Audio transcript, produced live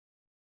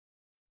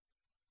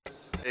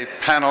A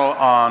panel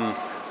on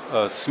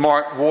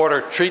smart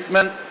water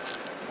treatment,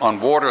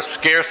 on water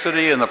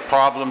scarcity and the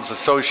problems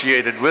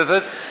associated with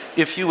it.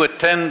 If you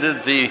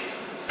attended the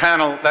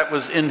panel that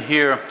was in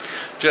here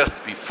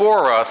just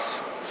before us,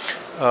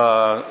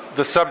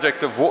 the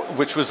subject of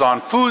which was on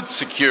food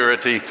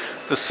security,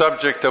 the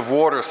subject of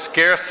water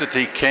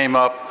scarcity came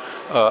up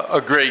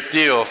a great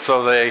deal.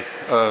 So they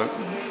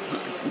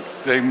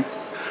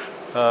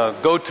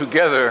go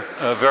together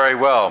very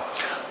well.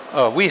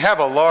 We have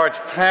a large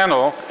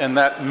panel, and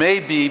that may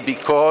be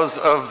because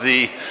of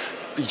the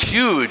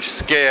huge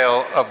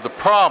scale of the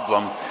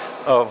problem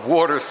of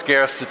water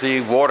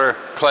scarcity, water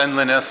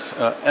cleanliness,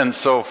 and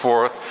so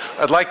forth.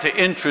 I'd like to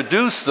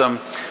introduce them,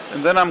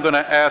 and then I'm going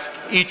to ask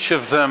each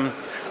of them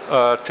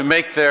to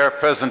make their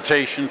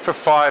presentation for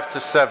 5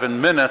 to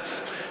 7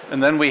 minutes,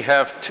 and then we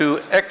have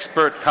two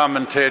expert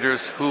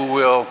commentators who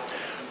will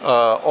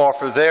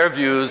offer their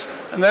views,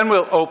 and then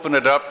we'll open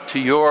it up to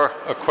your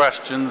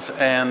questions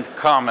and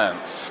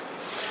comments.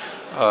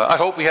 I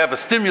hope we have a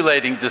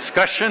stimulating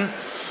discussion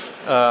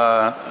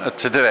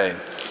today.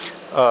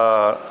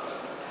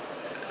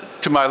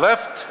 To my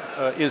left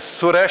is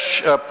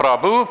Suresh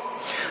Prabhu,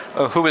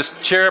 who is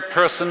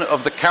chairperson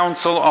of the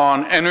Council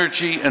on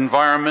Energy,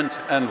 Environment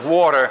and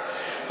Water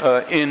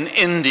in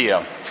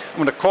India. I'm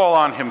going to call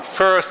on him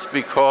first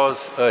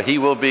because he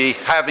will be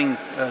having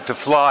to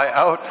fly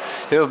out.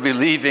 He'll be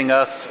leaving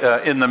us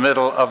in the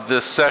middle of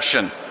this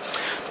session.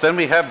 Then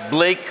we have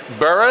Blake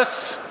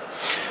Burris,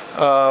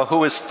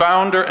 who is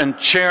founder and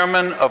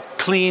chairman of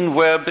Clean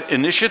Web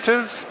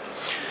Initiative.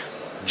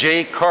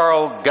 J.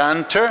 Carl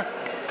Ganter,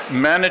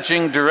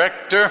 managing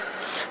director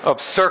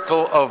of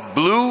Circle of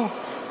Blue.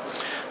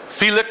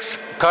 Felix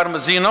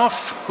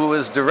Karmazinov, who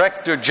is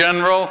Director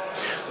General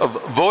of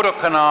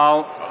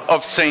Vodokanal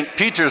of St.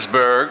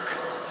 Petersburg.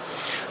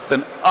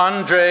 Then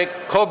Andrei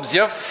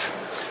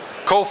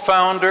Kobzyev,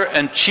 co-founder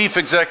and chief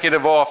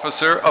executive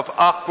officer of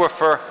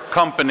Aquifer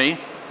Company.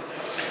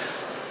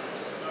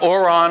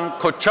 Oran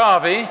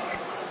Kochavi,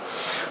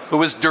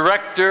 who is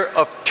director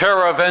of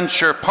Terra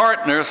Venture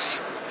Partners.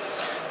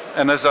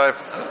 And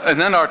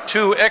then our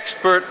two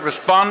expert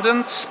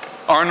respondents,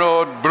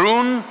 Arnaud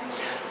Brun,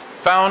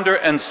 founder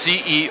and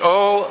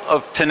CEO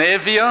of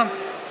Tenevia,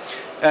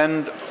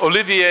 and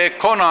Olivier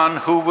Conan,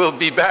 who will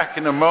be back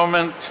in a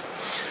moment,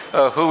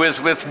 who is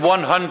with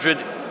 100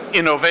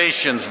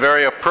 Innovations,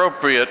 very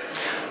appropriate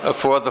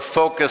for the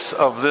focus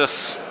of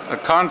this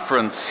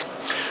conference.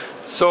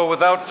 So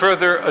without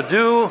further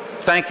ado,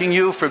 thanking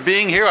you for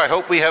being here. I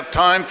hope we have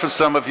time for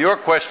some of your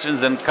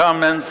questions and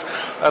comments.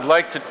 I'd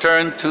like to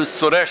turn to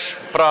Suresh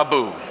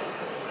Prabhu.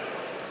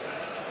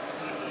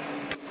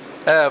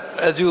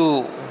 As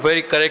you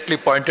very correctly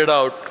pointed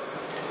out,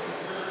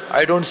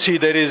 I don't see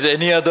there is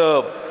any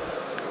other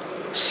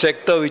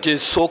sector which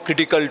is so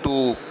critical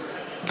to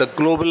the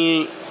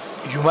global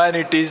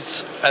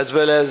humanities as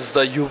well as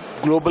the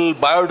global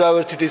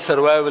biodiversity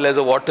survival as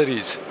the water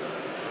is.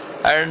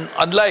 And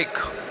unlike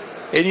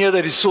any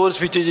other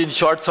resource which is in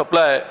short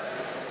supply,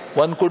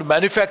 one could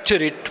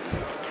manufacture it.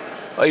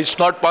 It's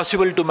not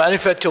possible to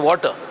manufacture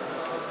water.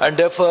 And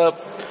therefore,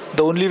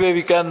 the only way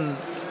we can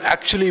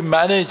actually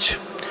manage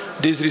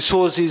this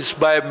resource is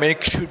by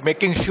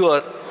making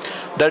sure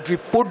that we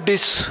put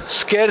this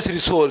scarce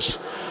resource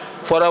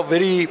for a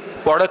very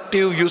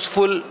productive,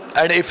 useful,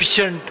 and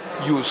efficient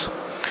use.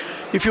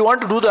 If you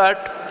want to do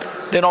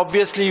that, then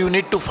obviously you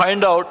need to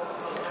find out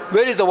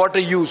where is the water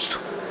used.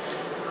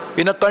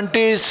 In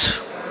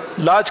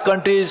large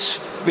countries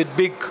with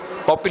big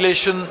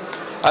population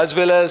as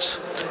well as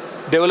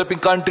developing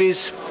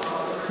countries,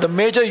 the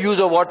major use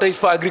of water is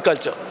for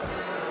agriculture.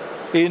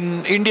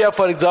 In India,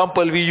 for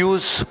example, we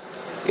use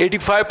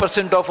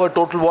 85% of our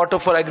total water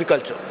for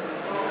agriculture.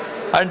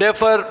 And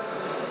therefore,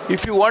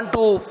 if you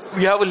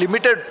have a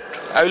limited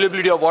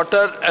availability of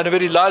water and a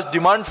very large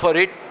demand for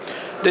it,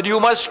 then you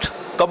must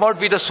come out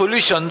with the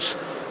solutions,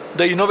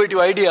 the innovative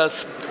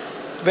ideas,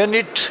 when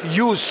it's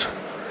used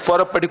for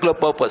a particular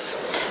purpose.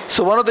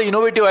 So one of the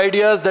innovative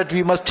ideas that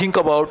we must think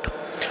about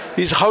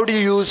is how do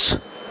you use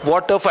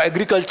water for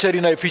agriculture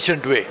in an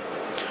efficient way.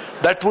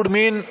 That would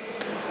mean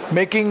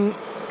making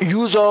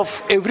use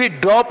of every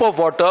drop of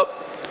water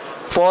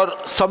for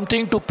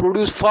something to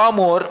produce far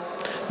more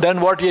than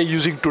what we are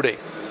using today.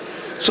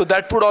 So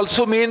that would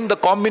also mean the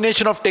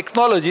combination of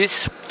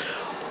technologies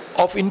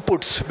of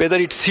inputs, whether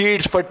it's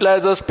seeds,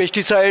 fertilizers,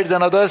 pesticides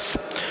and others,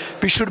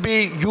 we should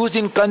be used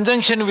in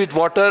conjunction with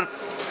water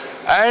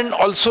and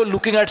also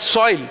looking at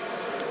soil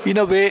in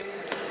a way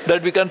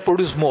that we can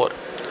produce more.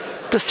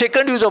 The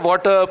second use of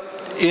water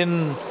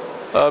in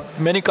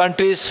many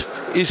countries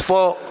is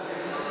for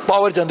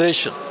power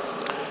generation.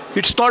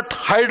 It's not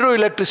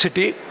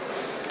hydroelectricity,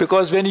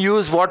 because when you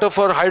use water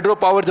for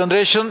hydropower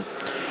generation,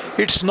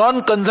 it's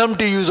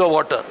non-consumptive use of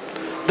water.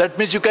 That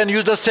means you can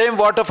use the same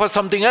water for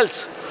something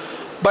else.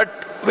 But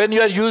when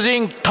you are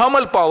using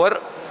thermal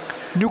power,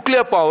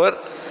 nuclear power,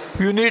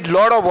 you need a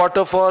lot of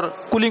water for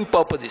cooling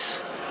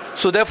purposes.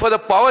 So therefore the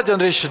power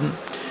generation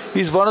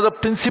is one of the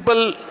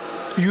principal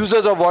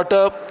users of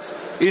water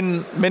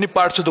in many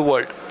parts of the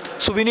world.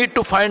 So we need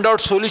to find out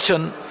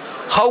solution.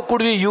 How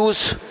could we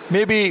use,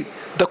 maybe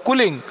the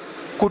cooling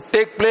could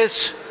take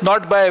place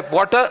not by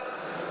water,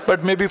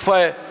 but maybe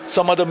by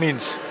some other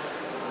means.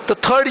 The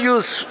third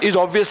use is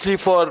obviously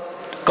for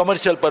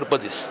commercial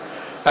purposes.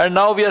 And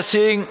now we are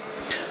seeing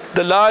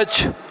the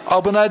large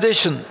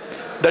urbanization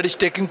that is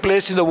taking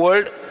place in the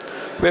world,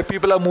 where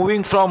people are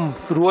moving from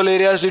rural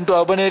areas into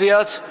urban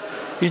areas.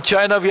 In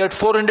China, we had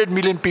 400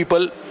 million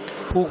people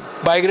who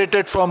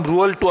migrated from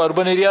rural to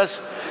urban areas.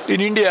 In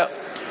India,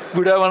 we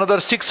would have another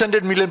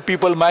 600 million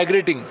people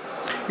migrating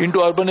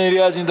into urban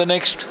areas in the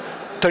next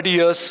 30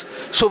 years.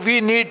 So we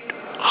need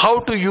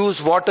how to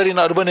use water in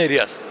urban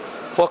areas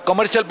for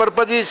commercial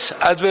purposes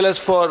as well as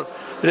for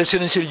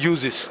residential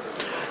uses.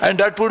 And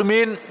that would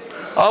mean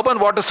urban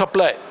water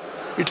supply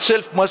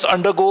itself must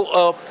undergo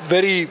a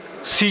very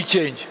sea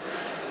change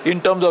in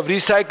terms of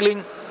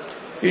recycling,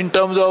 in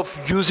terms of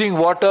using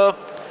water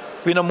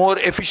in a more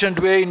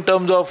efficient way, in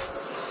terms of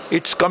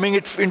its coming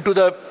into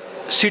the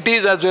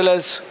cities as well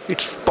as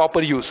its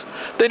proper use.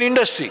 Then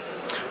industry,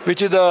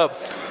 which is the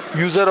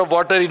user of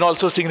water in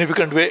also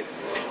significant way,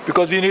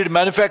 because we need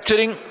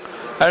manufacturing,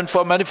 and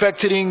for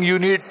manufacturing you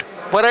need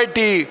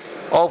variety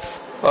of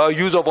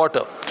use of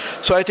water.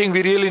 So I think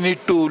we really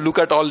need to look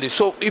at all this.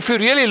 So if you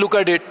really look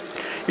at it,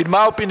 in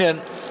my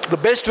opinion, the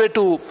best way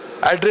to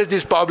address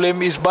this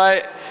problem is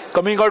by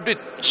coming out with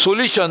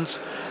solutions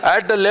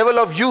at the level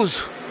of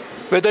use,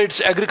 whether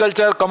it's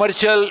agriculture,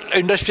 commercial,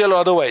 industrial or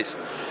otherwise.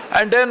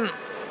 And then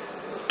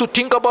to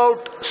think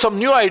about some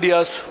new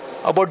ideas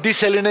about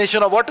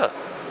desalination of water.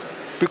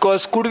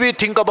 Because could we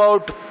think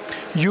about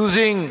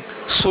using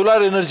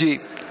solar energy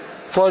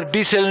for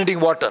desalinating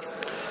water?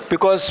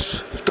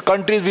 Because the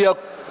countries with a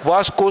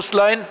vast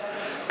coastline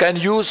can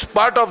use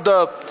part of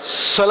the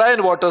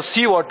saline water,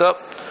 sea water,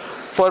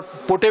 for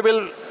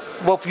potable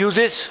of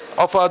uses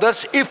of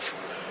others if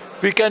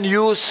we can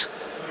use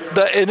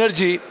the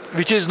energy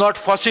which is not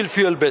fossil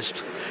fuel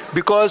based.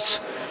 Because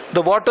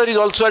the water is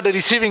also at the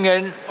receiving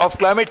end of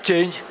climate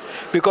change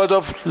because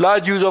of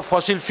large use of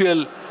fossil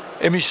fuel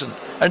emission.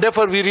 And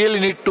therefore we really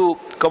need to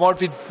come out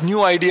with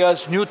new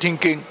ideas, new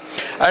thinking.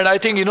 And I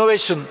think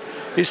innovation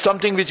is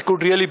something which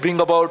could really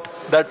bring about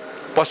that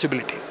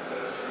possibility.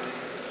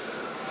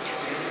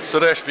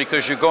 Suresh,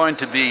 because you're going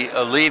to be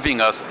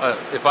leaving us,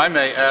 if I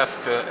may ask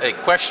a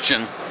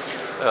question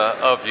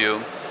of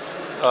you.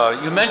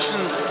 You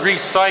mentioned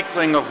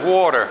recycling of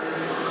water.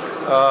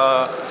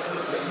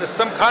 There's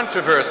some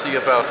controversy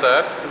about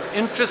that.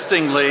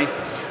 Interestingly,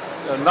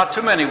 not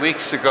too many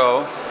weeks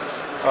ago,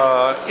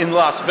 in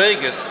Las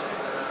Vegas,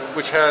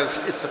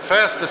 it's the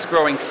fastest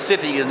growing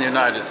city in the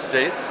United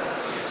States,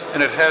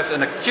 and it has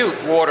an acute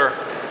water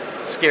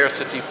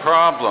scarcity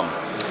problem.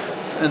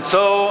 And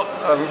so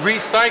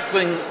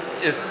recycling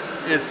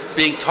is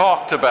being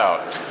talked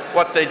about.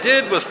 What they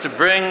did was to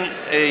bring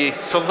a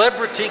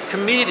celebrity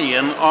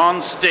comedian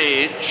on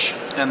stage,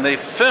 and they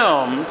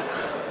filmed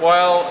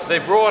while they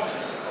brought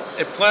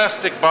a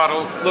plastic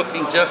bottle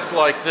looking just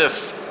like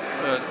this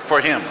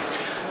for him.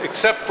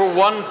 Except for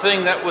one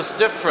thing that was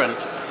different.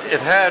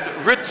 It had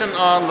written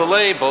on the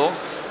label,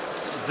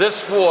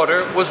 this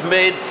water was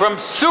made from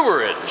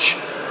sewerage.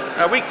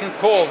 Now we can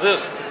call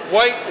this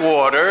white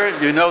water.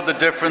 You know the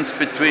difference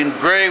between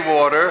gray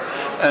water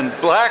and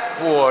black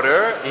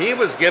water. He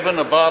was given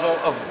a bottle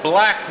of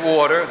black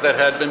water that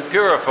had been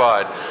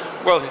purified.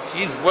 Well,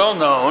 he's well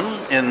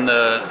known in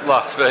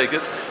Las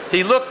Vegas.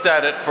 He looked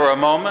at it for a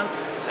moment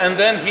and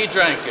then he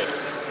drank it.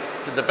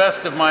 To the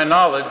best of my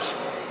knowledge,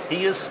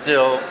 he is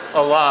still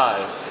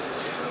alive.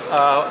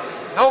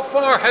 How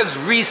far has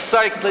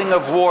recycling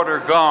of water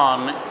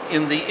gone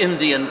in the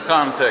Indian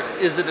context?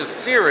 Is it a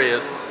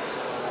serious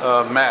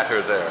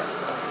matter there?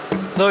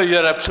 No,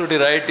 you're absolutely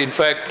right. In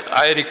fact,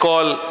 I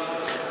recall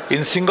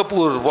in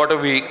Singapore Water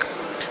Week,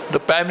 the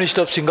Prime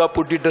Minister of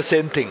Singapore did the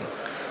same thing.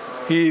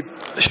 He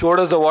showed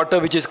us the water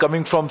which is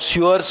coming from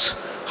sewers,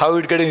 how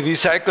it's getting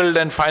recycled,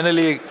 and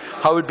finally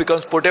how it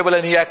becomes potable,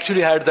 and he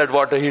actually had that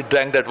water, he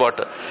drank that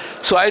water.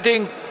 So I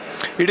think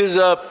it is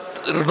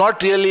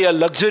not really a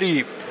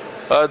luxury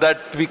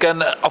that we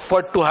can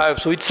afford to have.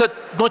 So it's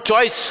no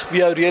choice we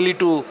have really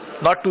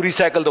not to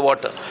recycle the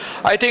water.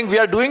 I think we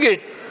are doing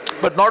it,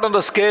 but not on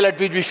the scale at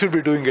which we should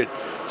be doing it.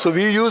 So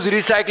we use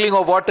recycling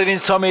of water in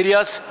some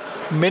areas.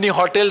 Many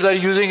hotels are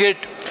using it.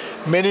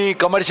 Many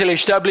commercial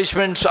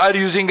establishments are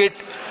using it.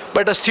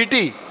 But a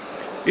city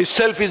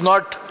itself is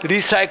not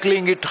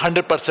recycling it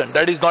 100%.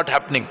 That is not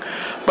happening.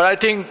 But I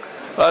think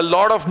a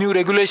lot of new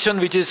regulation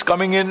which is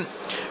coming in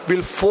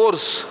will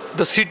force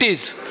the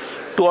cities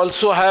to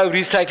also have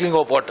recycling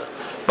of water.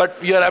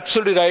 But you are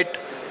absolutely right.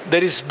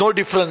 There is no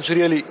difference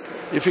really.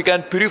 If you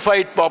can purify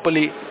it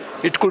properly,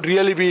 it could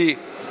really be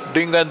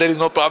doing, and there is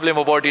no problem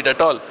about it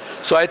at all.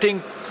 So I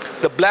think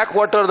the black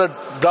water, the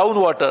brown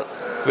water,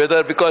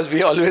 whether because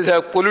we always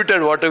have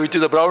polluted water, which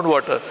is the brown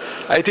water,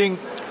 I think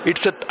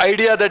it's an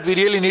idea that we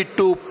really need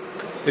to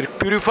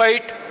purify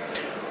it,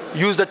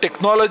 use the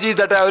technologies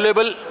that are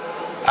available,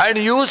 and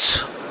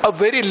use a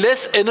very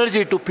less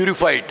energy to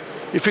purify it.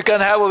 If we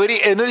can have a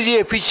very energy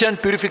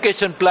efficient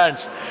purification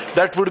plants,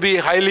 that would be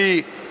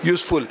highly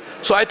useful.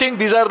 So I think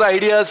these are the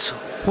ideas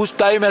whose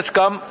time has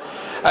come,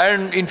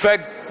 and in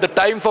fact the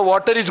time for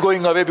water is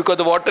going away because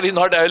the water is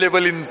not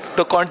available in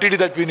the quantity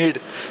that we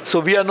need. So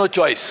we have no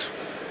choice.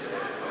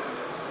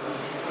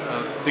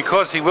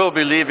 Because he will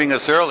be leaving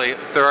us early,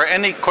 if there are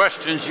any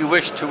questions you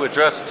wish to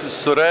address to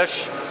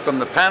Suresh from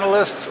the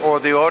panelists or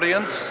the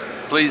audience,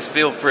 please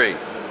feel free.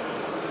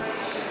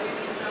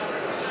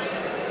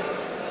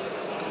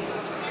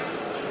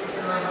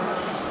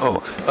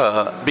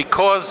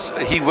 Because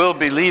he will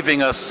be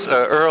leaving us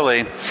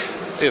early,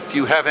 if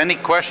you have any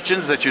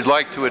questions that you'd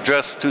like to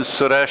address to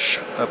Suresh,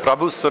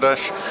 Prabhu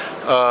Suresh,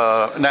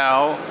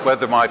 now,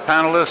 whether my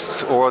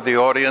panelists or the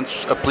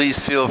audience, please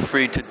feel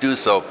free to do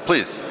so.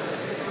 Please.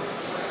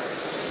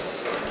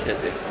 In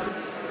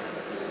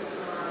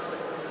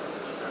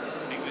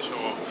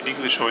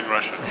English or in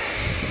Russian?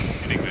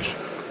 In English, I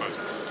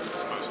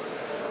suppose.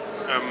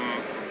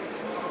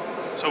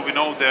 So we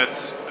know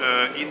that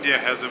India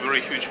has a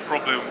very huge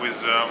problem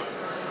with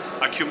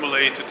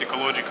accumulated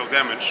ecological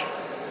damage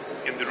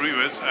in the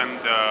rivers and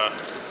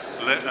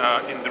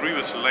in the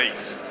rivers and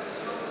lakes.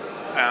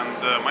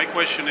 And my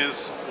question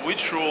is,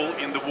 which role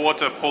in the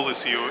water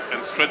policy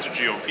and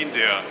strategy of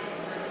India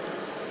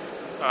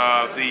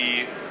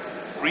the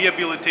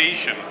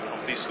rehabilitation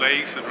of these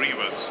lakes and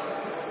rivers,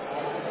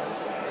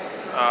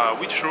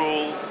 which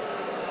role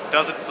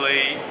does it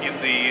play in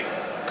the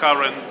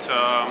current,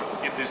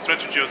 in the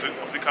strategy of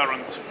the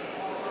current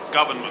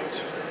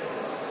government?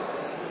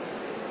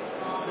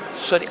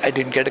 Sorry, I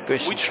didn't get a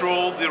question. Which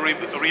role the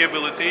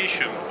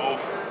rehabilitation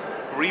of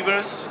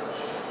rivers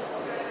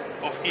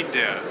of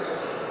India?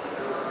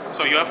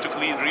 So you have to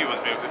clean rivers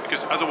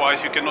because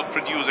otherwise you cannot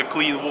produce a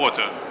clean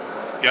water.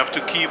 You have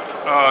to keep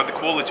the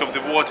quality of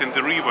the water in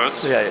the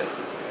rivers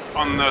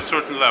on a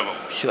certain level.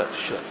 Sure.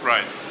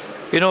 Right.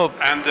 You know,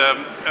 and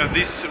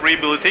this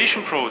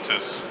rehabilitation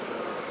process,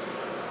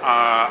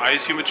 I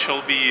assume it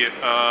shall be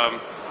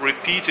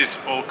repeated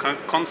or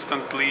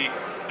constantly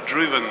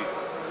driven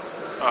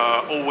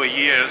over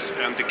years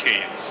and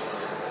decades.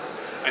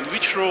 And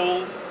which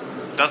role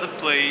does it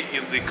play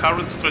in the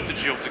current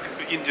strategy of the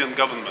Indian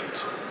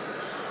government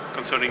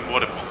concerning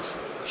water policy?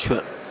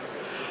 Sure.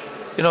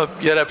 You know,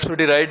 you're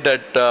absolutely right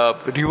that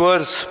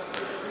rivers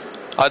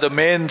are the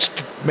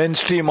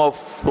mainstream of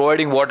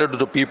providing water to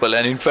the people.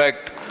 And in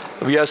fact,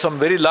 we have some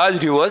very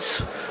large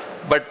rivers,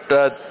 but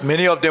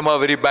many of them are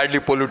very badly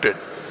polluted.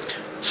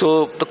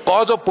 So the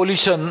cause of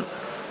pollution,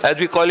 as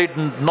we call it,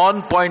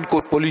 non-point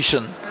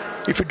pollution,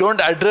 if we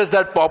don't address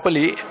that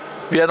properly,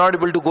 we are not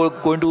able to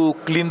going to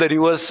clean the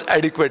rivers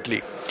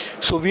adequately.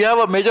 So we have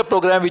a major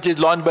program which is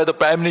launched by the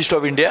Prime Minister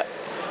of India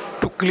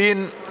to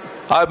clean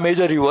our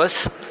major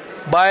rivers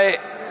by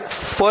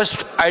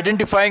first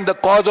identifying the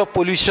cause of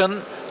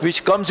pollution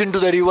which comes into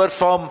the river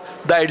from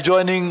the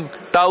adjoining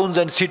towns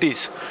and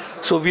cities.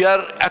 So we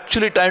are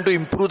actually trying to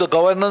improve the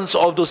governance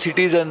of those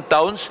cities and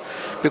towns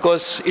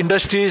because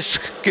industries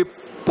keep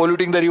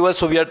polluting the rivers.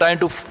 So we are trying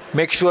to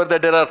make sure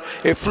that there are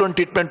effluent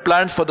treatment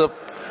plants for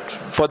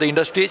the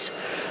industries.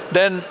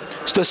 Then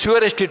the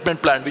sewerage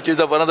treatment plant, which is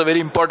one of the very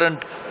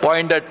important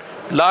point that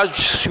large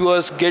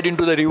sewers get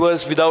into the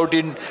rivers without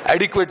being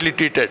adequately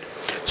treated.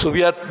 So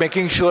we are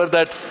making sure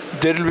that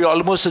there will be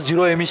almost a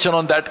zero emission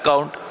on that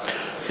count.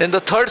 Then the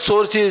third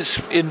source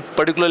is in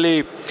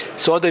particularly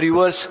some of the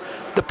rivers,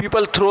 the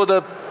people throw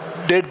the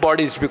dead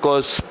bodies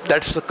because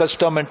that's the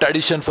custom and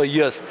tradition for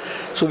years.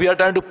 So we are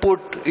trying to put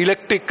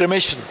electric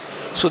cremation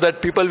so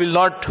that people will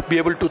not be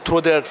able to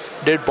throw their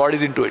dead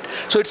bodies into it.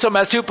 So it's a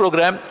massive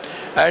program,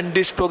 and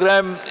this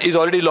program is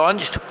already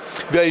launched.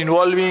 We are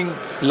involving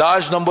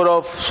large number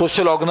of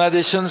social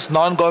organizations,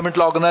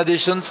 non-governmental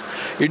organizations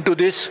into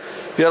this.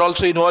 We are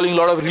also involving a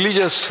lot of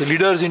religious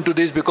leaders into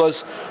this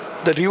because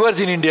the rivers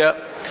in India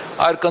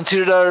are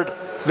considered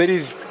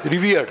very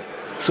revered.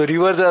 So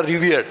rivers are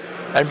revered,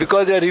 and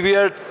because they are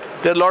revered,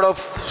 there are a lot of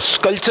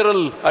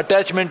cultural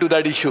attachment to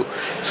that issue.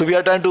 So we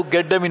are trying to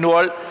get them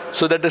involved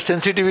so that the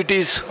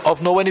sensitivities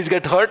of no one is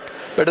get hurt,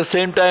 but at the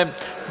same time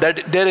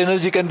that their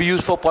energy can be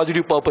used for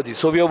positive purposes.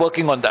 So we are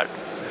working on that.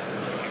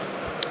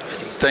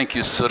 Thank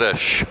you,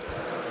 Suresh.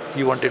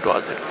 You wanted to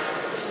ask that?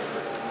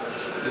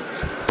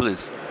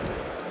 Please.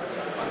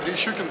 Андрей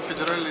Щукин,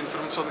 федеральный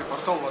информационный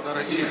портал «Вода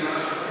России».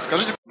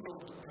 Скажите,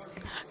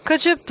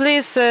 could you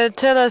please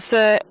tell us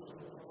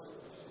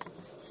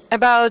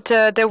about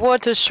the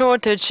water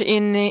shortage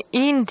in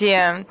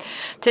India,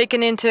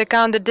 taking into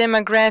account the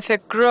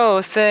demographic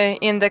growth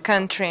in the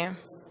country?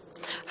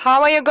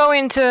 How are you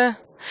going to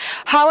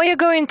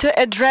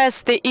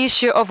address the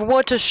issue of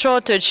water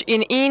shortage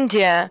in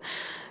India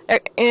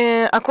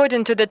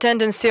according to the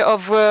tendency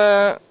of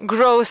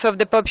growth of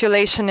the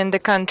population in the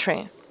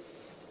country?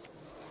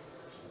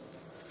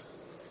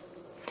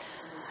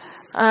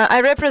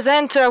 I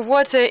represent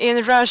water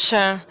in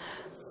Russia.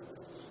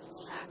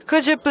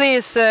 Could you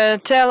please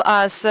tell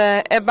us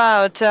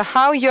about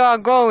how you are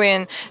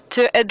going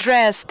to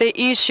address the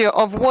issue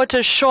of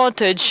water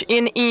shortage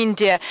in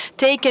India,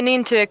 taking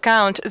into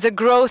account the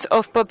growth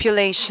of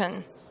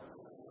population?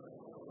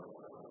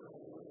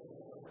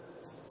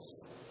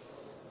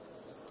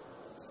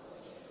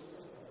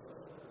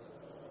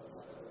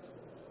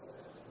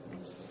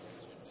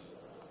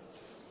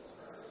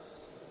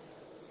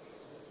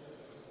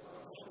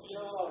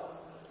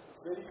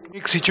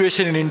 unique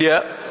situation in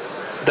India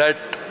that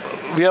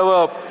we have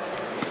a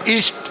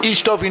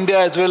east of India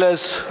as well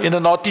as in the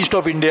northeast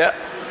of India.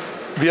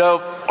 We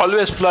have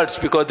always floods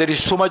because there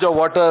is so much of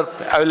water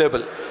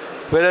available.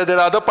 Whereas there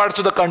are other parts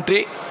of the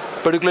country,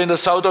 particularly in the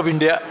south of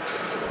India,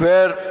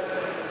 where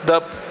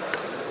the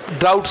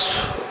droughts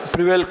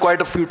prevail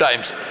quite a few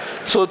times.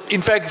 So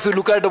in fact, if you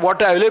look at the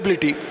water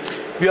availability,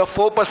 we have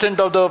 4%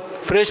 of the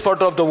fresh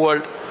water of the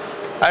world,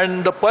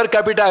 and the per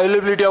capita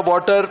availability of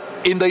water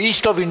in the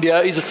east of India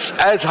is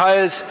as high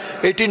as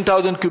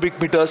 18,000 cubic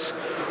meters,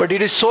 but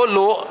it is so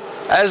low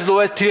as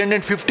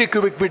 350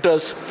 cubic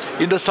meters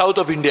in the south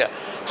of India.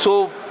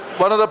 So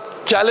one of the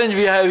challenge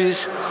we have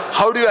is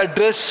how do you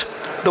address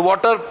the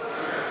water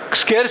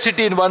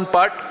scarcity in one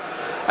part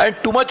and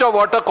too much of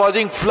water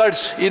causing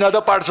floods in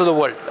other parts of the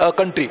world,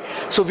 country.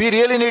 So we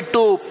really need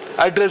to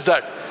address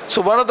that.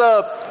 So one of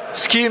the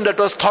scheme that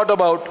was thought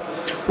about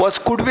was,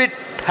 could we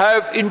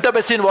have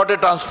interbasin water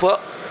transfer,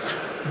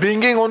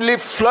 bringing only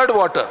flood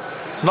water,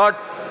 not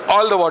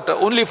all the water,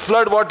 only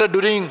flood water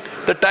during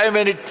the time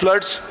when it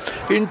floods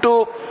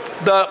into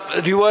the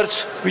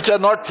rivers which are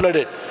not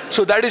flooded.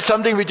 So that is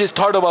something which is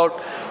thought about.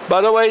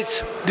 But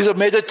otherwise, this is a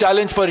major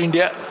challenge for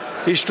India,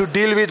 is to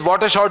deal with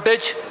water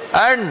shortage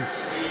and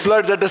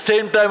floods at the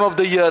same time of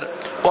the year,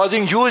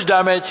 causing huge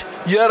damage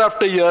year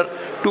after year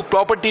to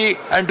property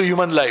and to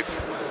human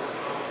life.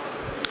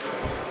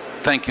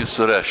 Thank you,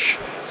 Suresh.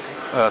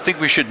 I think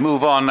we should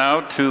move on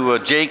now to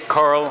J.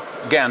 Carl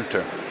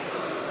Ganter.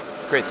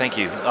 Great, thank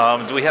you.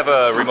 Do we have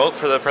a remote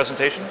for the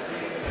presentation?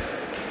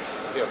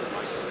 Yeah.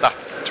 Ah,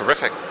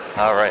 terrific.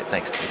 All right,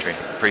 thanks, Dimitri.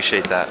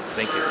 Appreciate that.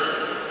 Thank you.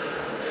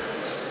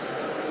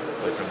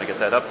 Wait for him to get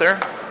that up there.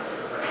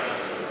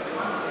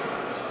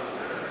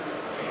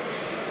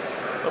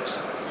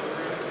 Oops.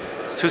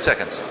 2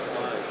 seconds.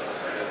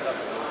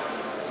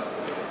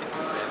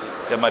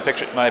 You have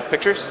my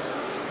pictures?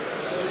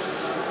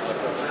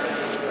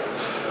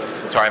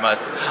 Sorry,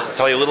 I'll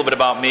tell you a little bit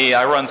about me.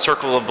 I run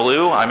Circle of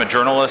Blue. I'm a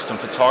journalist and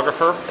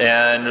photographer,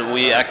 and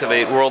we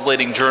activate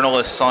world-leading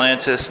journalists,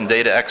 scientists, and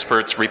data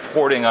experts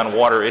reporting on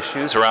water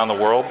issues around the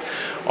world.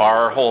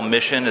 Our whole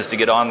mission is to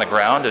get on the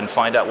ground and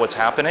find out what's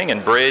happening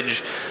and bridge.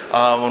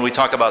 When we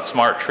talk about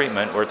smart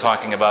treatment, we're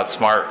talking about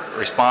smart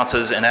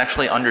responses and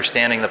actually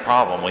understanding the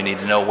problem. We need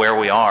to know where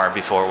we are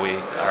before we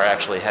are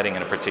actually heading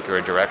in a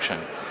particular direction.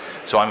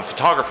 So I'm a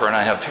photographer, and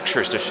I have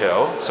pictures to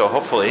show, so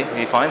hopefully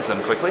he finds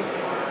them quickly.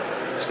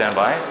 Stand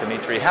by.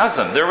 Dimitri has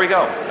them. There we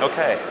go.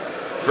 Okay.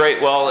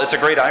 Great. Well, it's a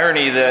great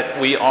irony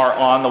that we are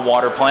on the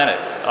water planet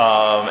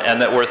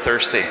and that we're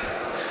thirsty.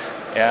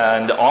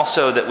 And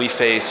also that we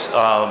face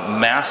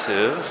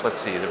massive, let's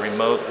see, the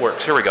remote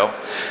works. Here we go.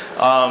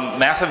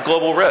 Massive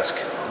global risk.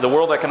 The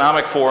World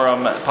Economic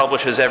Forum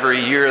publishes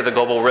every year the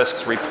Global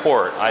Risks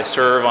Report. I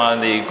serve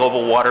on the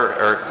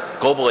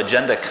Global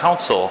Agenda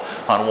Council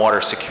on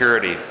Water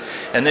Security.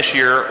 And this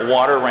year,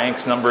 water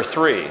ranks number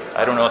 3.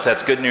 I don't know if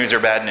that's good news or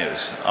bad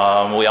news.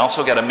 We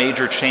also got a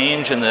major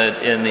change in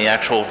the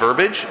actual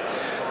verbiage.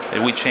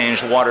 We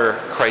changed water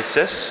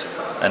crisis,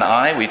 an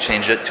I, we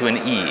changed it to an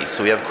E.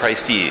 So we have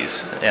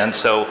crises. And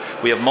so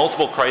we have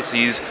multiple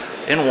crises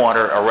in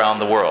water around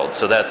the world.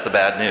 So that's the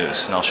bad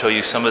news. And I'll show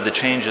you some of the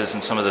changes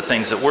and some of the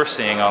things that we're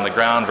seeing on the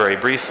ground very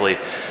briefly.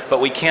 But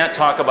we can't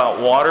talk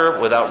about water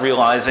without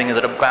realizing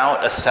that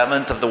about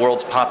 1/7 of the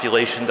world's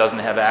population doesn't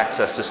have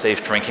access to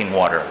safe drinking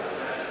water.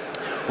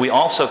 We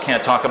also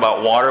can't talk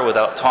about water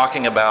without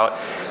talking about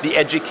the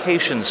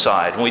education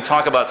side. When we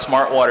talk about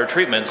smart water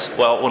treatments,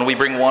 well, when we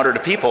bring water to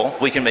people,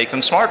 we can make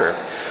them smarter.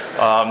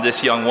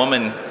 This young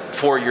woman,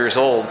 4 years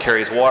old,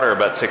 carries water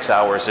about 6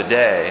 hours a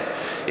day.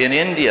 In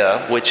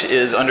India, which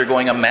is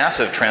undergoing a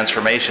massive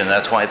transformation,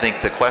 that's why I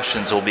think the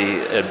questions will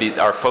be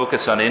our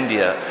focus on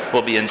India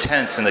will be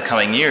intense in the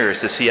coming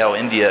years to see how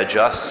India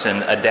adjusts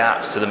and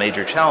adapts to the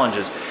major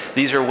challenges.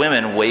 These are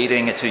women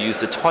waiting to use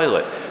the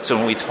toilet. So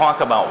when we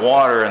talk about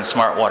water and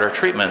smart water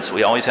treatments,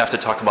 we always have to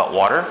talk about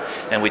water,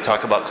 and we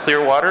talk about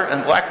clear water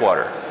and black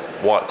water,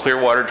 clear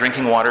water,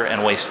 drinking water,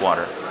 and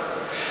wastewater.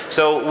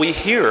 So we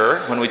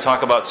hear, when we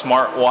talk about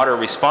smart water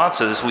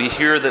responses, we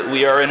hear that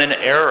we are in an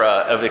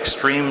era of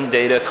extreme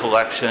data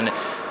collection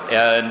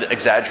and,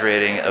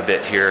 exaggerating a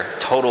bit here,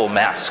 total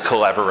mass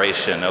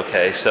collaboration,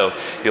 okay? So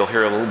you'll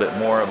hear a little bit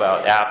more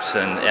about apps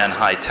and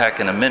high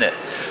tech in a minute.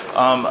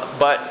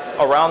 But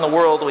around the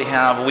world we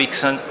have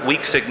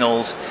weak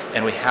signals,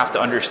 and we have to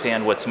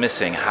understand what's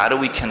missing. How do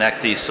we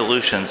connect these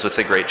solutions with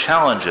the great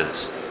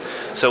challenges?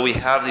 So we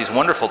have these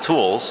wonderful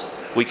tools.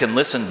 We can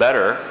listen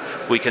better.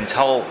 We can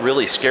tell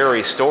really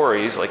scary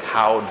stories like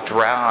how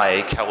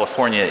dry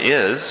California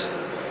is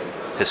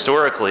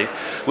historically.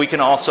 We can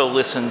also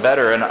listen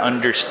better and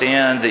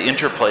understand the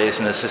interplays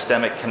and the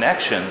systemic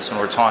connections when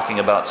we're talking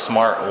about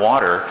smart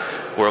water.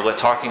 We're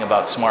talking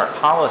about smart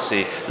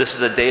policy. This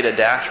is a data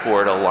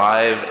dashboard, a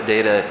live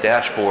data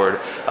dashboard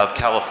of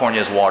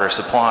California's water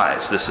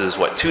supplies. This is,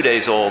 2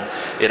 days old.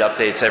 It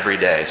updates every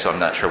day, so I'm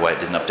not sure why it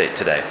didn't update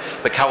today.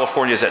 But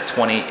California is at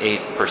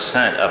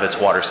 28% of its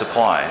water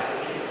supply.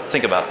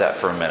 Think about that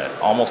for a minute.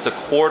 Almost a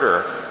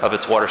quarter of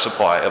its water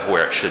supply of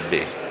where it should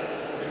be.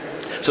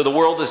 So the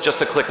world is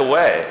just a click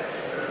away.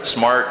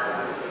 Smart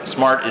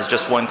is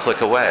just one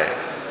click away.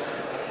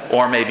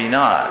 Or maybe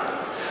not.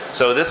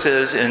 So this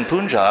is in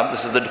Punjab,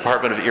 this is the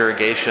Department of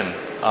Irrigation.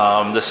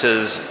 This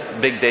is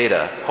big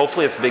data.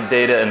 Hopefully it's big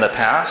data in the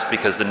past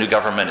because the new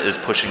government is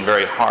pushing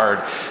very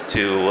hard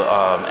to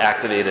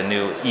activate a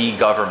new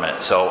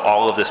e-government. So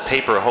all of this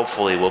paper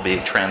hopefully will be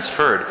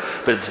transferred.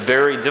 But it's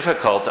very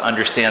difficult to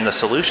understand the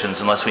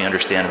solutions unless we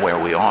understand where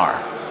we are.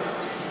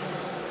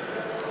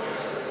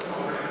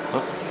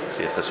 Oh, let's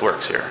see if this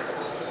works here.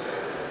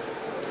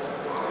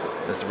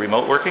 Is the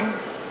remote working?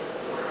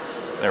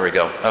 There we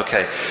go.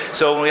 Okay.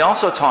 So when we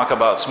also talk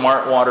about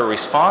smart water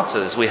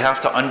responses, we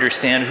have to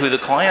understand who the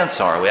clients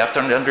are. We have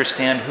to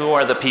understand who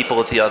are the people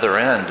at the other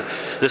end.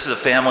 This is a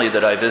family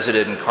that I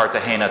visited in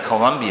Cartagena,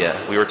 Colombia.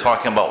 We were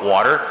talking about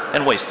water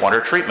and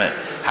wastewater treatment.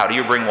 How do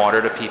you bring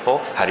water to people?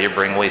 How do you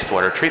bring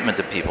wastewater treatment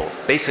to people?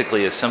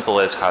 Basically as simple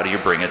as how do you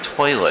bring a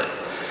toilet?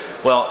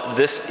 Well,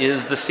 this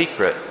is the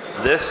secret.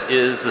 This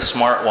is the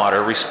smart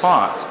water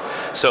response.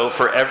 So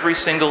for every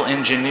single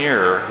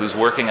engineer who's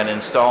working on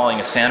installing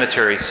a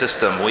sanitary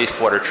system,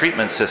 wastewater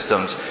treatment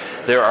systems,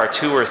 there are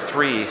 2 or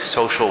 3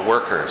 social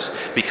workers,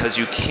 because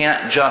you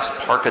can't just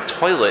park a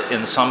toilet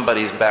in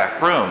somebody's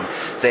back room.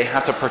 They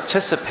have to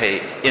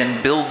participate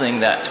in building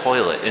that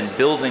toilet, in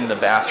building the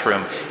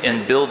bathroom,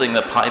 in building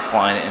the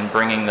pipeline, and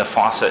bringing the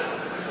faucet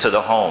to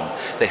the home.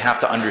 They have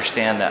to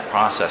understand that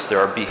process. There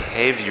are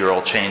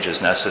behavioral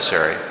changes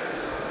necessary.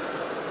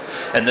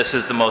 And this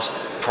is the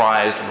most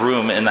prized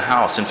room in the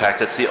house. In fact,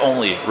 it's the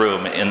only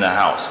room in the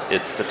house.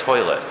 It's the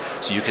toilet.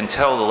 So you can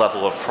tell the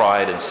level of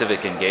pride and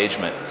civic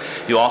engagement.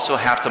 You also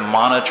have to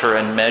monitor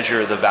and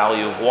measure the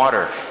value of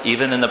water.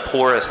 Even in the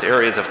poorest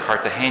areas of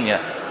Cartagena,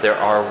 there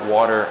are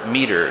water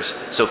meters.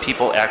 So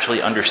people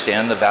actually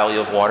understand the value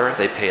of water.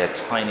 They pay a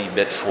tiny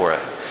bit for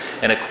it.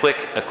 And a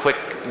quick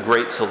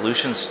great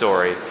solution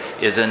story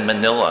is in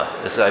Manila.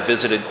 I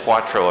visited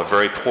Cuatro, a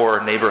very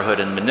poor neighborhood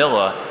in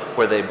Manila,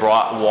 where they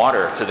brought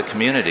water to the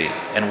community.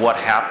 And what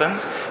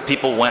happened?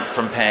 People went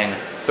from paying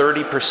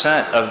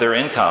 30% of their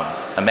income,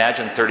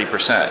 imagine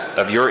 30%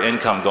 of your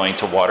income going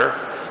to water,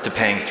 to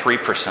paying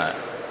 3%.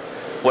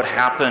 What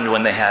happened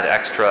when they had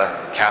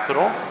extra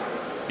capital?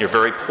 You're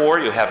very poor,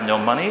 you have no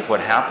money.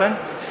 What happened?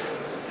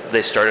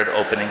 They started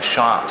opening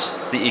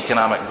shops. The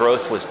economic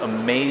growth was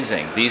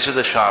amazing. These are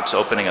the shops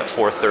opening at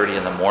 4:30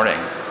 in the morning.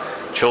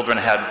 Children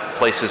had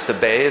places to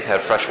bathe,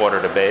 had fresh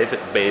water to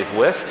bathe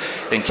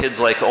with, and kids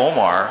like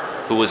Omar,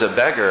 who was a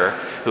beggar,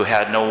 who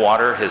had no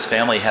water, his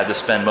family had to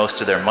spend most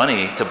of their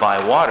money to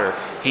buy water,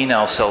 he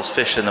now sells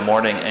fish in the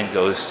morning and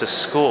goes to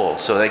school.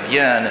 So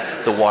again,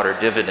 the water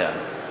dividend.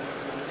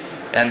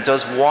 And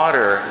does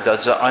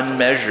the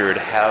unmeasured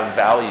have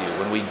value?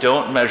 When we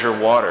don't measure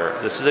water,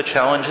 this is a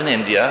challenge in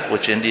India,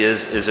 which India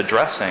is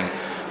addressing,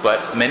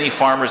 but many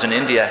farmers in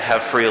India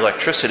have free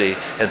electricity,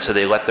 and so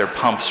they let their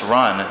pumps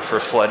run for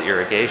flood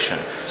irrigation.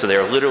 So they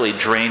are literally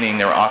draining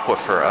their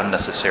aquifer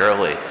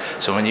unnecessarily.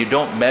 So when you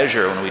don't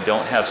measure, when we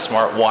don't have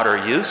smart water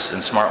use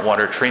and smart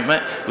water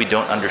treatment, we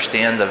don't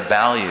understand the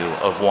value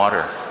of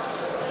water.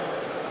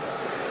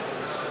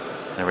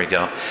 There we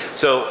go.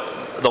 So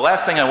the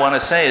last thing I want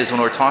to say is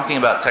when we're talking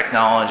about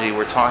technology,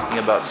 we're talking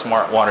about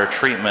smart water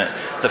treatment,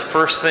 the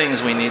first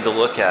things we need to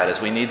look at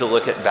is we need to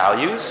look at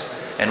values,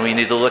 and we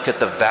need to look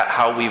at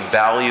how we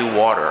value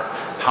water.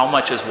 How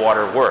much is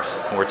water worth?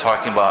 When we're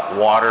talking about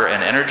water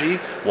and energy,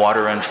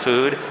 water and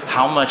food,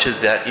 how much is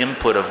that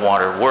input of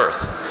water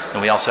worth?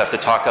 And we also have to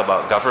talk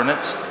about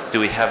governance.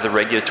 Do we have the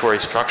regulatory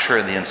structure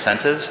and the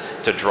incentives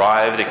to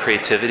drive the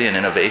creativity and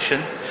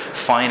innovation?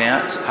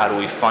 Finance, how do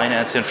we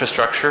finance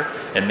infrastructure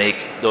and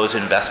make those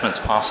investments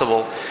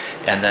possible?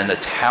 And then the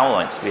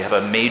talent, we have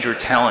a major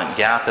talent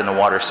gap in the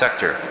water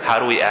sector. How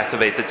do we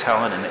activate the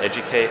talent and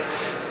educate?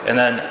 And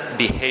then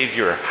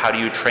behavior, how do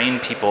you train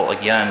people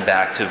again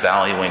back to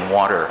valuing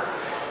water?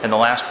 And the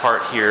last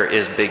part here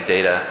is big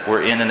data.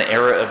 We're in an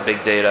era of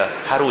big data.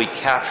 How do we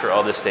capture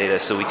all this data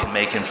so we can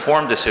make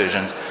informed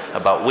decisions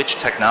about which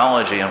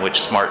technology and which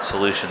smart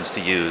solutions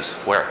to use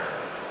where?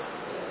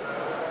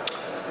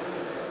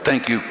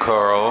 Thank you,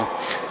 Carl.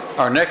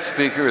 Our next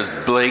speaker is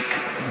Blake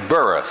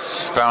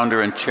Burris,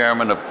 founder and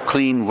chairman of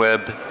Clean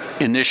Web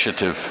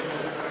Initiative.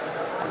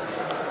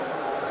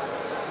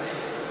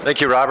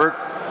 Thank you, Robert.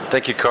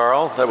 Thank you,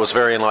 Carl. That was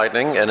very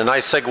enlightening and a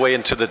nice segue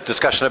into the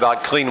discussion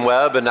about clean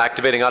web and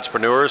activating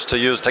entrepreneurs to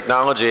use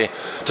technology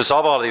to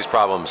solve all of these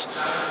problems.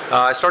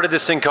 I started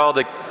this thing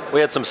called, we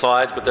had some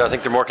slides, but I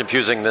think they're more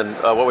confusing than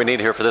what we need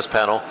here for this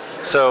panel.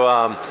 So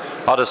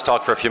I'll just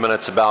talk for a few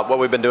minutes about what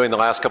we've been doing the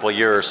last couple of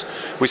years.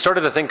 We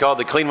started a thing called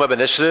the Clean Web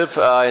Initiative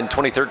in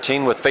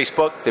 2013 with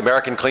Facebook, the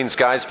American Clean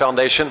Skies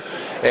Foundation,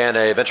 and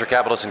a venture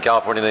capitalist in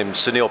California named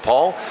Sunil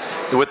Paul,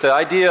 with the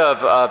idea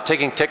of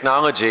taking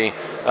technology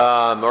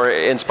or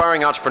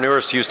inspiring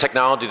entrepreneurs to use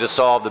technology to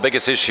solve the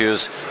biggest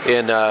issues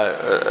in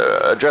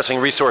addressing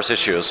resource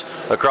issues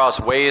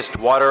across waste,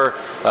 water,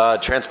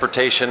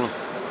 transportation,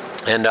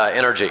 and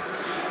energy.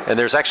 And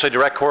there's actually a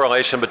direct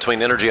correlation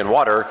between energy and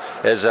water,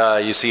 as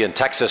you see in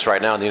Texas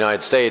right now in the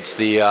United States.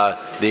 The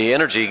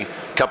energy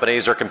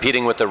companies are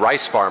competing with the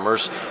rice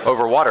farmers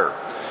over water.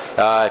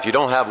 If you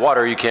don't have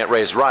water, you can't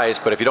raise rice,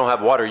 but if you don't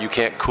have water, you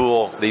can't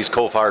cool these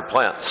coal-fired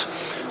plants.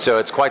 So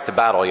it's quite the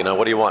battle. You know,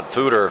 what do you want,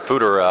 food or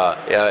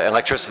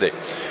electricity?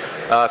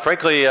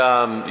 Frankly,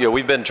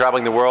 we've been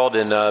traveling the world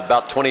in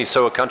about 20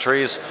 so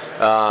countries,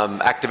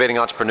 activating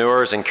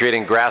entrepreneurs and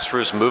creating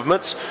grassroots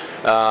movements.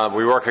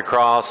 We work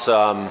across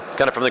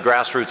kind of from the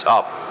grassroots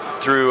up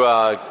through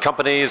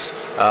companies,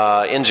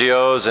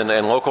 NGOs,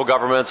 and local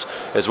governments,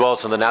 as well as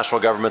some of the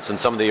national governments and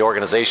some of the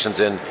organizations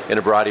in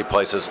a variety of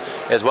places,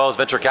 as well as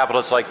venture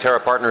capitalists like Terra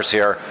Partners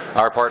here,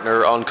 our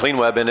partner on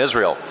CleanWeb in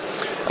Israel.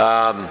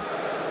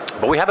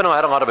 But we haven't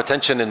had a lot of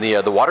attention in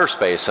the water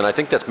space, and I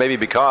think that's maybe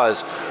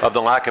because of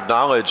the lack of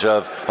knowledge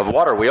of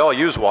water. We all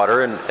use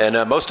water,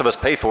 and most of us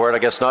pay for it. I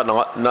guess not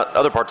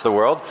other parts of the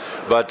world,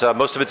 but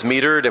most of it's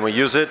metered, and we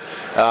use it.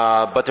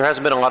 But there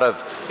hasn't been a lot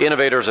of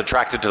innovators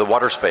attracted to the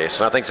water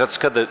space, and I think that's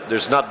because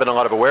there's not been a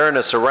lot of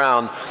awareness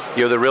around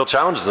the real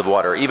challenges of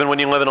water. Even when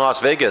you live in Las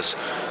Vegas,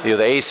 the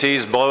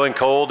AC's blowing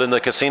cold in the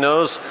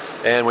casinos,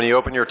 and when you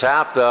open your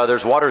tap,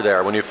 there's water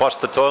there. When you flush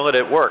the toilet,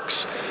 it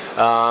works.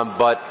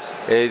 But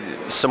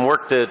some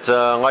work that,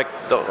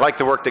 like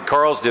the work that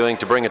Carl's doing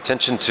to bring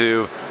attention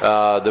to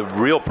the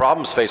real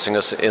problems facing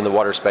us in the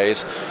water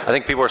space, I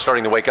think people are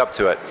starting to wake up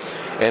to it.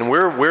 And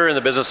we're in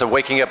the business of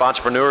waking up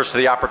entrepreneurs to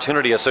the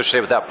opportunity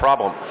associated with that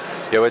problem.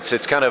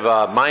 It's kind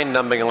of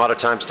mind-numbing a lot of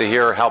times to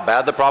hear how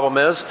bad the problem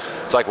is.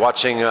 It's like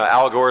watching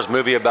Al Gore's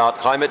movie about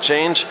climate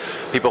change.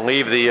 People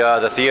leave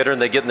the theater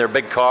and they get in their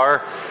big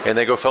car and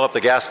they go fill up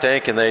the gas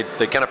tank and they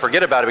kind of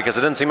forget about it because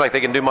it doesn't seem like they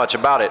can do much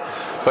about it.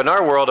 But in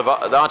our world of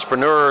the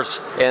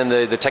entrepreneurs and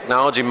the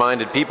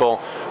technology-minded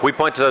people, we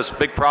point to those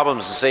big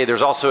problems and say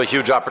there's also a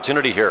huge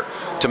opportunity here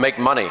to make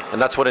money.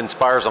 And that's what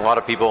inspires a lot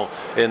of people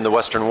in the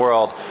Western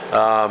world.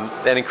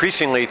 And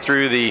increasingly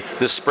through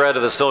the spread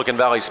of the Silicon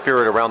Valley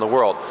spirit around the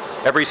world.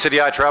 Every city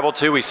I travel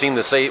to, we see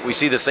the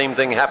same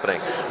thing happening.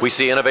 We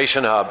see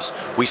innovation hubs.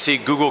 We see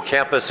Google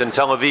campus in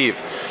Tel Aviv.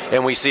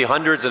 And we see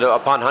hundreds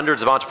upon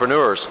hundreds of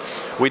entrepreneurs.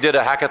 We did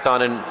a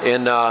hackathon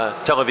in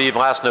Tel Aviv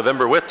last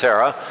November with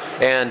Terra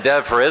and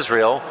Dev for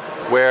Israel,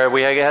 where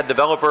we had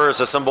developers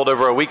assembled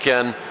over a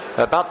weekend,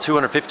 about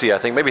 250, I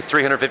think, maybe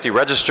 350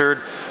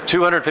 registered,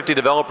 250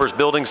 developers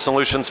building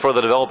solutions for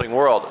the developing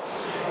world.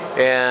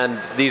 And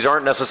these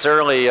aren't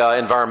necessarily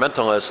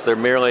environmentalists. They're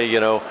merely,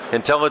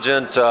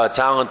 intelligent,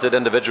 talented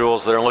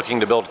individuals that are looking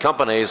to build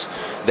companies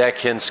that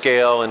can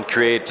scale and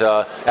create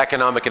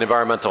economic and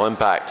environmental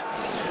impact.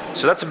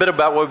 So that's a bit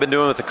about what we've been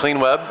doing with the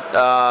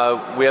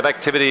CleanWeb. We have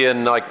activity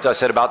in, like I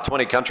said, about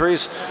 20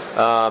 countries.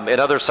 In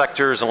other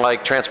sectors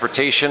like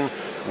transportation,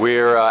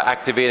 we're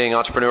activating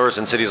entrepreneurs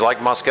in cities like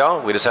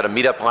Moscow. We just had a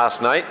meetup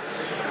last night.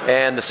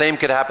 And the same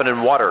could happen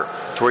in water,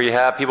 to where you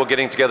have people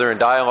getting together in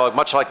dialogue,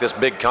 much like this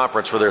big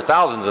conference where there are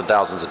thousands and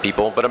thousands of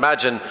people. But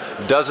imagine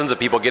dozens of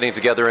people getting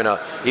together in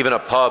even a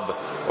pub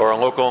or a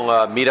local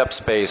meetup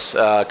space,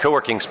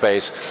 co-working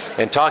space,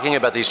 and talking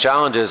about these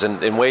challenges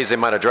and in ways they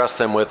might address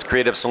them with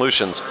creative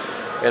solutions.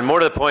 And more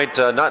to the point,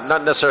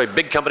 not necessarily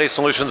big company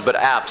solutions, but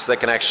apps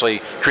that can actually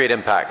create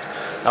impact.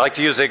 I like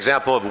to use the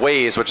example of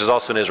Waze, which is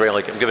also an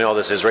Israeli, I'm giving all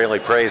this Israeli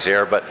praise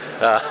here, but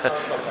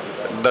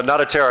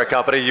not a Terra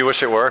company, you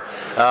wish it were.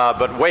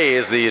 But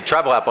Waze, the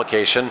travel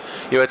application,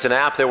 it's an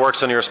app that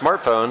works on your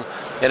smartphone,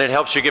 and it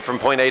helps you get from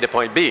point A to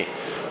point B.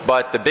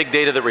 But the big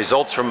data that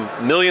results from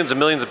millions and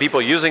millions of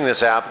people using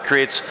this app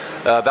creates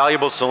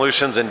valuable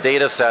solutions and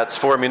data sets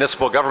for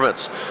municipal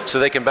governments so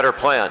they can better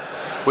plan.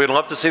 We'd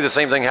love to see the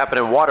same thing happen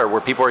in water, where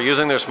people are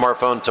using their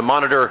smartphone to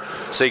monitor,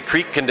 say,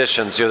 creek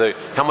conditions,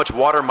 how much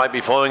water might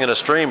be flowing in a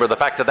stream, or the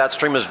fact that that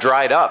stream is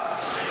dried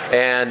up.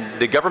 And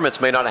the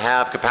governments may not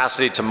have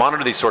capacity to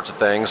monitor these sorts of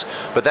things,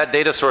 but that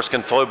data source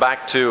can flow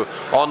back to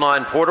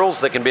online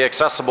portals that can be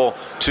accessible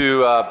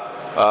to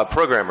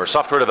programmers,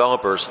 software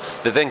developers,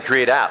 that then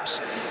create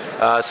apps.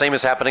 Same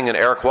is happening in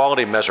air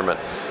quality measurement,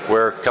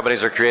 where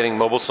companies are creating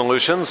mobile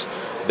solutions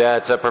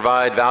that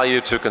provide value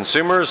to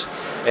consumers,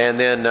 and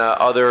then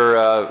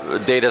other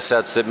data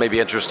sets that may be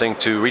interesting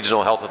to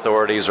regional health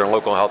authorities or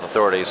local health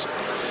authorities.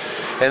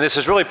 And this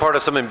is really part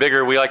of something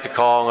bigger we like to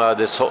call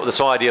this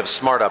whole idea of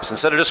smart-ups.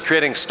 Instead of just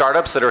creating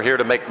startups that are here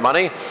to make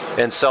money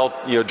and sell,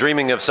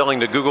 dreaming of selling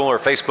to Google or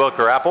Facebook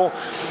or Apple,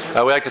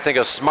 we like to think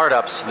of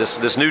smart-ups,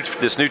 this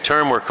new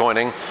term we're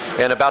coining,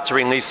 and about to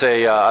release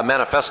a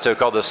manifesto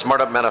called the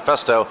Smart-Up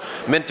Manifesto,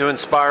 meant to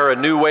inspire a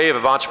new wave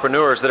of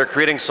entrepreneurs that are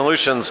creating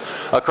solutions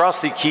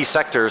across the key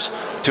sectors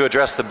to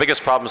address the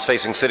biggest problems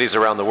facing cities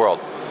around the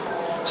world.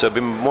 So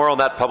there'll be more on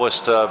that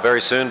published very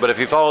soon. But if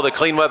you follow the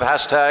CleanWeb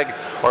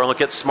hashtag or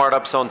look at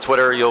SmartUps on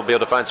Twitter, you'll be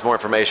able to find some more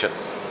information.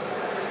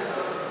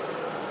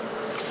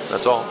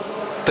 That's all.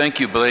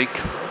 Thank you, Blake.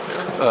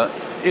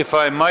 If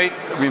I might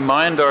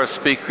remind our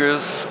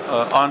speakers,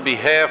 on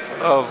behalf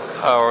of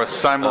our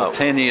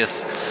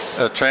simultaneous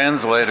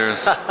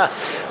translators,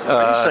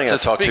 to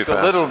speak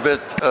a little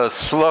bit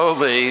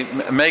slowly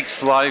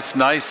makes life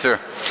nicer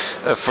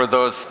for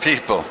those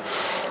people.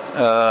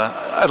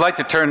 I'd like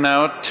to turn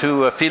now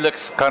to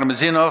Felix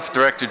Karmazinov,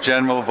 Director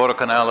General,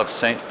 Vodokanal of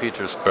St.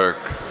 Petersburg.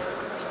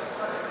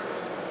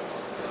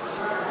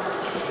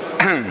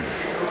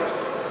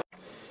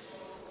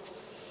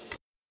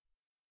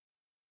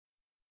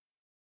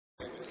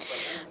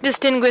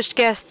 Distinguished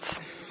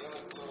guests,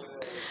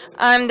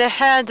 I'm the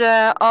head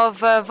of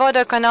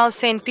Vodokanal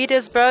St.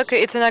 Petersburg.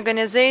 It's an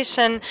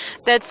organization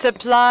that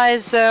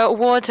supplies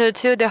water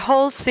to the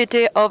whole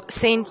city of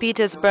St.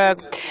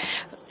 Petersburg.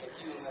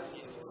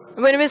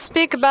 When we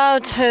speak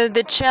about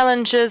the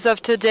challenges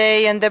of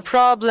today and the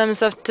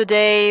problems of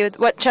today,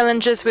 what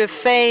challenges we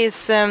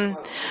face, I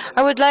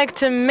would like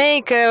to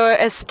make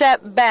a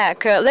step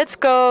back. Let's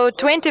go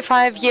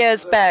 25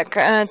 years back.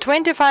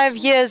 25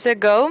 years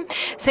ago,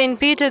 St.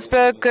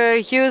 Petersburg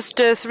used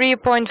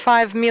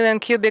 3.5 million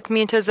cubic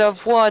meters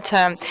of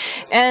water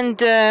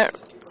and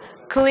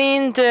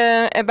cleaned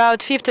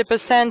about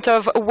 50%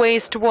 of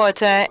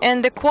wastewater,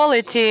 and the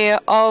quality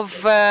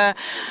of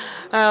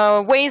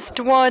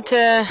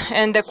wastewater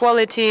and the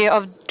quality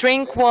of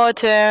drink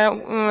water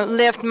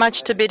left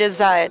much to be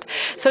desired.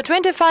 So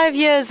 25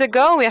 years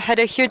ago, we had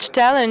a huge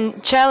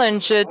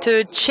challenge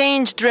to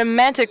change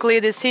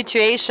dramatically the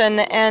situation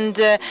and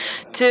to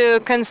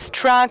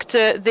construct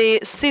the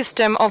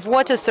system of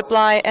water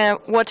supply and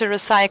water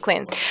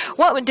recycling.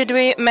 What did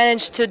we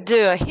manage to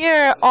do?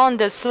 Here on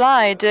the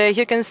slide,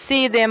 you can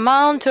see the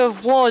amount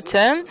of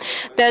water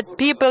that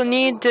people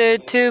need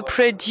to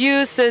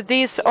produce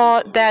this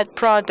or that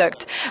product.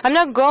 I'm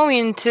not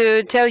going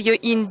to tell you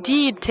in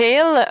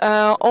detail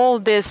all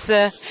these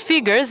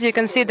figures. You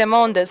can see them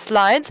on the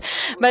slides.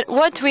 But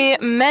what we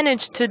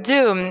managed to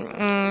do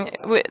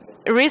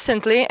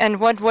recently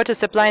and what water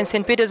supply in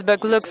St.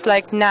 Petersburg looks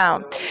like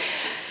now.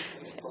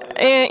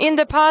 In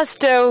the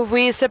past,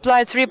 we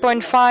supplied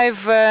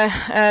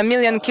 3.5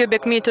 million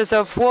cubic meters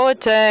of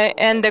water,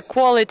 and the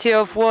quality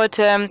of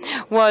water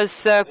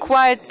was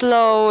quite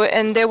low,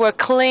 and there were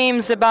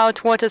claims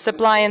about water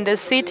supply in the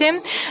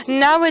city.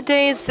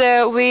 Nowadays,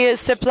 we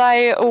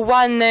supply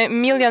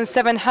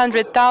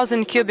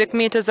 1,700,000 cubic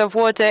meters of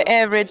water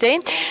every day,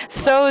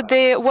 so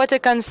the water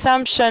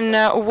consumption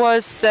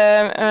was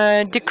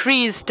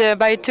decreased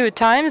by 2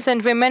 times,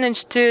 and we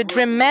managed to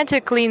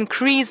dramatically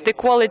increase the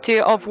quality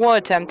of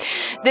water.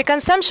 The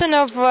consumption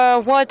of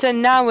water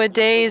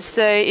nowadays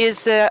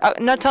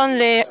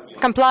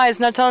complies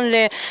not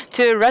only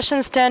to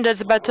Russian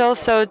standards but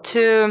also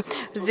to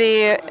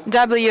the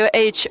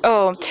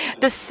WHO.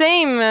 The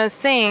same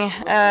thing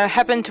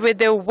happened with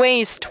the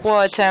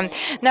wastewater.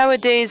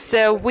 Nowadays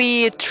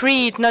we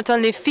treat not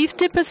only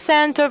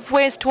 50% of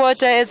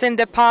wastewater as in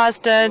the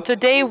past.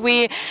 Today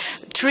we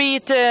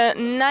treat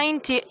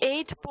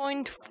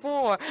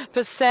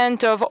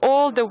 98.4% of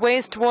all the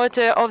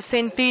wastewater of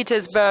St.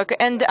 Petersburg.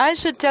 And I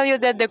should tell you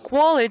that the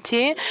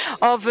quality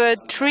of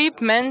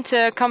treatment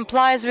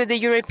complies with the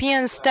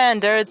European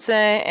standards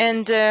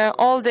and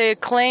all the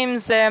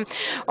claims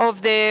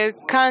of the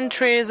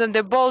countries of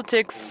the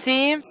Baltic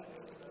Sea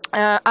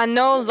are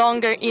no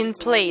longer in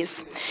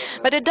place.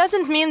 But it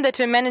doesn't mean that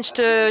we managed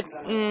to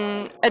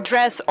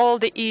address all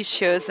the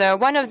issues.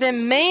 One of the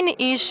main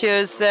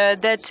issues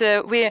that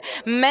we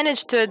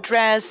managed to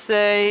address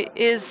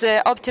is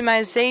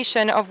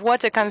optimization of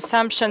water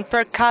consumption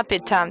per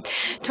capita.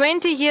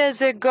 20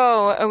 years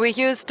ago, we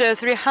used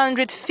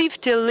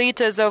 350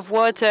 liters of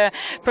water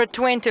per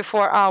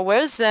 24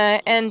 hours,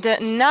 and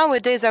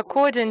nowadays,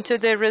 according to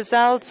the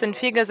results and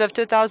figures of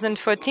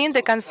 2014,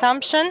 the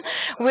consumption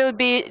will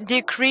be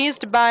decreased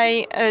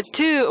by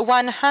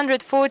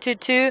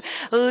 142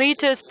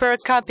 liters per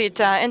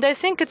capita. And I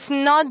think it's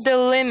not the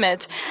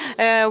limit.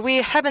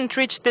 We haven't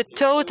reached the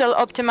total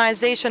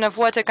optimization of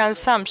water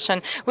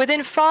consumption.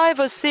 Within 5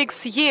 or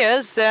 6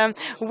 years,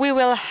 we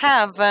will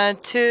have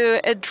to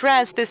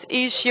address this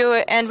issue,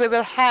 and we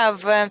will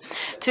have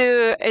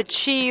to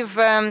achieve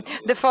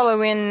the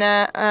following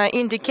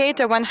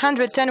indicator: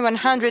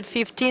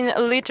 110-115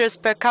 liters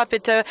per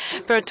capita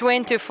per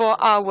 24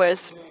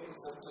 hours.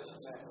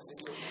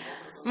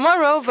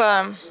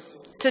 Moreover,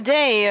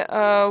 today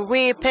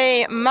we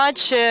pay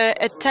much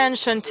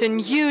attention to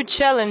new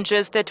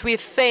challenges that we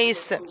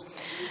face.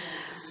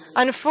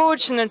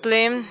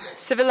 Unfortunately,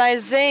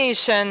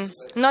 civilization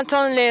not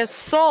only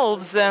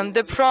solves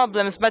the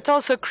problems, but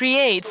also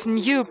creates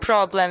new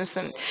problems.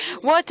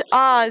 What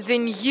are the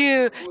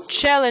new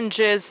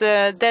challenges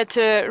that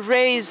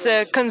raise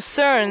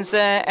concerns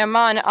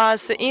among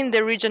us in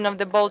the region of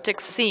the Baltic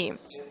Sea?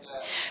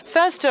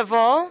 First of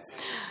all,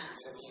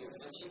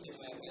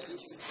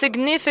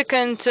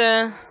 significant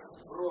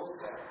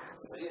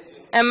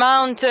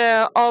amount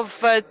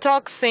of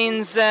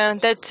toxins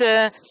that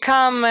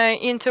come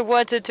into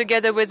water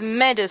together with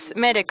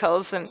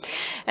medicals.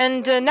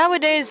 And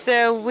nowadays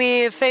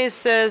we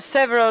face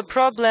several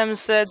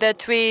problems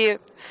that we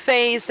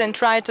face and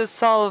try to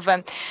solve.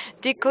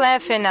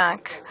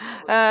 Diclofenac.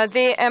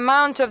 The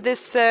amount of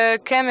this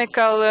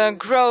chemical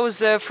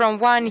grows from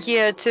one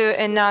year to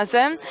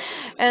another,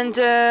 and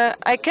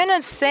I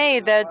cannot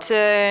say that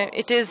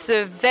it is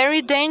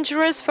very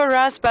dangerous for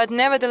us, but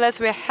nevertheless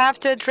we have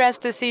to address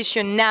this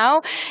issue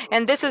now,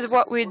 and this is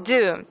what we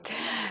do.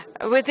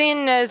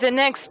 Within the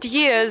next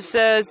years,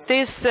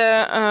 this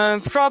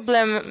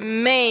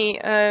problem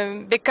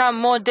may become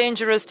more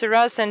dangerous to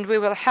us, and we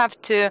will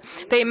have to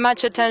pay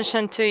much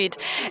attention to it.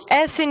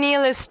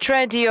 Ethinyl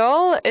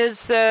estradiol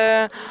is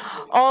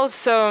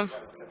also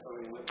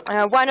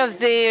one of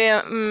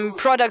the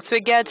products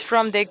we get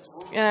from the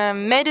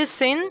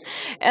medicine,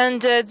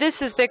 and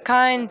this is the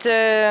kind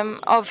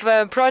of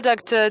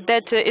product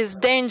that is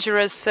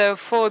dangerous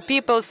for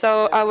people.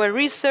 So our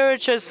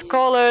researchers,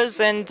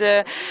 scholars, and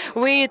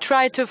we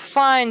try to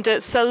find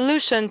a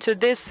solution to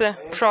this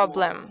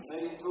problem.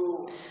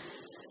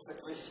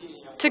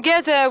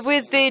 Together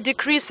with the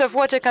decrease of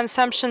water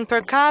consumption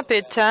per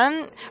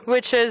capita,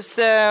 which is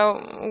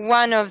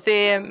one of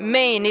the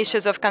main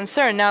issues of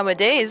concern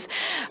nowadays,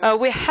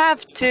 we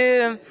have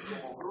to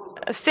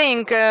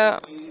think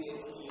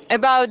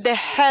about the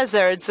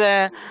hazards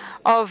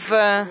of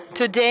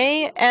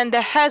today and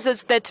the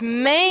hazards that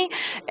may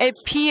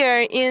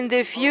appear in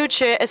the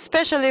future,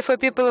 especially for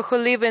people who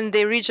live in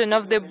the region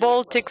of the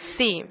Baltic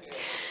Sea.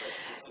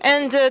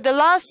 And the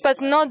last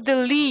but not the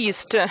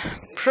least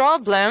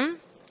problem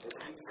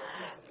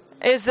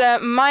is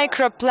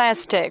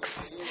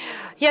microplastics.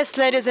 Yes,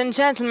 ladies and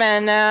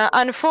gentlemen,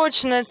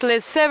 unfortunately,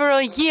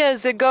 several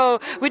years ago,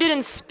 we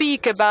didn't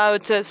speak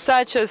about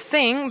such a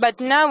thing, but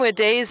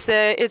nowadays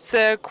it's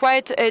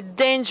quite a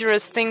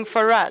dangerous thing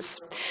for us.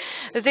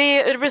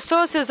 The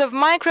resources of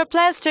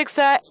microplastics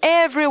are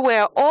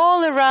everywhere,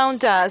 all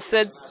around us.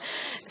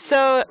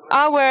 So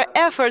our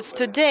efforts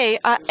today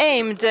are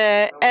aimed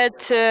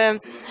at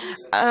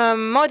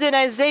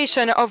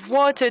modernization of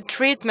water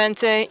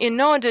treatment in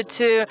order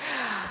to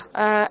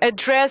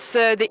address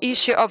the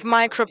issue of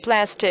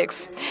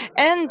microplastics.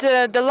 And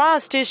the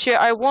last issue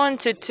I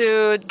wanted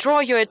to draw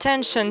your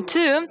attention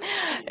to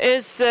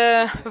is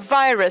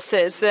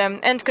viruses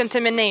and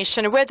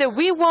contamination. Whether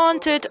we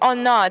want it or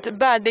not,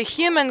 but the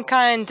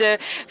humankind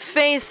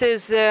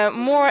faces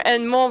more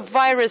and more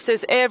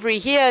viruses every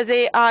year.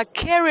 They are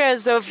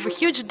carriers of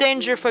huge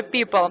danger for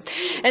people.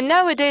 And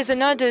nowadays,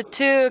 in order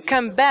to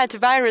combat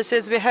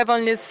viruses, we have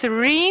only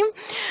three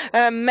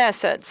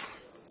methods: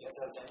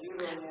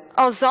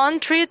 ozone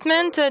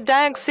treatment,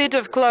 dioxide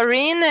of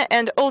chlorine,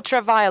 and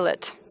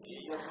ultraviolet.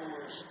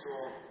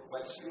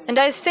 And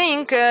I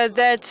think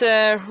that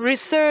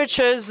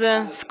researchers,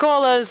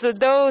 scholars,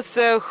 those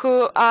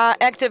who are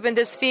active in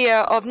the sphere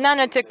of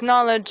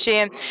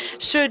nanotechnology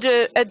should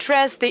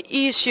address the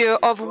issue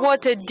of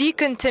water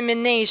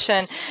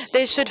decontamination.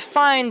 They should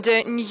find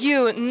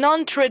new,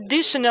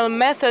 non-traditional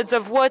methods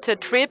of water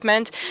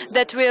treatment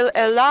that will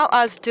allow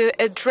us to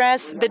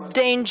address the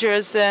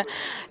dangers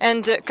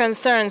and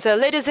concerns.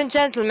 Ladies and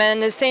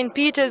gentlemen, St.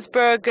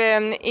 Petersburg,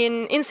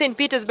 in St.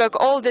 Petersburg,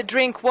 all the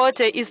drink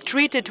water is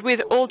treated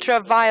with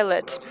ultraviolet.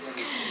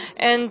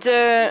 And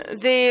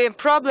the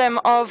problem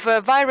of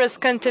virus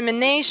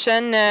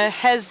contamination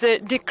has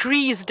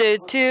decreased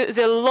to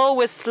the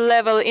lowest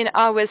level in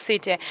our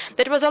city.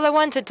 That was all I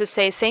wanted to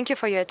say. Thank you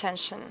for your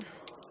attention.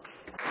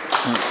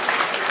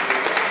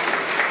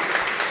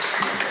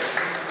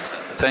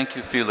 Thank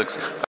you, Felix.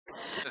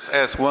 Just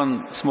ask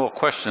one small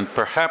question.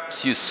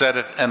 Perhaps you said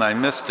it and I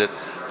missed it,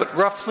 but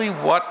roughly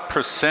what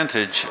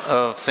percentage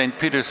of St.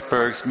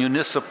 Petersburg's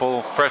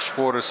municipal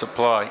freshwater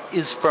supply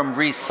is from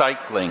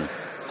recycling?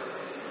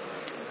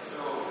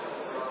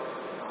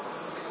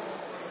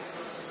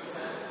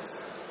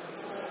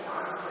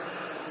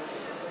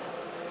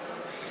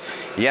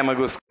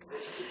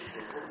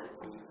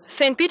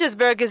 St.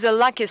 Petersburg is a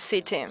lucky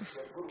city.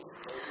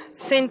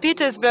 St.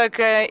 Petersburg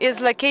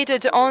is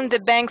located on the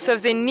banks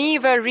of the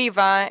Neva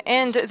River,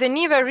 and the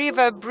Neva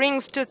River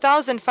brings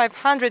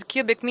 2,500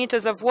 cubic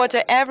meters of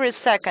water every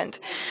second.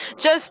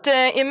 Just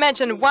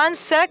imagine 1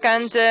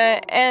 second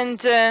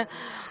and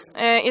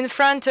in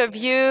front of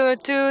you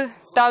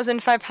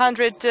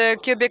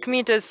 2,500 cubic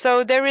meters.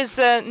 So there is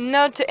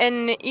not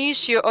an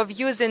issue of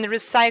using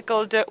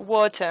recycled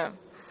water.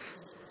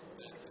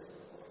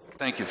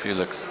 Thank you,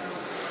 Felix.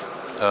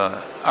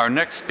 Our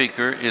next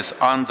speaker is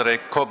Andrei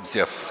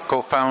Kobzyev,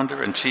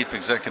 co-founder and chief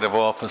executive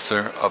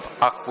officer of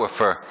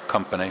Aquifer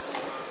Company.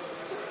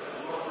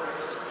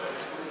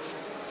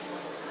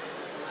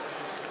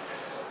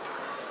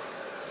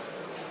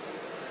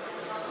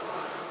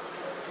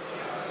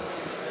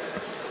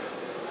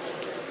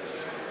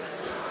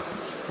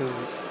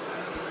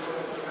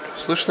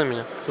 Слышно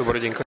меня?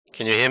 Добрый день.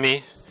 Can you hear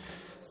me?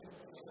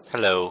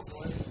 Hello.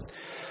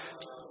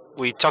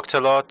 We talked a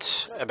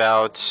lot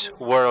about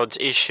world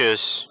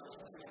issues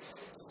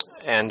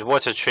and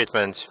water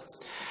treatment,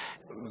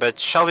 but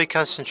shall we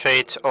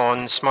concentrate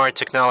on smart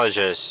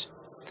technologies?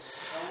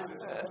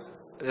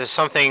 there's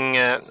something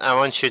I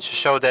want you to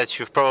show that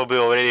you've probably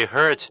already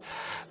heard,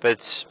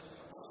 but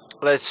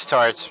let's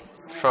start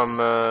from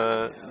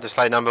the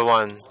slide number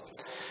 1.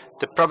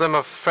 The problem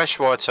of fresh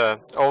water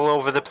all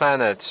over the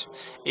planet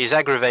is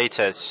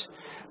aggravated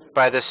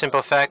by the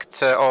simple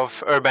fact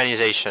of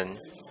urbanization.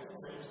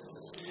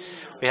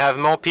 We have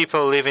more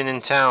people living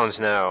in towns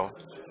now,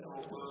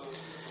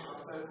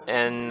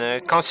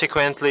 and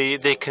consequently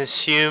they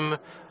consume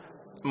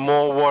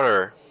more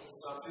water.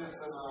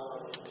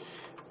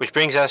 Which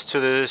brings us to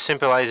the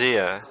simple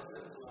idea.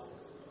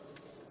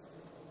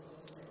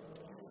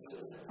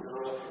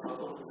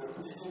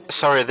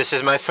 Sorry, this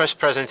is my first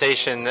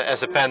presentation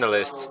as a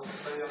panelist.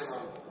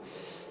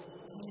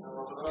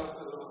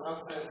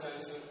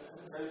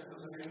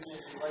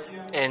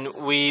 And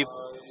we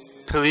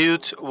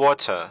pollute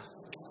water.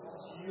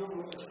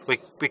 We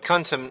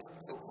contaminate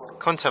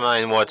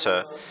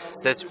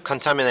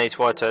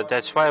water.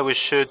 That's why we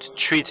should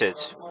treat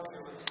it.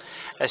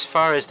 As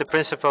far as the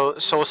principal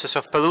sources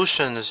of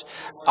pollutions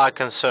are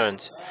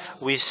concerned,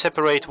 we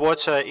separate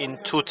water in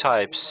 2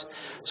 types: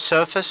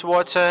 surface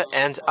water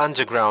and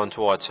underground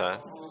water.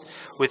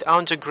 With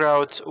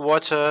underground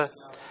water,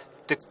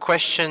 the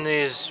question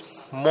is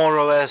more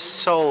or less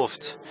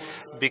solved,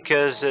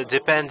 because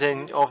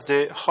depending on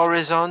the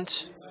horizon,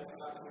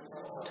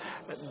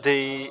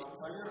 the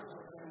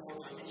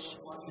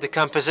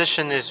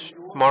composition is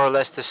more or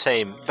less the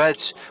same.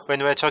 But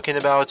when we're talking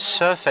about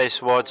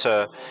surface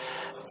water,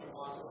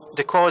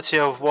 the quality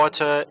of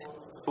water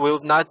will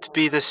not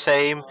be the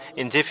same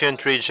in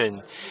different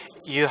regions.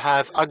 You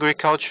have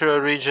agricultural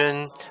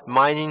region,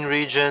 mining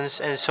regions,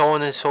 and so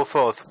on and so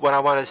forth. What I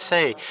want to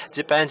say,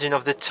 depending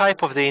on the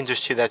type of the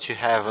industry that you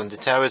have on the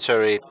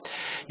territory,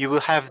 you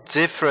will have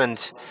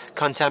different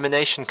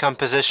contamination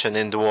composition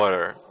in the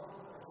water.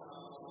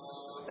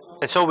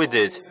 And so we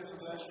did.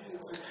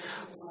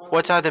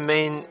 What are the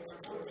main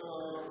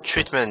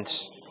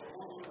treatment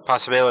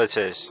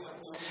possibilities?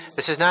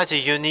 This is not a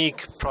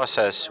unique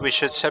process. We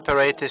should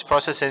separate this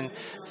process in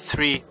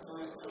 3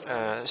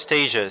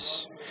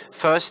 stages.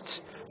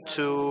 First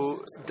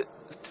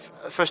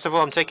of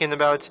all, I'm talking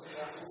about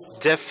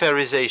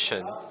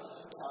deferrization,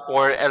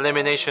 or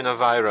elimination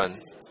of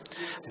iron.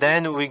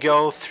 Then we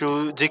go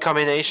through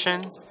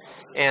decommination,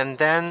 and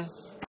then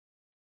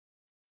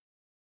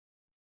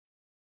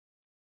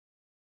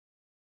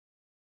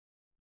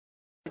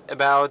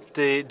about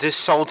the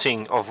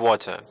desalting of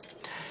water.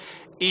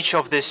 Each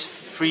of these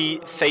 3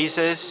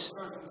 phases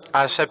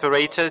are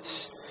separated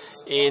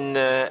in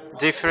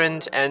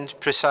different and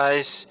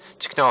precise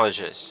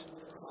technologies.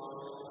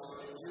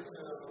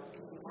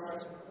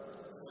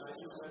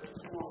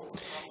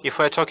 If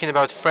we're talking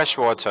about fresh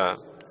water,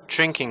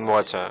 drinking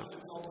water,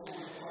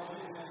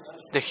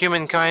 the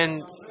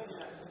humankind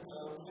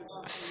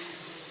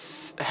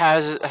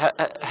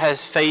has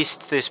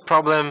faced this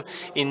problem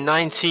in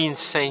 19th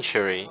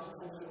century.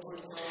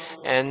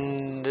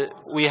 And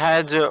we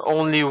had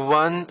only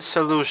one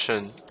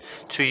solution: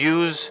 to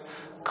use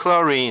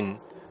chlorine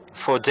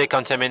for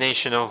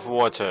decontamination of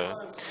water.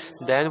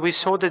 Then we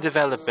saw the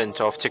development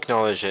of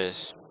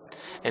technologies.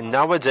 And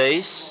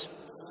nowadays,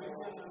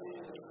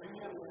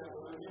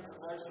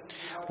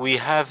 we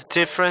have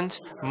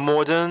different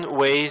modern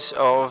ways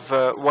of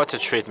water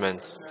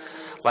treatment,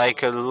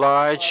 like a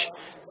large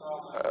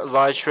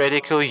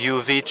radical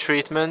UV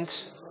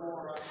treatment,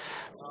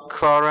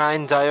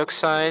 chlorine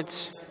dioxide,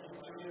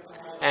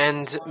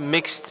 and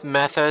mixed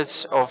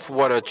methods of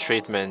water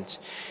treatment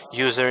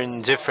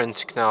using different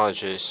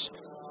technologies.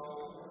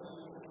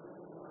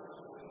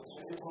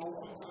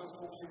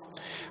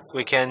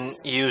 We can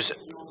use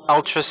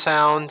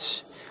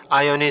ultrasound,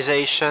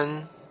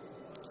 ionization,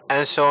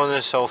 and so on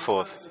and so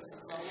forth.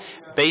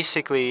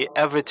 Basically,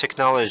 every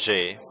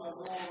technology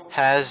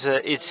has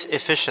its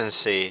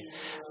efficiency,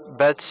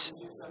 but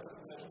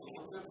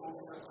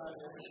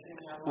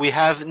we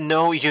have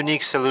no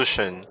unique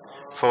solution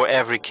for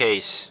every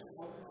case.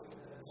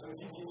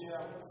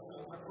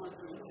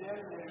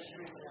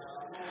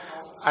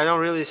 I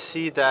don't really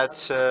see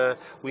that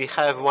we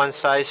have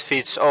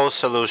one-size-fits-all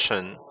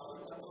solution.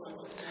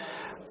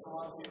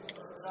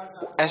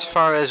 As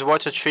far as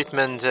water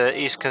treatment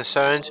is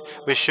concerned,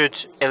 we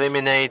should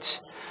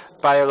eliminate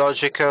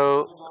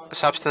biological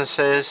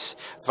substances,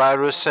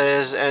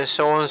 viruses, and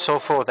so on and so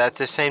forth. At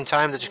the same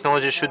time, the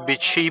technology should be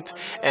cheap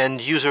and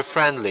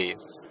user-friendly.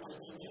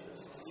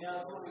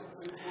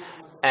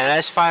 And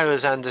as far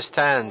as I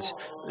understand,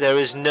 there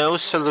is no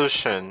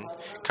solution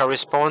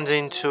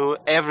corresponding to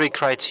every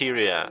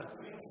criteria.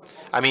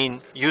 I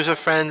mean,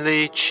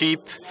 user-friendly,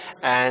 cheap,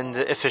 and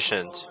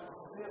efficient.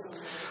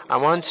 I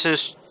want to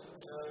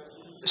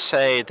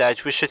say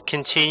that we should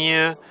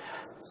continue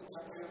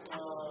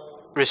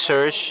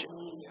research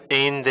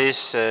in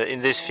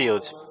this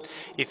field.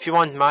 If you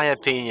want my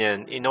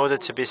opinion, in order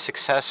to be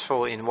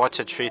successful in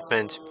water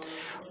treatment,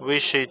 we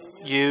should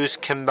use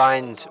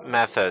combined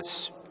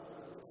methods.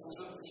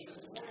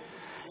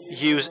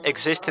 Use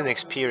existing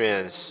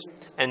experience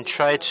and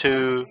try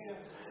to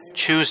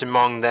choose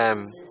among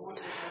them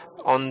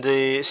on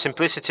the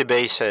simplicity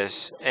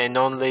basis and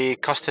only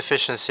cost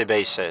efficiency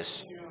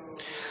basis.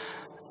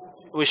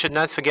 We should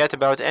not forget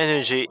about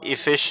energy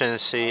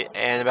efficiency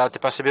and about the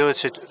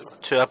possibility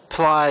to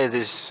apply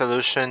this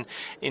solution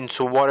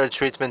into water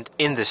treatment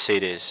in the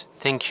cities.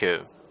 Thank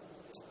you.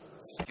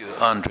 Thank you,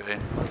 Andre.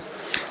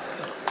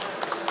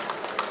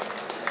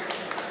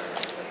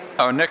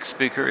 Our next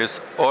speaker is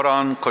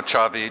Orhan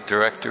Koçavi,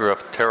 Director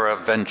of Terra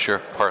Venture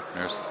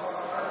Partners.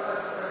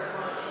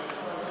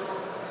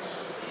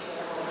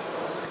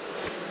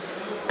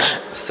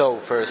 So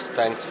first,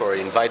 thanks for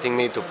inviting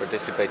me to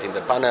participate in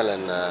the panel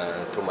and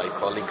to my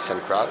colleagues and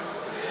crowd.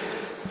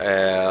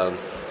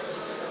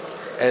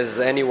 As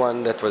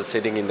anyone that was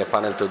sitting in the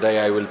panel today,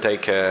 I will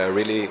take a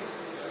really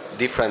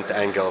different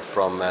angle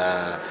from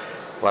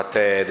what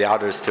the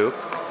others took.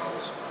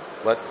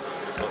 What?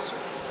 Closer.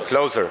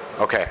 Closer,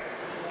 okay.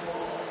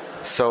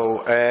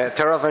 So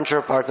Terra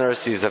Venture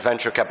Partners is a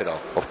venture capital,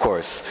 of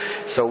course.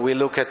 So we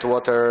look at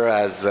water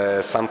as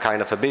some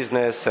kind of a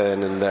business,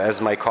 and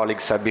as my colleague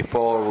said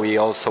before, we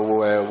also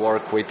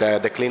work with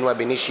the Clean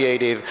Web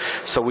Initiative.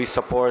 So we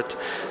support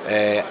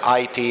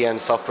IT and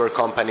software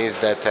companies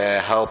that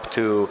help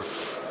to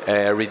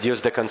reduce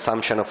the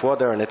consumption of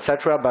water and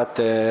etc. But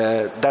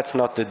that's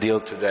not the deal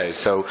today.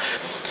 So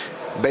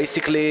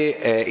basically,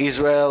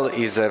 Israel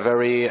is a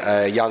very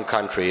young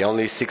country,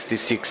 only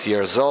 66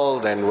 years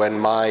old, and when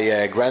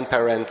my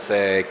grandparents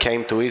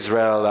came to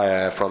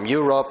Israel from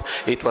Europe,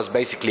 it was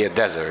basically a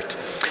desert.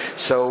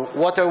 So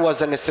water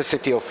was a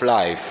necessity of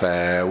life.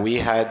 We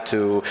had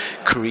to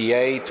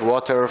create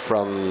water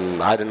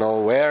from I don't know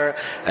where,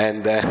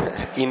 and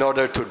in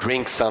order to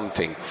drink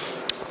something.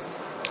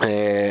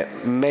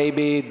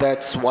 Maybe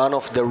that's one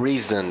of the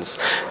reasons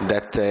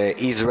that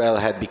Israel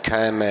had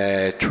become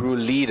a true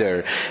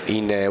leader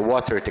in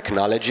water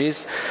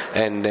technologies,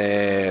 and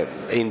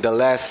in the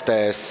last,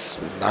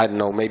 I don't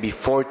know, maybe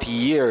 40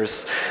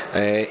 years,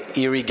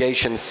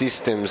 irrigation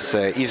systems,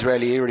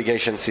 Israeli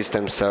irrigation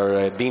systems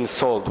are being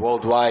sold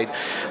worldwide,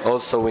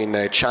 also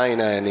in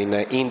China and in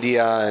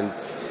India and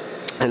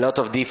a lot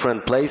of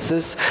different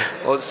places.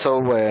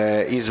 Also,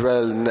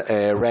 Israel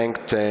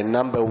ranked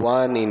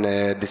 #1 in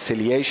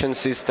desalination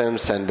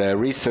systems and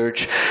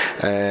research.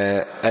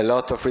 A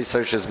lot of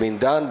research has been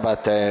done,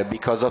 but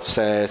because of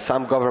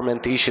some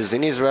government issues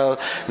in Israel,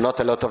 not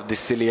a lot of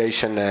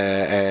desalination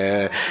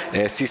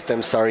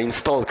systems are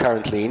installed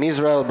currently in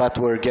Israel, but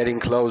we're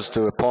getting close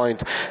to a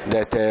point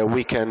that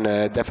we can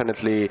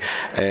definitely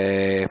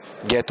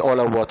get all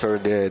our water,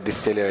 the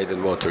distilled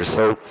water.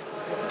 So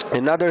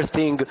another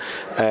thing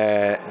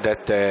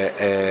that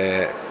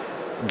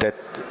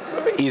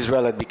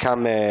Israel had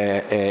become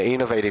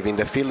innovative in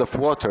the field of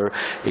water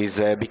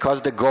is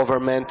because the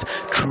government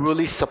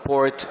truly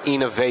supports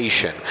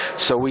innovation.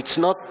 So it's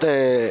not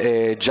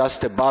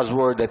just a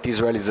buzzword that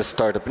Israel is a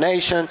startup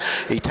nation.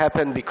 It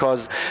happened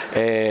because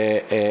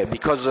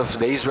of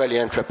the Israeli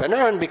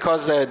entrepreneur, and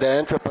because the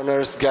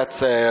entrepreneurs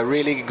got a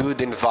really good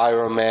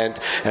environment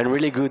and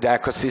really good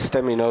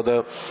ecosystem in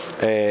order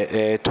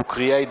to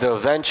create their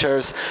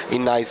ventures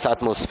in nice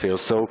atmosphere.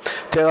 So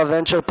Terra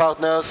Venture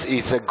Partners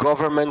is a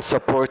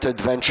government-supported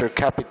venture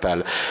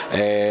capital.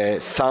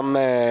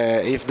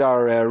 If there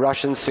are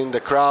Russians in the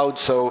crowd,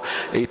 so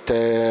it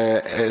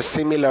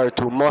similar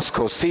to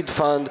Moscow Seed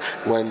Fund,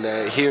 when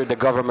here the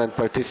government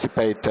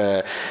participate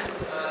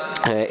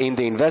in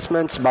the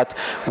investments, but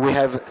we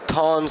have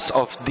tons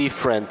of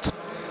different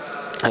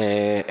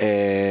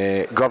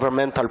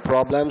governmental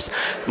problems,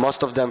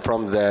 most of them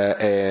from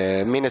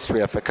the Ministry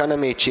of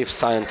Economy, Chief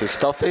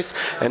Scientist Office,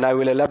 and I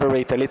will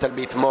elaborate a little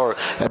bit more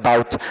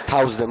about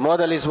how the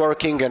model is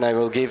working, and I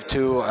will give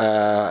two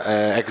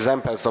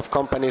examples of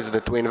companies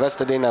that we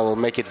invested in. I will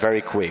make it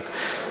very quick.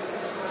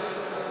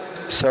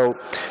 So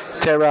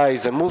Terra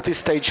is a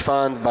multi-stage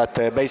fund, but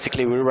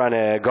basically we run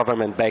a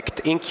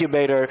government-backed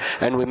incubator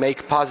and we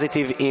make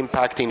positive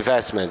impact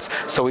investments.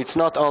 So it's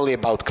not only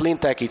about clean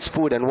tech, it's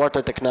food and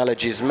water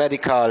technologies,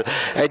 medical,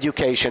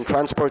 education,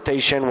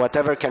 transportation,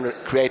 whatever can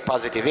create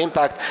positive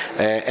impact.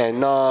 And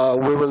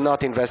we will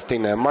not invest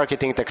in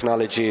marketing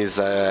technologies,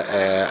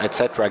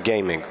 etc.,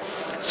 gaming.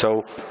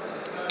 So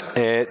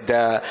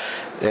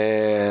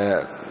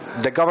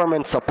the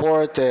government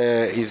support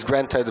is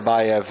granted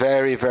by a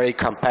very, very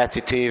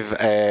competitive,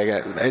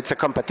 it's a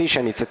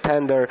competition, it's a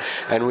tender,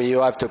 and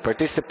you have to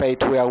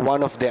participate. We are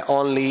one of the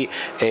only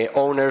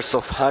owners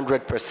of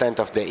 100%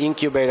 of the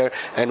incubator,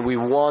 and we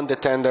won the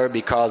tender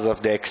because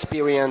of the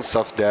experience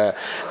of the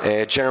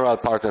general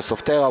partners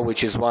of Terra,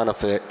 which is one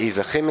of is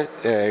a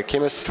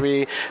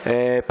chemistry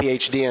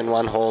PhD, and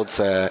one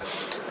holds a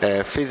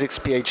physics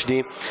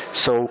PhD.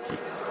 So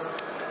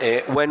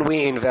when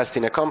we invest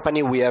in a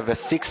company, we have a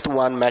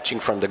 6-to-1 matching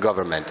from the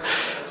government.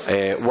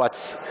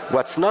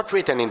 What's not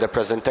written in the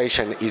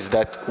presentation is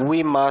that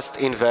we must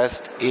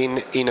invest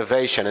in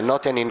innovation and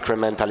not in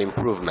incremental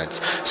improvements.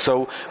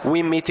 So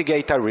we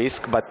mitigate our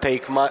risk, but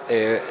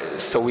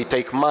we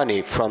take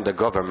money from the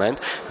government,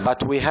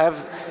 but we have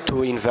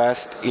to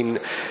invest in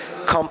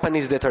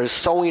companies that are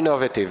so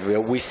innovative.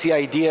 We see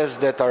ideas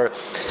that are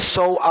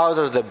so out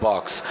of the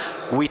box.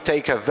 We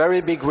take a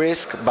very big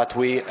risk, but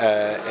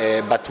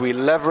we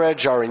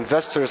leverage our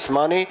investors'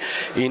 money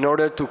in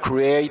order to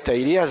create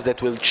ideas that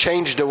will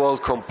change the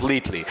world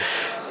completely.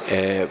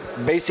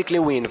 Basically,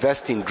 we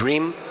invest in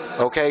dream,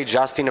 okay,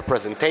 just in a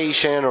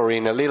presentation or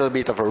in a little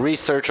bit of a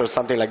research or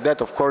something like that.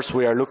 Of course,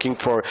 we are looking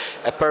for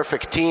a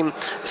perfect team,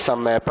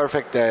 some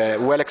perfect,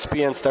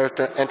 well-experienced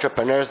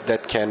entrepreneurs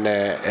that can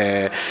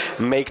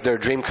make their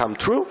dream come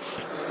true.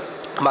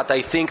 But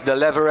I think the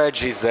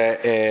leverage is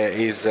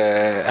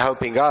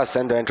helping us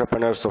and the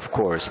entrepreneurs, of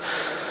course.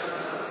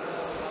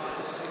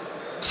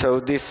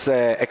 So this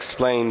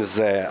explains,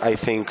 I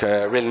think,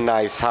 really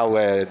nice how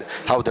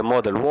the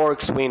model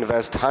works. We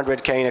invest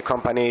 100K in a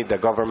company, the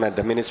government,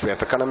 the Ministry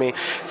of Economy,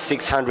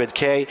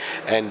 600K,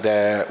 and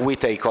we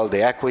take all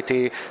the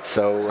equity.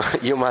 So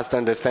you must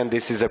understand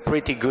this is a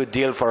pretty good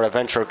deal for a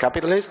venture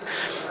capitalist.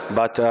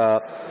 But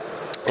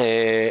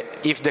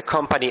if the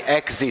company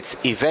exits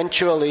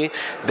eventually,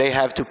 they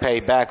have to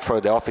pay back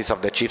for the office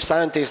of the chief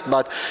scientist,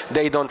 but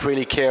they don't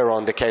really care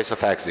on the case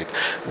of exit.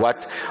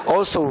 What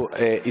also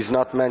is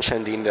not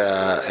mentioned in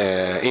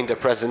the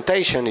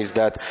presentation is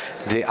that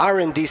the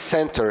R&D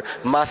center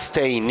must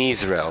stay in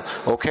Israel.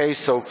 Okay,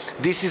 so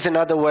this is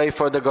another way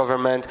for the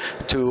government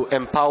to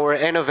empower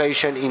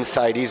innovation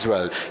inside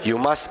Israel. You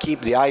must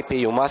keep the IP,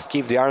 you must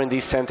keep the R&D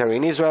center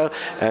in Israel,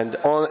 and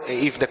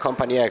if the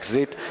company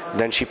exits,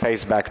 then she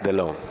pays back the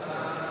loan.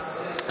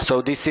 So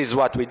this is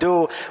what we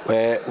do.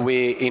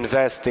 We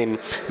invest in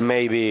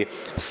maybe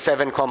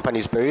 7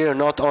 companies per year.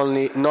 Not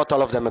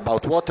all of them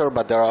about water,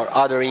 but there are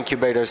other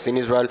incubators in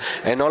Israel,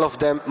 and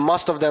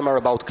most of them are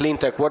about clean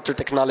tech, water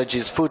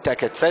technologies, food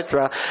tech,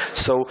 etc.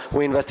 So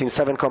we invest in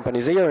 7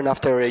 companies a year, and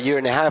after a year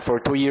and a half or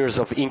 2 years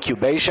of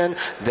incubation,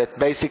 that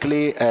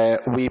basically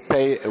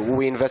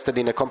we invested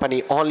in a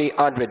company only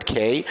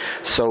 100K.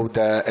 So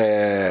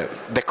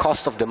the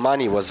cost of the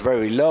money was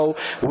very low.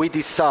 We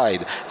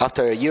decide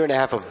after a year and a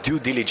half of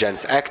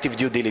active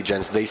due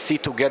diligence, they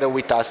sit together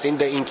with us in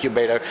the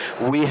incubator.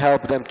 We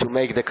help them to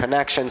make the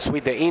connections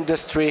with the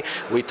industry,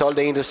 with all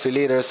the industry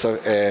leaders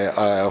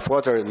of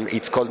water.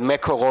 It's called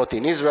Mekorot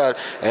in Israel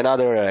and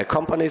other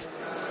companies.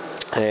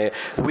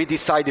 We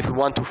decide if we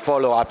want to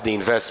follow up the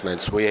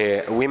investments.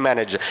 We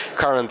manage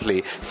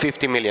currently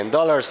 $50 million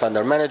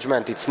under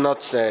management. It's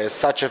not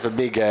such a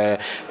big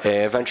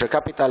venture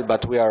capital,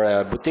 but we are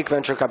a boutique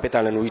venture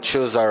capital, and we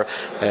choose our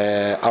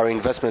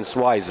investments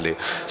wisely.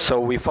 So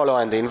we follow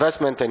on the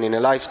investment, and in a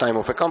lifetime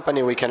of a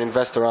company, we can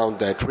invest around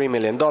 $3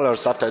 million.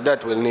 After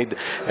that, we'll need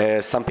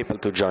some people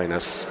to join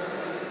us.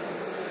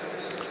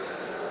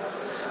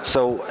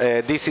 So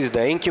this is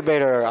the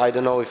incubator. I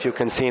don't know if you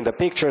can see in the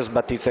pictures,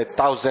 but it's a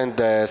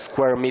 1,000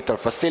 square meter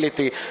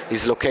facility.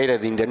 It's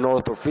located in the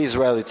north of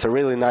Israel. It's a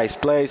really nice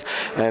place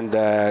and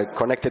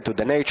connected to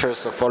the nature.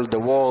 So all the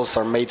walls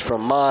are made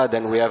from mud,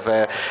 and we have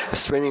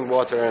streaming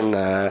water and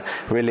a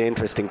really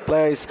interesting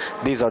place.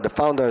 These are the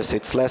founders.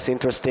 It's less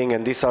interesting,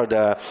 and these are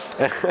the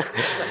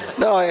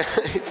no,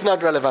 it's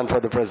not relevant for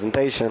the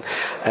presentation.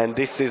 And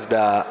this is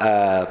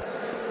the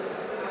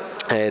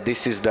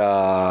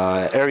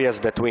areas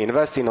that we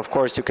invest in. Of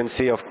course, you can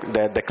see of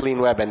the clean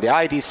web and the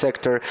ID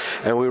sector,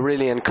 and we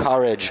really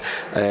encourage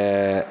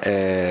the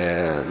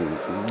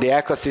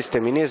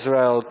ecosystem in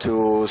Israel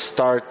to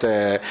start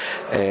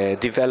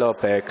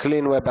develop a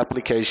clean web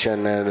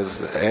application, and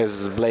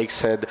as Blake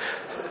said,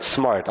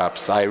 smart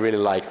apps. I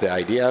really like the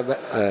idea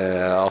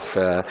of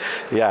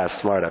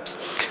smart apps.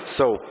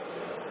 So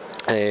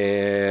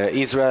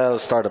Israel,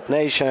 startup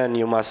nation,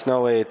 you must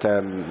know it.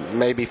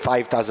 Maybe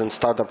 5,000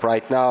 startup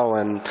right now,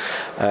 and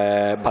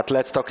but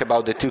let's talk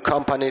about the 2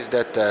 companies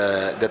that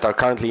are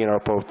currently in our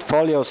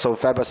portfolio. So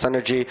Fabus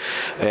Energy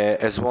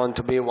has won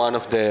to be one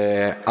of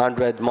the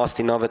 100 most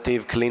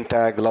innovative clean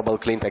tech, global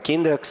clean tech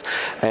index,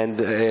 and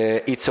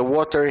it's a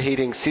water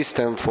heating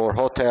system for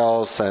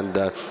hotels and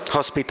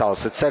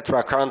hospitals,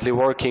 etc. Currently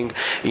working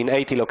in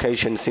 80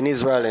 locations in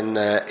Israel, and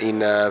in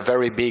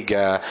very big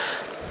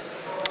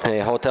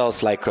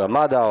hotels like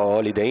Ramada or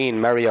Holiday Inn,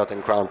 Marriott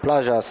and Crown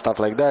Plaza, stuff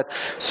like that.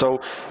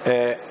 So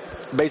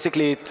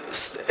basically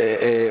it's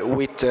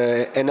with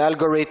an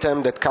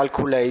algorithm that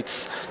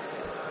calculates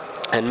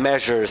and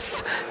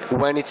measures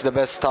when it's the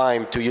best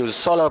time to use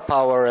solar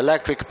power,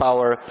 electric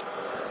power,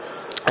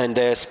 and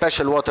the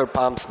special water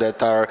pumps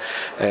that are,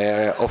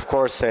 of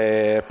course,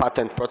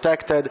 patent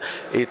protected.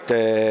 It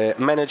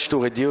managed to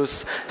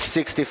reduce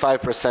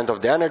 65%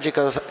 of the energy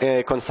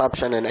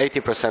consumption and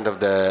 80% of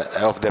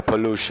the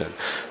pollution.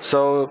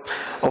 So,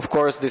 of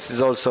course, this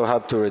is also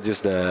helped to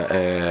reduce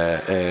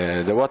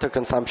the water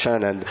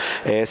consumption.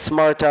 And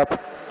Smart Up,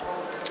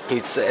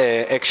 it's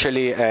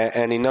actually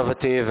an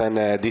innovative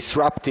and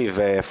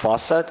disruptive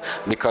faucet,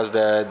 because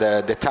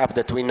the tap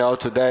that we know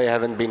today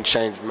haven't been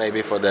changed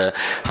maybe for the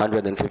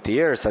 150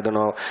 years, I don't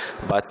know,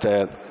 but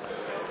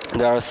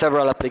There are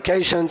several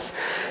applications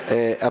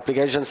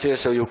here,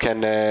 so you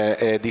can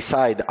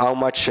decide how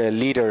much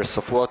liters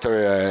of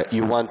water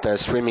you want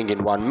streaming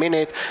in 1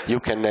 minute.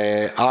 You can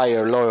high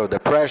or lower the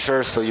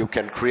pressure, so you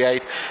can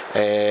create,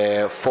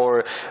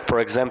 for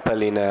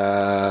example, in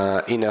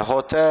a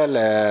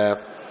hotel.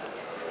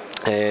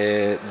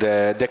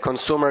 The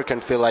consumer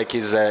can feel like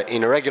he's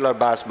in a regular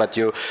bath, but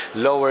you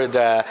lower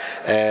the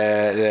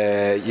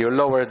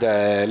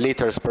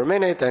liters per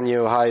minute, and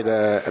you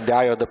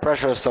higher the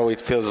pressure, so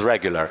it feels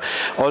regular.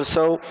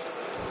 Also,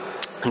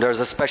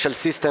 there's a special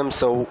system,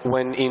 so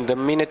when in the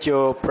minute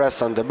you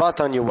press on the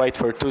button, you wait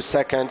for 2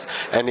 seconds,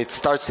 and it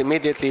starts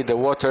immediately the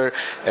water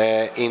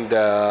in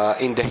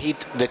the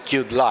heat that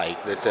you'd like,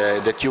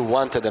 that you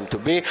wanted them to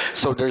be.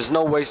 So there's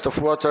no waste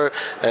of water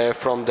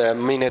from the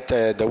minute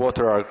the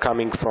water are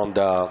coming from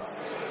the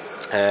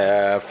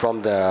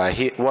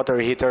water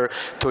heater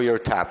to your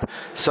tap.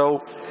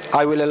 So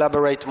I will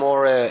elaborate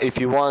more if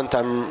you want.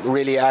 I'm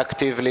really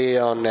actively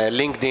on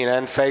LinkedIn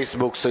and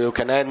Facebook, so you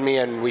can add me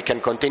and we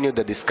can continue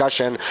the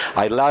discussion.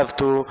 I love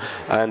to,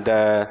 and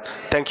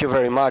thank you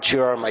very much.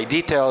 Here are my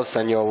details,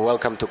 and you're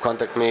welcome to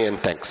contact me,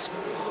 and thanks.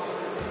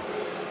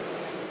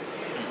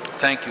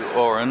 Thank you,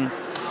 Oren.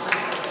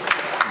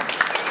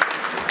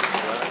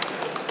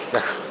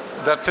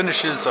 That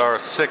finishes our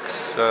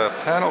 6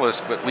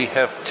 panelists, but we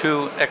have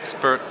 2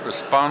 expert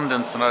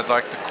respondents, and I'd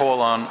like to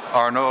call on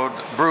Arnaud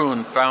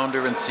Brun,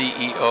 founder and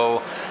CEO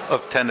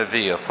of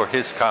Tenevia, for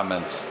his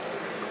comments.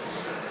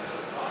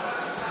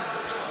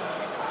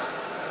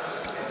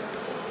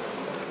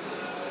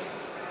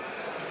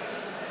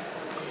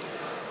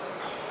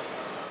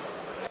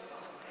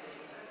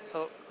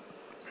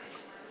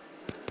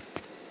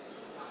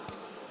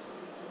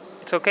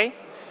 It's okay?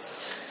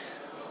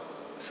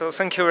 So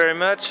thank you very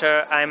much.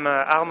 I'm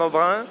Arnaud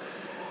Brun.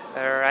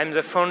 I'm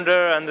the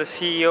founder and the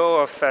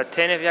CEO of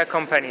Tenevia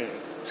company.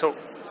 So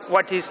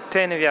what is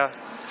Tenevia?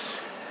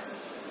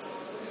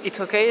 It's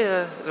okay?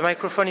 The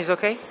microphone is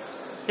okay?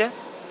 Yeah?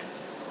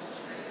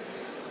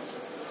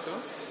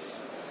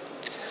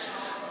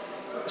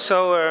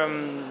 So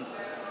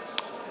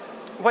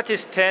what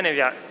is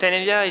Tenevia?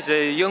 Tenevia is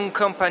a young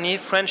company,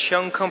 French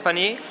young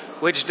company,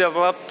 which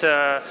developed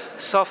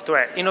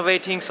software,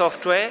 innovating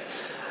software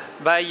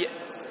by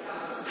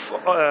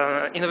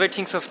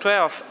innovating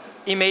software of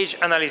image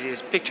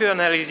analysis, picture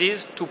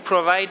analysis, to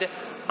provide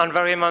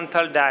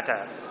environmental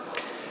data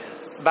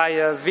by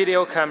a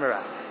video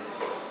camera.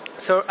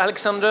 So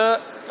Alexander,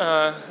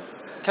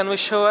 can we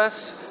show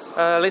us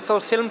a little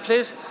film,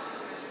 please?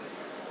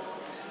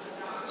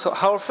 So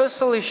our first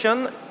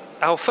solution,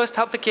 our first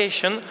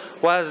application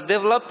was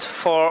developed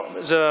for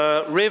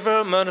the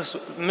river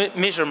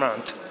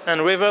measurement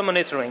and river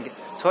monitoring.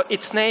 So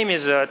its name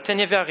is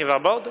Tenevia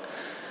Riverboard,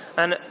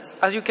 and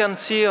as you can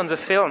see on the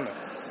film,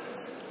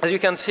 as you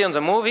can see on the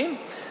movie,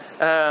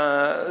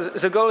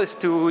 the goal is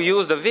to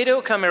use the video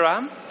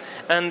camera,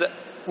 and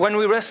when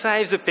we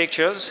receive the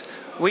pictures,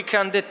 we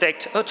can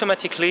detect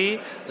automatically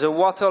the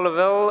water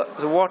level,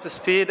 the water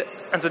speed,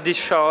 and the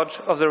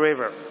discharge of the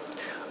river,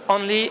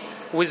 only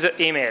with the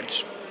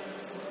image.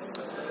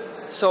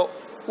 So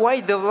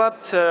why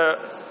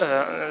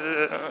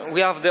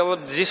we have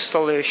developed this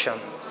solution?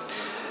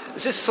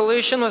 This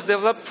solution was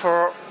developed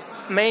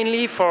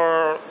mainly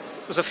for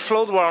the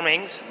flood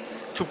warnings,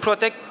 to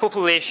protect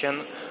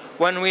population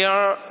when we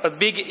are a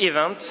big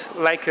event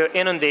like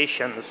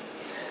inundations.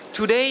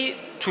 Today,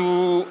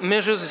 to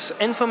measure this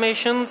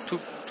information, to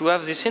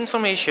have this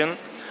information,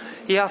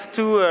 you have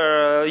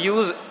to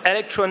use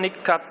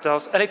electronic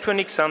captors,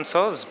 electronic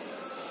sensors,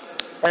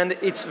 and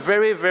it's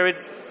very, very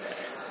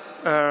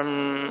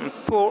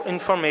poor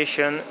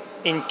information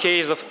in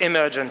case of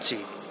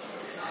emergency.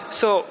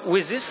 So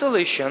with this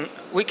solution,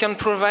 we can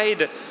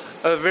provide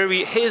a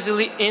very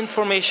easily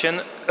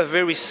information, a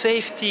very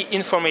safety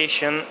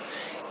information,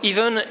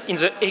 even in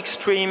the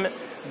extreme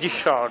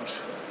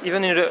discharge,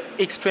 even in the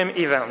extreme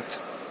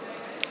event.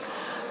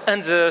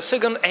 And the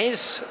second aim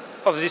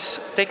of this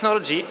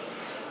technology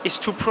is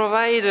to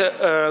provide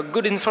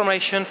good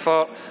information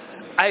for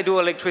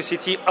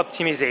hydroelectricity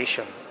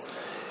optimization.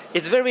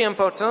 It's very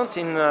important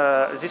in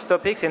these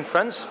topics in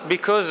France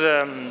because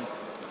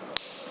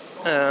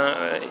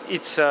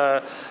it's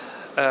a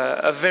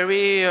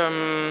very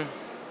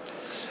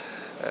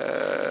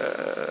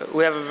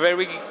we have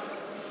very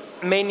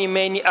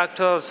many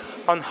actors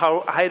on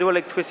our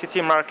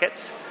hydroelectricity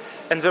markets,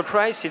 and the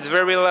price is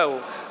very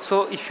low.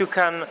 So if you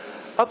can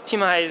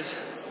optimize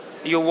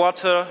your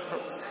water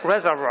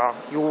reservoir,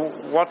 your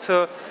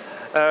water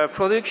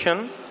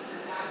production,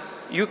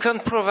 you can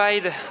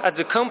provide at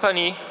the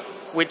company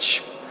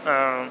which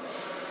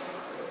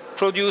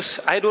produce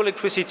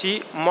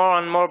hydroelectricity more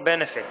and more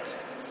benefits.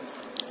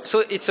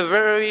 So it's a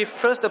very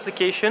first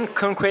application,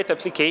 concrete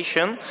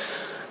application.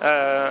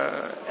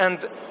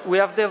 And we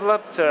have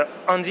developed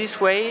on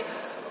this way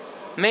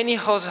many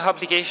other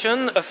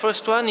applications. The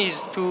first one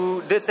is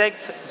to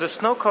detect the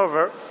snow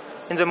cover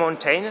in the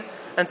mountain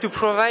and to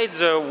provide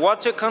the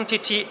water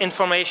quantity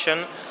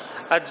information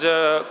at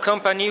the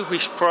company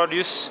which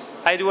produce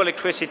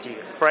hydroelectricity,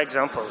 for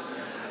example.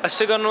 A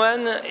second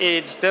one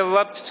is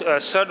developed, a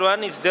third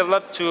one is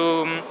developed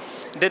to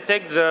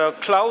detect the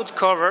cloud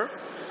cover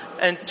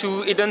and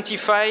to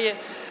identify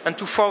and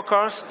to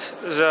forecast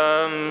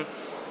the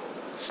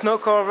snow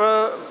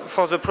cover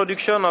for the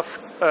production of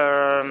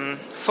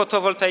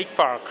photovoltaic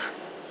park.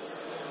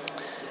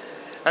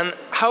 And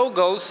how it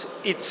goes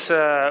it's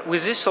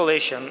with this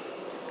solution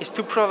is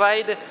to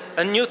provide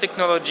a new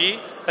technology,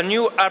 a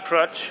new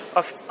approach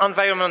of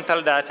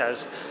environmental data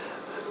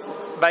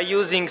by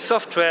using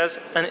softwares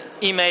and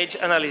image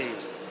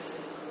analysis.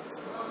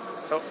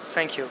 So,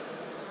 thank you.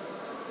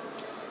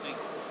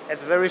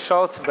 It's very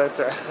short, but...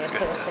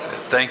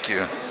 Thank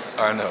you,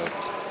 Arnaud.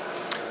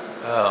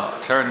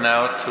 Turn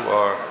now to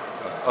our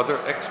other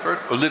expert,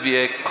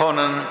 Olivier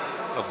Conan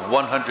of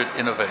 100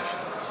 Innovations.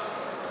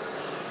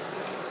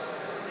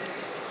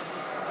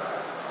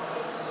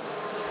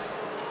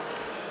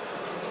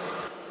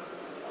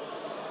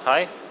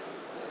 Hi,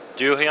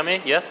 do you hear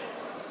me? Yes?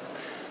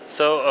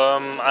 So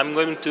I'm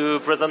going to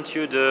present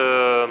you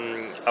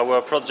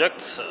our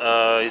project.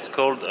 It's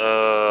called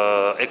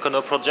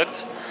Econo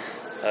Project.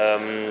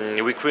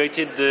 We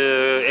created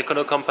the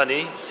Econo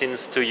company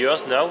since 2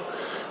 years now.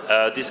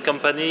 This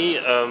company,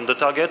 the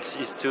target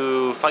is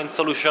to find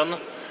solution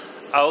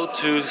how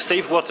to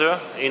save water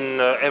in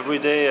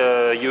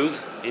everyday use,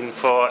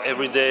 for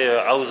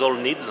everyday household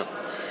needs.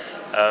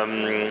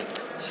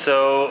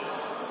 So,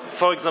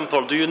 for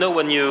example, do you know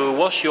when you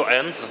wash your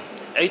hands,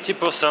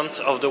 80%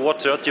 of the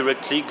water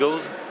directly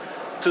goes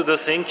to the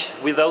sink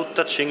without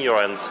touching your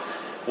hands?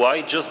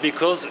 Why? Just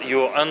because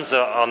your hands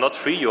are not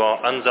free, your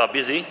hands are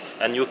busy,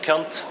 and you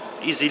can't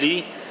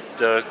easily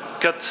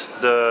cut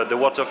the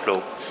water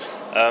flow.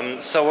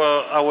 So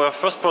our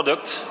first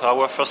product,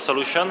 our first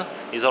solution,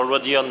 is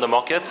already on the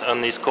market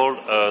and is called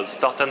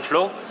Start and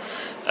Flow.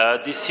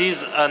 This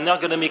is an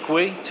ergonomic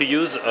way to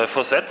use a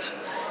faucet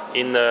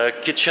in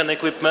kitchen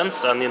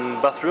equipments and in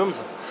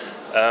bathrooms.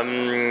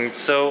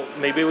 So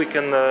maybe we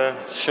can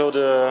show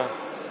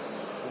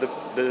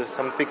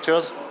some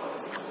pictures.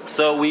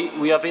 So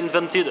we have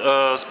invented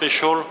a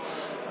special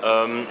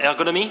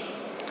ergonomy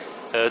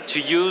to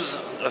use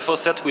a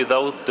faucet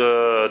without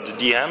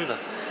the hand.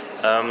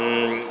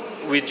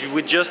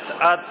 We just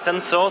add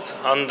sensors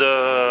on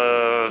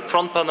the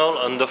front panel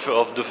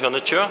of the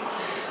furniture.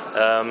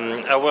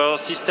 Our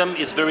system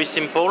is very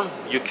simple.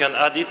 You can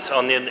add it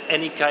on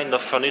any kind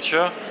of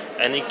furniture,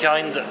 any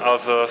kind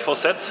of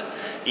faucet,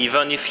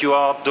 even if you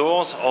have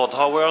doors or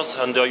drawers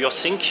under your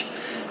sink.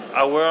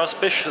 Our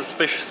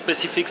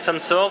specific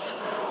sensors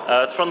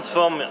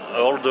transform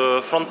all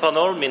the front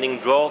panel, meaning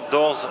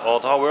doors or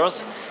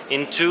drawers,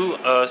 into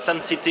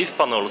sensitive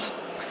panels.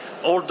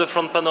 All the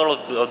front panel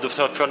of the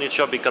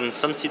furniture becomes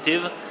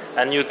sensitive,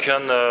 and you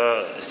can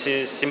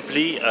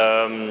simply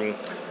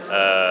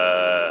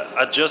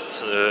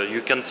adjust.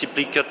 You can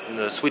simply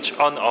switch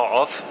on or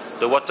off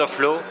the water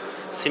flow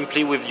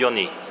simply with your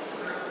knee.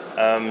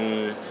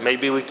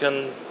 Maybe we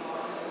can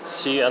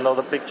see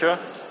another picture.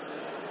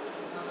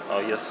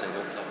 Oh yes, I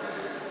don't have.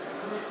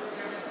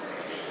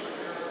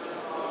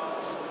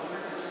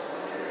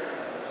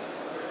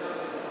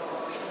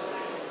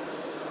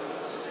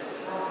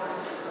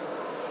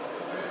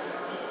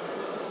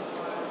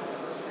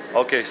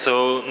 Okay,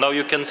 so now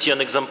you can see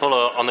an example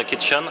on a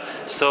kitchen.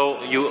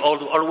 So you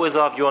always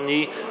have your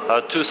knee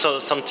 2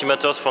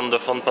 centimeters from the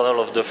front panel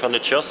of the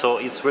furniture. So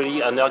it's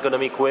really an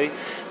ergonomic way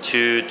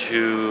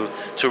to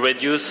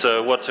reduce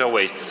water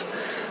wastes.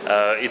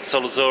 It's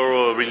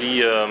also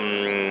really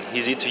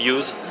easy to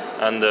use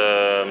and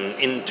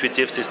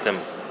intuitive system.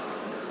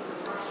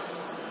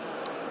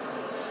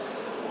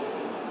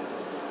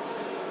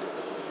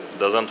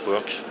 Doesn't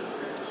work.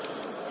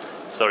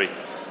 Sorry.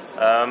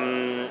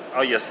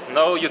 Oh yes,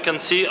 now you can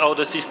see how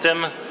the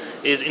system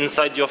is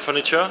inside your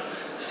furniture.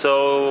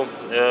 So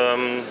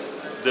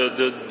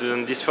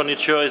this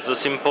furniture is the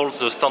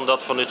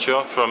standard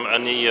furniture from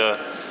any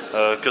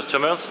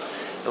customers.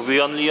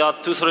 We only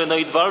have 2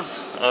 solenoid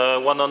valves,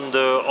 one on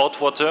the hot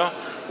water,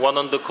 one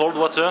on the cold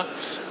water,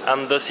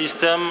 and the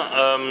system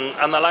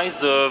analyzes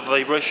the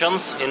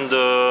vibrations in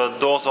the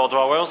doors or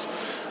drawers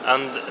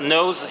and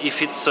knows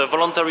if it's a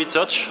voluntary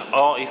touch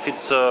or if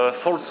it's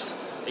false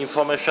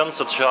information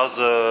such as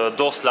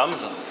door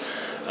slams.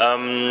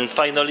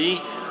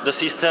 Finally, the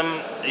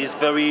system is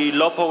very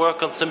low power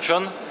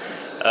consumption.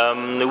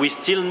 We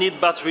still need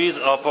batteries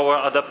or power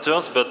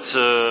adapters, but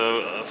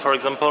for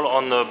example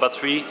on a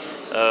battery,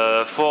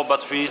 4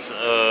 batteries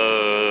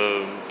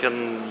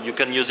you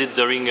can use it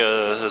during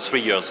 3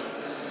 years.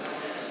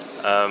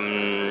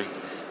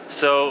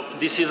 So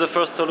this is the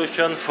first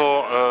solution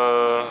for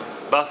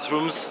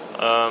bathrooms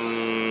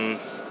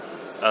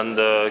and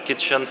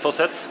kitchen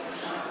faucets.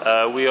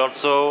 We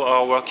also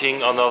are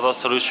working on other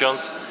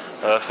solutions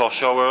for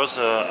showers,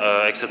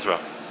 etc.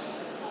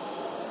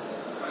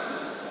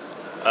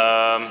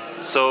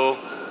 So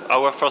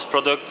our first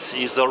product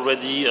is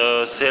already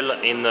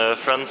sold in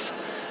France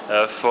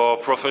for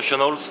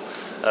professionals.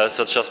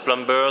 such as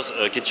plumbers,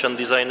 kitchen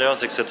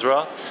designers,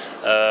 etc.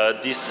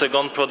 This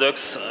second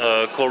product,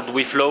 called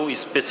WeFlow, is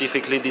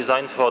specifically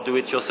designed for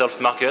do-it-yourself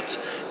market,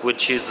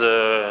 which is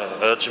a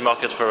huge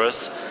market for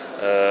us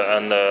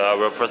and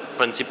our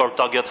principal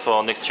target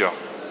for next year.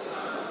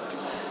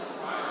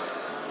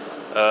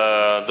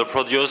 The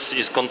produce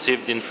is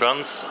conceived in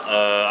France.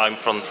 I'm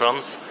from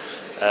France,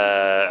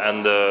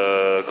 and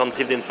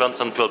conceived in France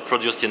and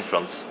produced in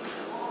France.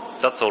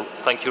 That's all.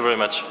 Thank you very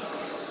much.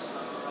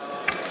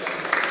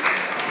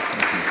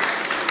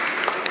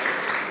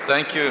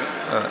 Thank you,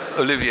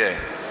 Olivier.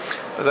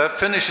 That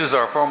finishes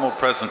our formal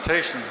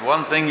presentations.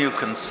 One thing you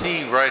can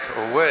see right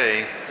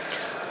away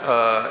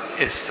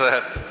is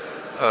that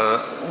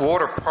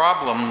water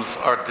problems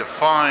are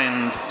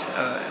defined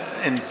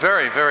in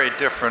very, very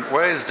different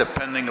ways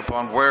depending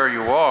upon where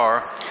you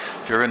are.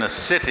 If you're in a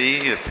city,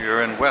 if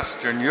you're in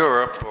Western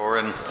Europe or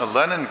in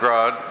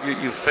Leningrad,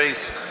 you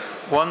face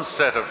one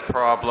set of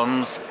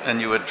problems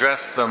and you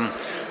address them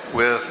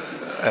with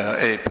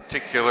a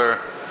particular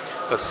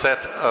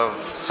set of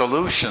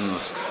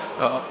solutions.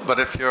 But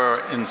if you're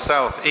in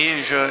South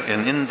Asia,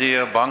 in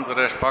India,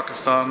 Bangladesh,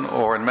 Pakistan,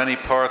 or in many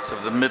parts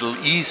of the Middle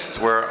East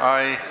where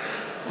I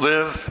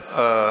live,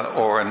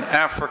 or in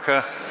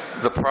Africa,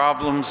 the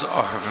problems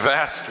are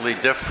vastly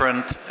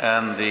different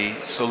and the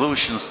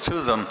solutions to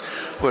them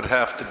would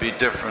have to be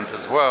different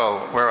as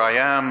well. Where I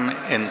am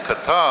in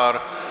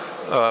Qatar,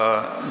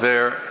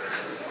 there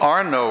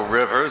are no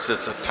rivers.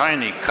 It's a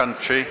tiny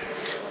country.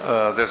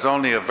 There's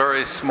only a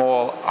very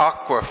small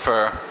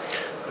aquifer.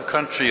 The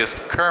country is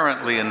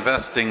currently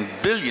investing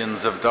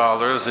billions of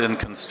dollars in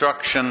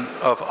construction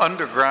of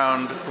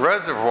underground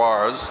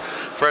reservoirs,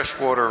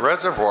 freshwater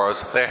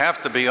reservoirs. They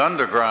have to be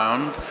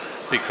underground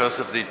because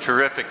of the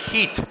terrific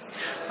heat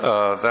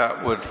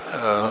that would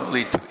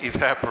lead to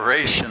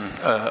evaporation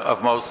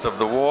of most of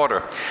the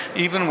water.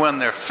 Even when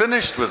they're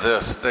finished with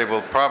this, they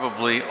will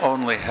probably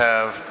only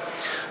have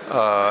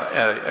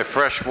a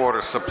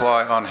freshwater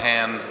supply on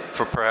hand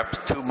for perhaps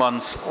 2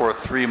 months or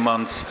 3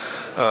 months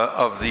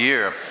of the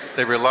year.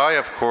 They rely,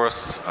 of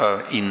course,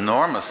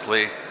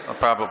 enormously,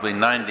 probably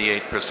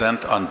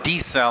 98%, on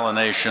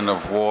desalination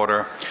of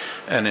water,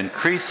 and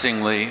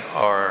increasingly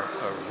are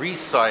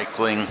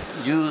recycling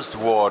used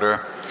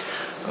water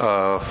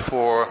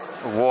for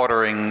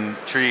watering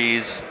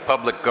trees,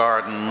 public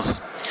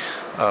gardens,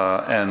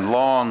 and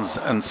lawns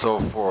and so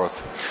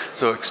forth.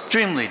 So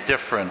extremely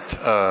different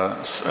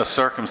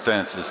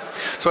circumstances.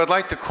 So I'd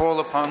like to call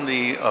upon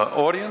the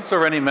audience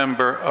or any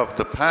member of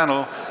the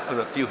panel,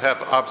 if you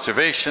have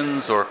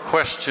observations or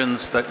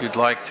questions that you'd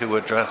like to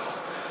address,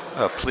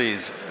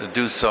 please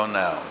do so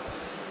now.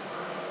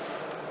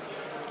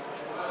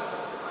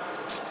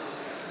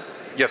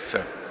 Yes,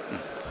 sir.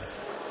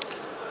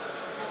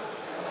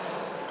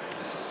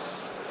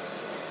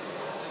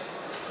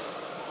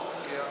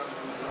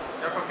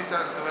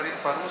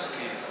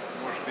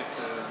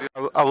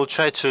 I will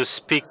try to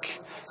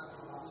speak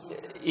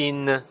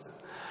in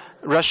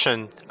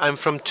Russian. I'm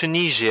from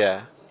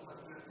Tunisia.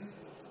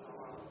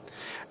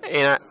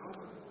 And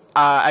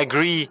I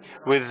agree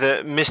with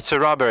Mr.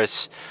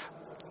 Roberts.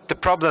 The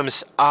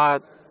problems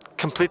are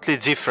completely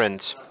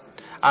different.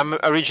 I'm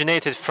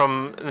originated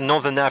from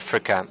Northern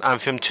Africa. I'm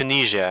from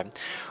Tunisia.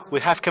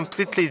 We have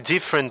completely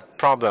different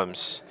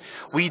problems.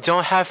 We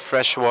don't have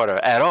fresh water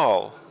at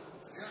all.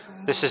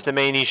 This is the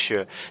main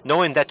issue.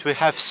 Knowing that we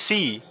have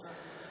sea,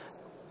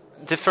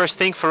 the first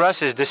thing for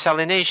us is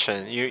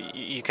desalination.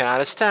 You can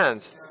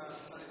understand.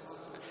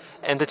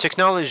 And the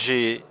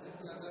technology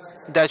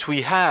that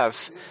we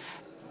have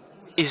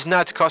is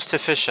not cost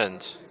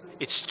efficient.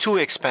 It's too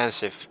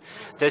expensive.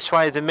 That's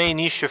why the main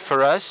issue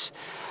for us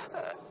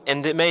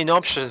and the main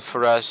option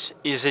for us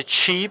is a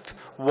cheap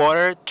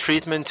water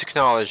treatment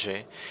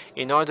technology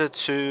in order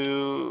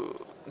to...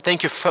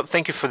 Thank you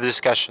for the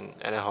discussion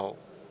as a whole.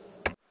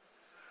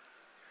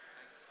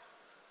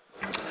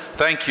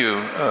 Thank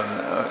you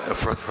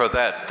for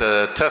that,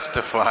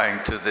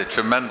 testifying to the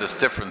tremendous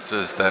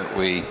differences that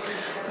we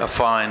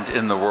find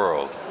in the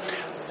world.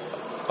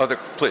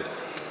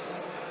 Please.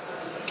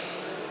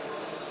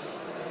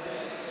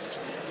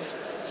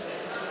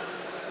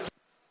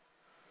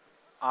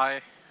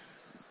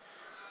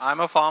 I'm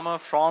a farmer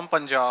from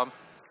Punjab,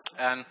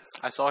 and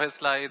I saw his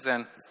slides,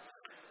 and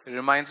it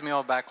reminds me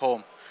of back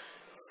home.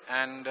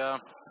 And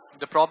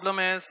the problem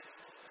is,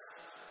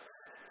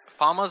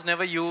 farmers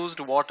never used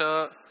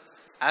water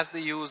as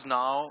they use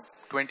now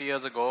 20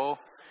 years ago.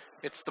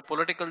 It's the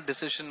political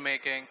decision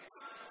making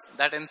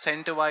that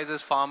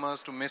incentivizes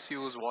farmers to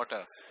misuse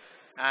water.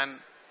 And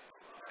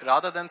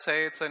rather than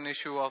say it's an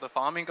issue of the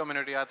farming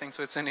community, I think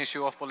so it's an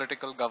issue of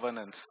political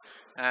governance.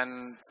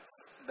 And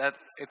that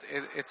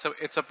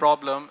it's a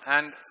problem.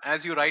 And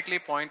as you rightly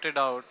pointed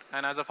out,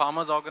 and as a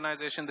farmers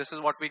organization, this is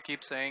what we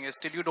keep saying, is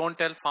till you don't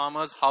tell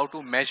farmers how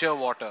to measure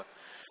water.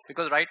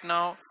 Because right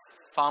now,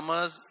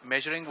 farmers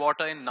measuring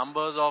water in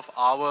numbers of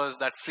hours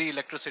that free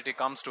electricity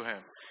comes to him.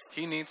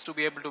 He needs to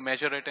be able to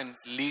measure it in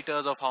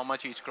liters of how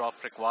much each crop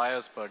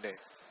requires per day.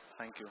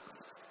 Thank you.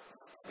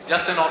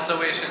 Just an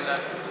observation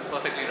that this is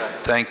perfectly right.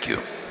 Thank you.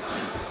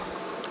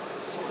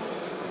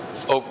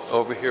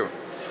 Over here.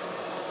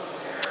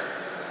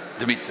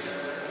 Dmitry.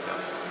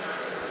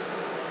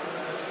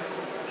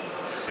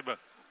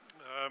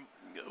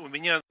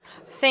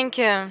 Thank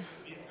you.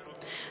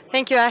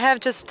 Thank you. I have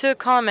just two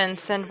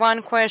comments and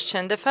one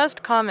question. The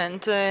first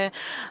comment,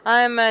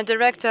 I'm a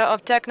director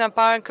of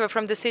Technopark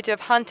from the city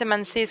of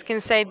Khanty-Mansiysk in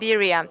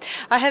Siberia.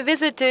 I have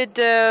visited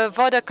the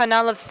Voda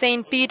Canal of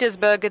St.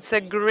 Petersburg. It's a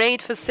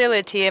great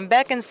facility. And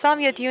back in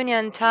Soviet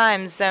Union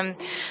times,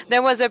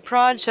 there was a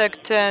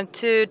project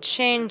to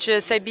change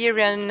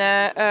Siberian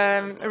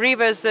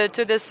rivers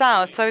to the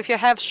south. So if you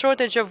have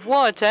shortage of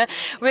water,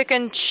 we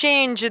can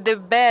change the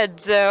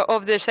beds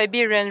of the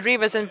Siberian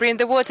rivers and bring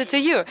the water to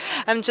you.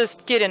 I'm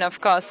just kidding, of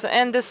course.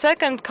 And the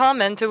second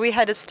comment, we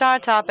had a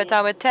startup at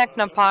our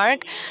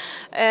Technopark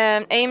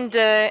aimed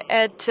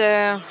at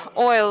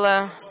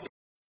oil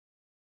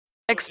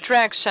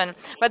extraction.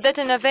 But that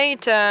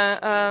innovator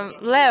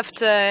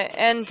left,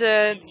 and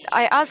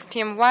I asked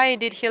him why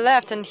did he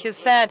left, and he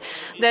said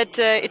that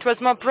it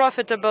was more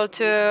profitable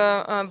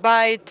to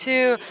buy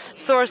two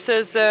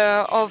sources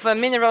of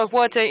mineral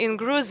water in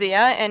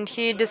Georgia, and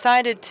he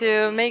decided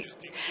to make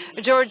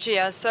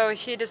Georgia. So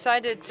he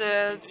decided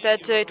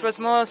that it was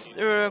more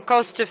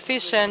cost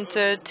efficient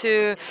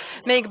to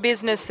make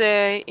business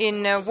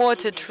in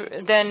water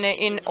than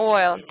in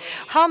oil.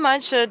 How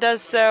much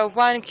does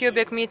 1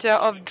 cubic meter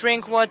of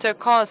drink water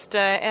cost?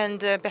 And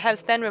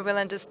perhaps then we will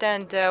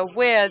understand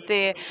where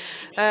the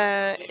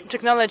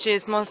technology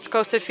is most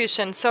cost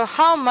efficient. So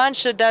how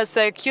much does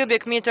a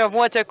cubic meter of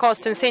water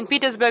cost in St.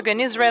 Petersburg, in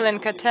Israel,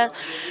 and Qatar?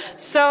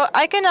 So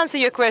I can answer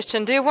your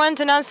question. Do you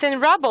want an answer in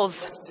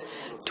rubles?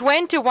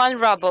 21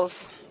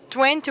 rubles.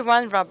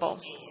 21 ruble.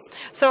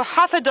 So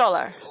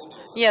 $0.50.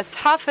 Yes,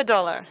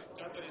 $0.50.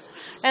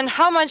 And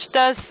how much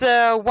does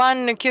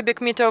 1 cubic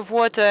meter of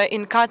water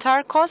in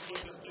Qatar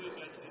cost?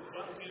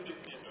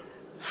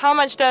 How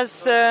much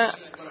does... it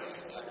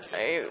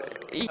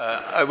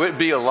would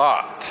be a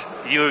lot.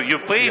 You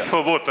pay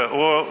for water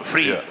or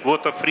free? Yeah.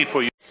 Water free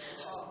for you?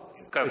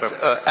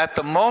 At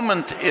the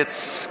moment,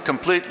 it's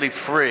completely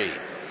free.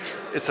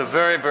 It's a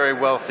very, very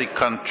wealthy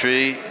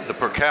country. The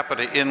per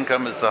capita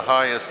income is the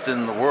highest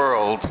in the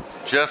world.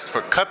 Just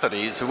for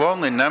Qataris, who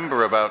only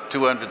number about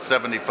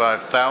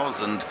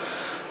 275,000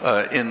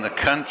 in the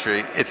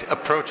country, it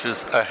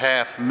approaches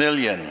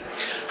 500,000.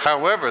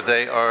 However,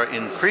 they are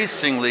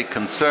increasingly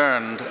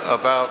concerned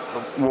about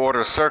the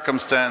water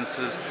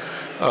circumstances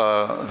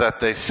that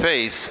they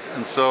face.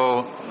 And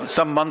so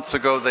some months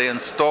ago, they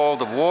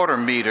installed a water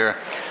meter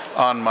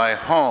on my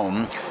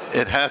home.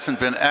 It hasn't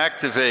been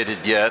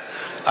activated yet.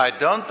 I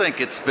don't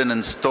think it's been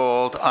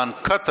installed on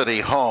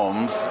Qatari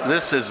homes.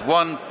 This is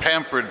one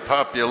pampered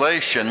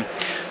population,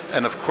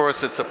 and of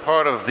course it's a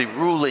part of the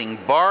ruling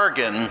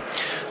bargain.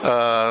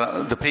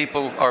 The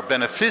people are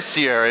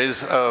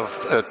beneficiaries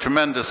of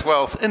tremendous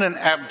wealth in an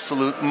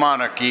absolute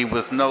monarchy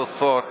with no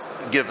thought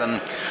given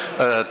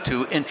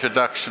to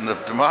introduction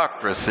of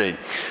democracy.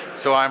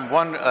 So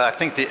I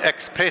think the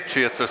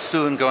expatriates are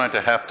soon going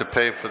to have to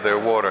pay for their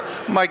water.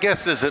 My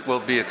guess is it will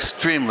be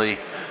extremely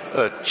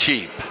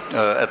cheap,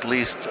 at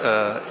least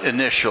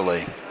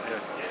initially.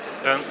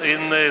 And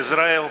in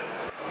Israel?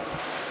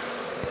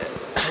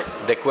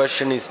 The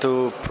question is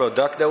to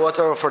product the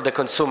water or for the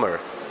consumer?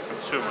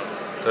 Consumer.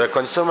 To the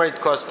consumer it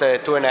costs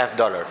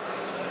 $2.50.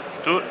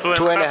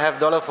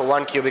 $2.50 for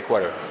 1 cubic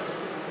water.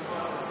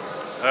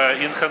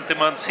 In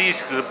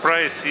Khanty-Mansiysk the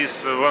price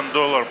is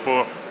 $1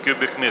 per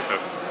cubic meter.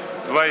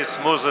 Twice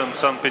more than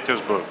St.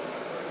 Petersburg.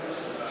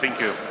 Thank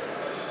you.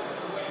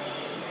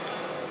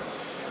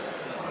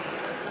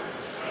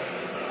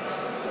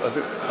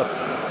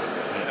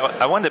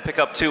 I wanted to pick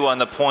up too on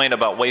the point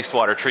about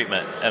wastewater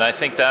treatment, and I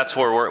think that's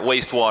where we're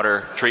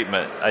wastewater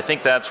treatment. I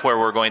think that's where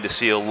we're going to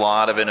see a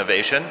lot of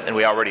innovation, and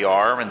we already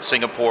are in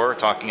Singapore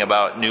talking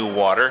about new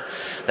water.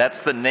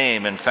 That's the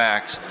name. In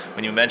fact,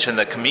 when you mentioned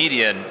the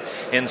comedian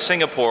in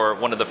Singapore,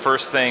 one of the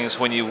first things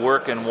when you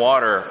work in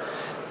water,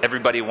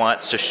 everybody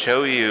wants to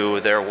show you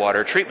their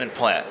water treatment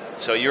plant.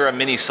 So you're a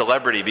mini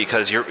celebrity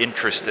because you're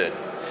interested.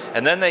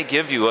 And then they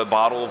give you a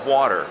bottle of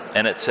water,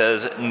 and it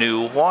says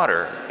new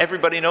water.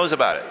 Everybody knows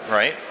about it,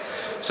 right?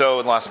 So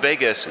in Las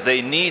Vegas,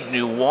 they need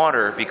new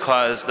water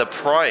because the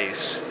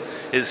price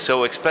is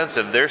so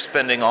expensive. They're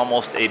spending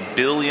almost $1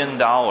 billion,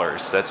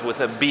 that's with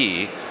a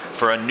B,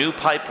 for a new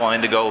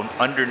pipeline to go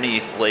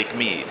underneath Lake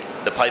Mead.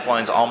 The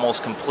pipeline's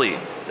almost complete.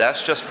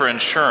 That's just for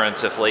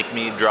insurance if Lake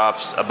Mead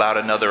drops about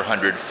another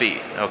 100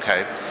 feet,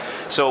 okay?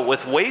 So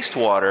with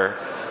wastewater,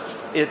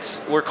 it's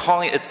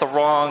the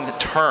wrong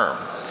term.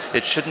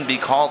 It shouldn't be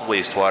called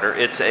wastewater.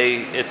 It's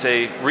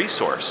a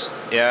resource,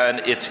 and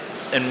it's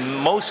in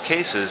most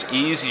cases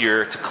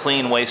easier to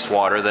clean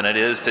wastewater than it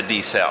is to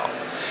desal.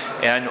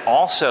 And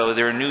also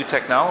there are new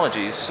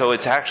technologies, so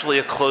it's actually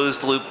a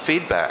closed loop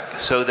feedback,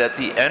 so that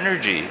the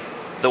energy,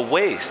 the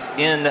waste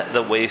in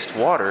the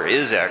wastewater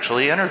is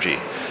actually energy.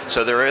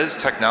 So there is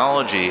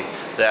technology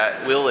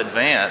that will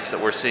advance that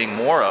we're seeing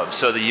more of.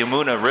 So the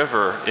Yamuna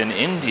River in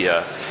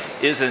India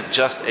isn't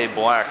just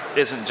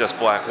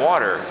black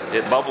water.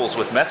 It bubbles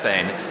with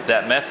methane.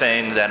 That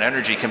methane, that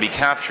energy can be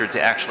captured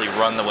to actually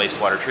run the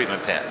wastewater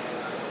treatment plant.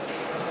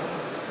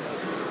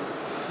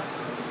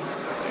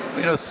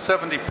 You know,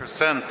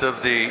 70%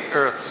 of the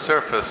Earth's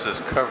surface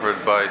is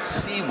covered by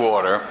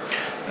seawater,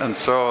 and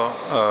so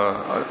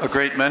a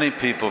great many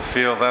people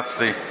feel that's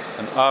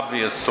an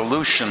obvious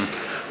solution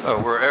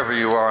wherever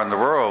you are in the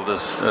world is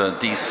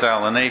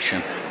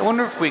desalination. I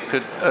wonder if we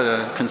could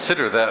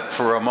consider that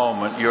for a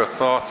moment, your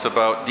thoughts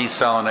about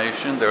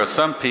desalination. There are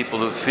some people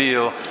who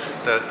feel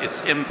that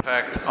its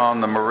impact on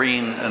the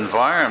marine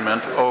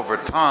environment over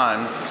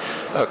time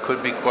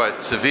could be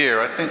quite severe.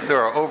 I think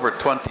there are over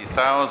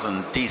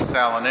 20,000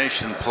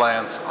 desalination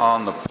plants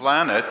on the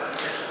planet.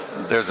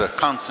 There's a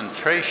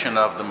concentration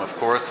of them, of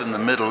course, in the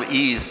Middle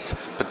East,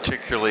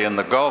 particularly in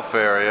the Gulf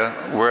area,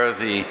 where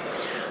the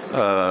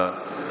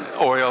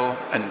oil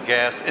and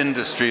gas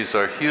industries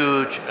are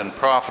huge and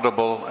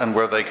profitable, and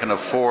where they can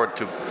afford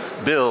to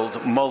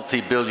build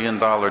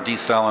multi-billion-dollar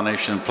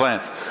desalination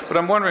plants. But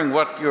I'm wondering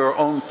what your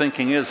own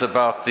thinking is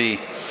about the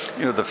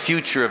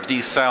future of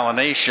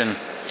desalination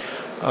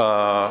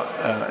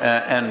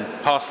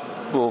and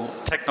possible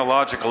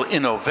technological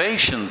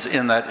innovations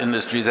in that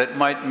industry that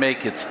might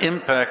make its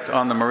impact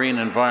on the marine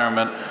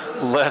environment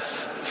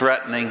less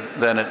threatening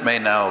than it may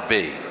now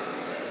be.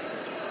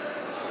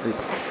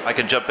 I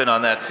can jump in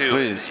on that too.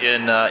 Please.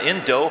 In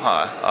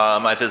Doha,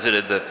 I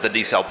visited the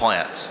desal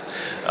plants.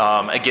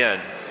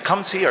 Again,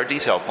 come see our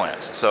desal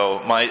plants.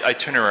 So my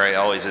itinerary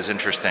always is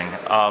interesting.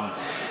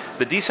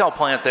 The desal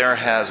plant there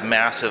has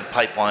massive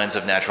pipelines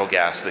of natural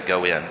gas that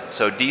go in.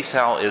 So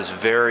desal is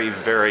very,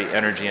 very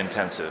energy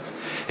intensive.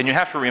 And you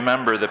have to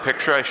remember the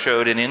picture I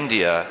showed in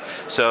India.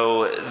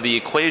 So the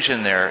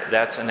equation there,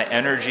 that's an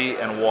energy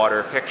and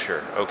water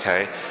picture,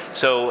 okay?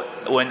 So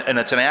and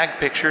it's an ag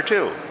picture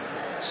too.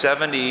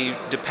 70,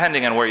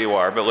 depending on where you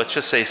are, but let's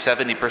just say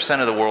 70%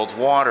 of the world's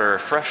water,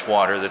 fresh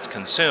water that's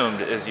consumed,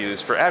 is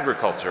used for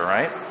agriculture,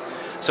 right?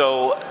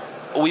 So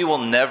we will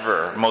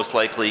never, most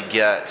likely,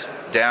 get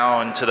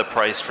down to the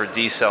price for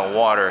desal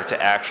water to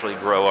actually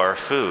grow our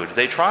food.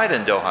 They tried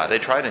in Doha, they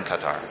tried in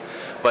Qatar,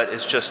 but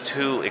it's just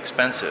too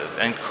expensive.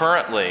 And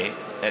currently,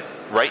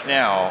 right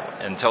now,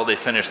 until they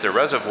finish their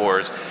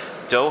reservoirs,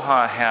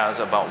 Doha has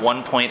about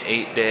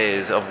 1.8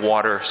 days of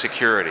water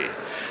security.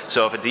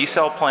 So if a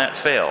desal plant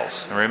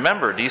fails, and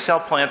remember,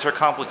 desal plants are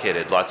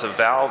complicated. Lots of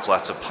valves,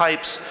 lots of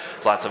pipes,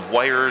 lots of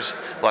wires,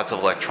 lots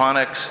of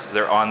electronics.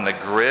 They're on the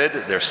grid.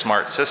 They're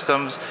smart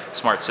systems.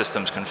 Smart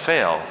systems can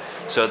fail.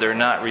 So they're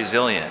not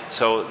resilient.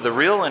 So the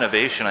real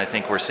innovation I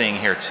think we're seeing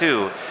here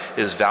too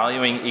is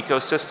valuing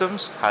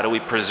ecosystems. How do we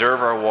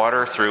preserve our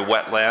water through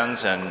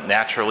wetlands and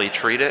naturally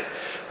treat it?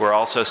 We're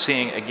also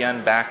seeing,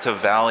 again, back to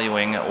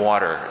valuing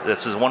water.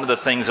 This is one of the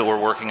things that we're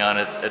working on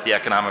at the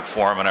Economic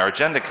Forum and our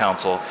Agenda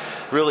Council.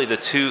 Really the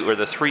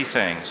three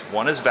things.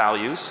 One is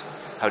values.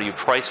 How do you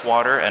price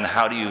water and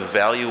how do you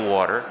value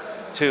water?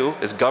 Two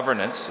is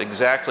governance,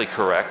 exactly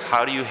correct.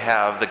 How do you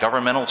have the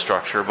governmental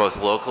structure, both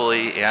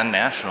locally and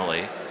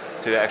nationally,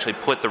 to actually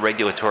put the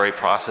regulatory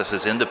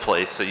processes into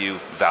place so you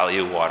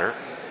value water?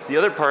 The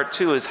other part,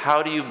 too, is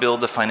how do you build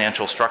the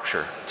financial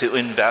structure to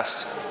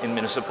invest in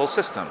municipal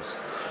systems?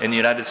 In the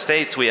United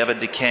States, we have a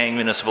decaying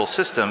municipal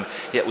system,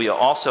 yet we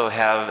also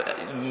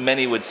have,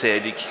 many would say, a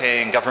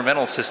decaying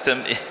governmental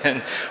system,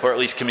 or at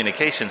least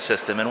communication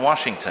system in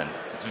Washington.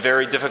 It's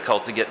very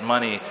difficult to get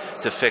money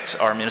to fix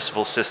our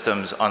municipal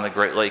systems on the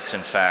Great Lakes,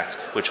 in fact,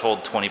 which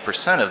hold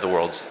 20% of the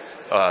world's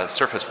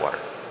surface water.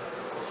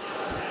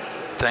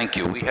 Thank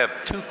you. We have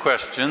two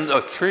questions,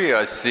 three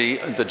I see.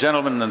 The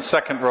gentleman in the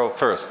second row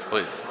first,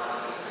 please.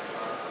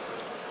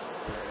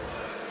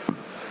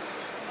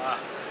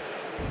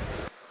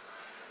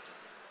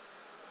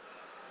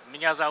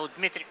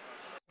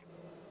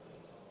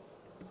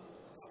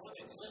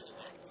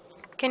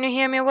 Can you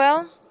hear me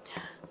well?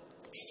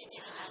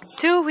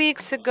 2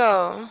 weeks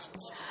ago,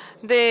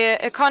 The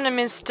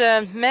Economist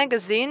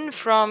magazine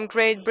from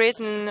Great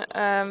Britain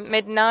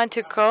made an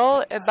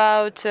article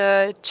about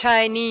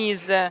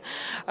Chinese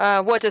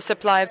water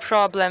supply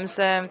problems.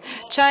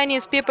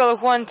 Chinese people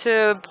want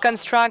to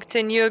construct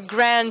a new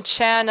Grand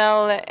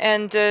Channel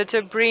and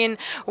to bring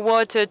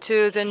water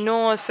to the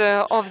north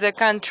of the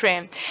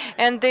country.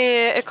 And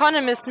the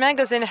Economist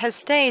magazine has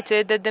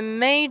stated that the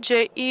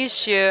major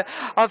issue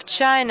of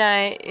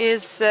China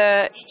is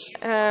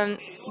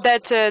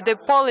that the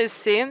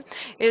policy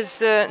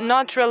is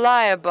not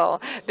reliable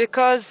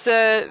because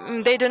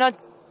they do not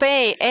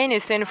pay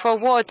anything for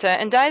water.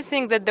 And I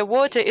think that the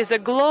water is a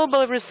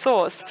global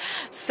resource.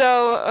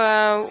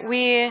 So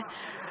we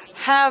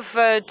have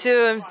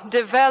to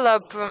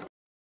develop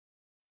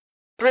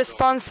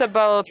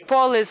responsible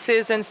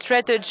policies and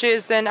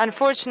strategies, and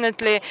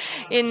unfortunately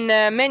in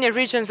many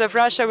regions of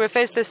Russia we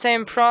face the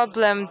same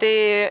problem.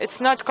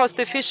 It's not cost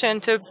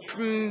efficient to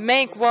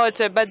make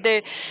water, but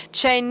the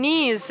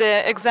Chinese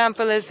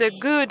example is a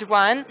good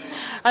one.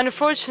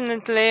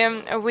 Unfortunately,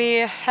 we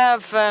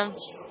have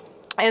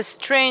a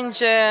strange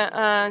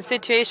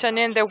situation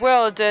in the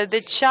world.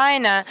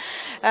 China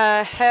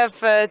have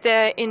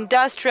their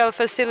industrial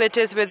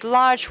facilities with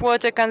large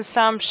water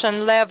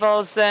consumption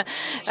levels,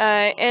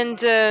 and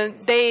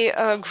they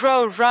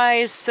grow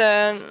rice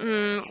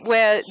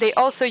where they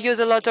also use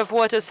a lot of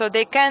water, so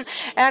they can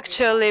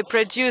actually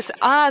produce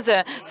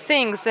other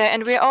things.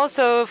 And we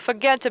also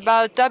forget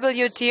about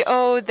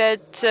WTO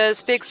that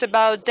speaks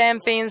about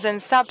dumpings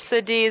and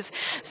subsidies.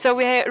 So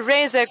we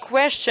raise a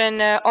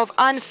question of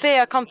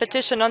unfair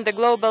competition on the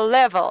global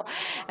level.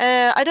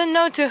 I don't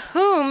know to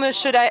whom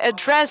should I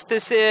address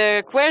this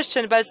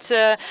question, but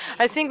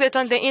I think that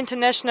on the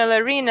international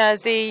arena,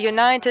 the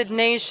United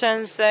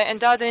Nations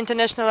and other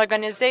international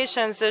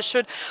organizations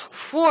should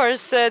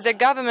force the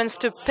governments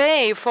to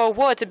pay for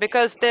water,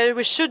 because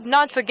we should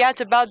not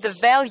forget about the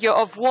value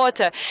of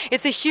water.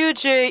 It's a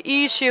huge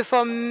issue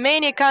for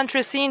many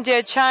countries,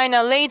 India,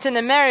 China, Latin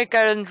America,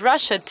 and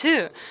Russia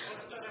too.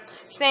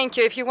 Thank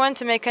you. If you want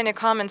to make any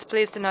comments,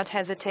 please do not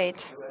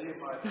hesitate.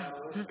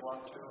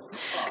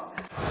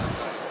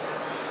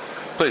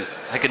 Please.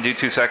 I can do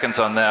 2 seconds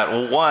on that.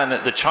 Well, one,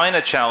 the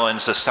China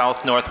Challenge, the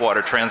South-North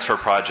Water Transfer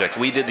Project,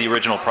 we did the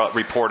original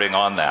reporting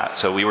on that.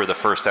 So we were the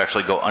first to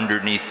actually go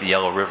underneath the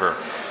Yellow River.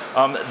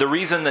 The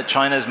reason that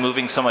China is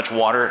moving so much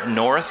water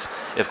north,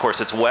 of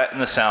course, it's wet in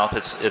the south,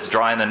 it's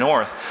dry in the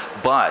north,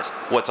 but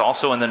what's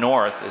also in the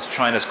north is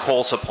China's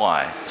coal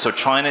supply. So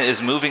China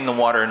is moving the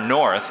water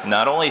north,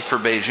 not only for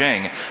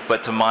Beijing,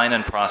 but to mine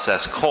and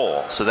process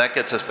coal. So that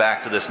gets us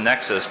back to this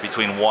nexus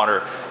between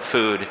water,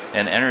 food,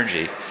 and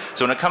energy.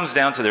 So when it comes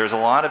down to, there's a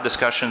lot of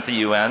discussion at the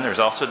UN, there's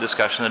also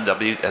discussion at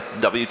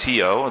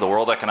WTO, the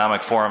World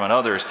Economic Forum, and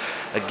others,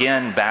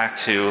 again, back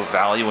to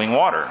valuing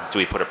water. Do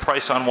we put a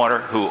price on water?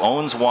 Who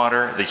owns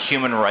water? The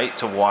human right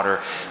to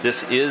water?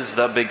 This is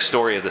the big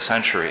story of the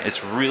century.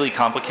 It's really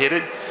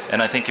complicated,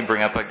 and I think you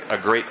bring up a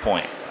great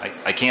point.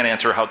 I can't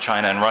answer how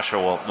China and Russia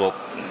will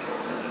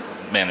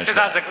manage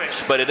that.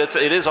 But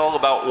it is all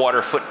about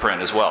water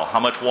footprint as well. How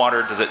much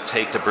water does it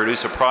take to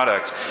produce a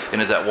product,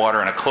 and is that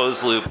water in a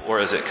closed loop, or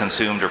is it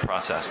consumed or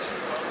processed?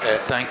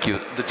 Thank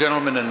you. The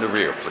gentleman in the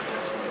rear,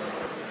 please.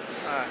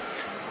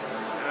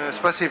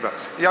 Спасибо.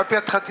 Я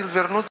опять хотел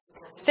вернуться.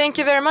 Thank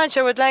you very much.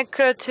 I would like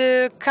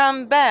to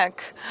come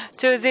back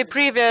to the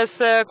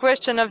previous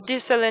question of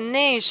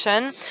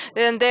desalination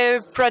and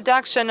the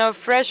production of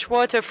fresh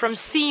water from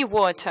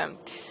seawater.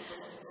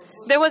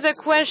 There was a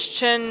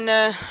question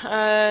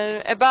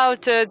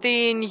about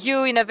the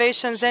new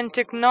innovations and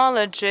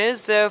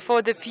technologies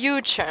for the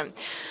future.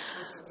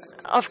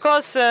 Of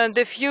course, in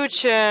the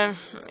future,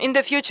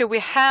 we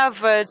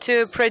have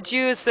to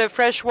produce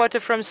fresh water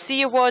from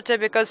seawater,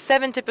 because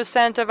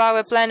 70% of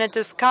our planet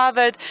is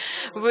covered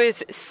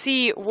with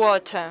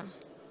seawater.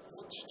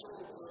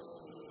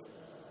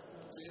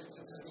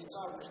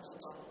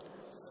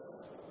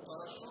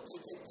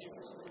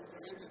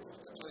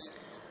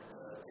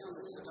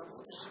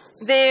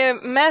 The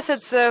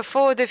methods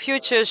for the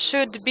future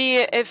should be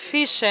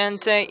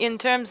efficient in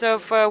terms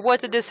of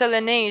water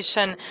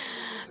desalination.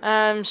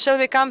 Shall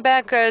we come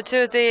back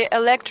to the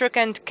electric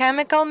and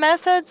chemical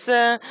methods?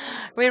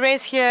 We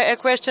raise here a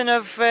question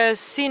of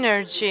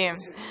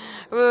synergy.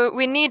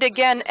 We need,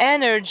 again,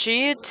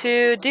 energy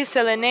to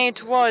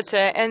desalinate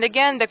water. And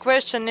again, the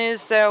question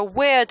is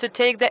where to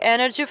take the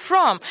energy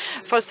from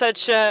for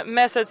such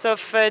methods of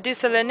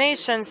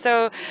desalination.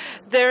 So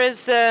there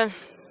is a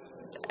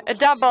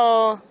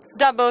double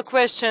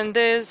question.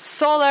 The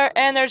solar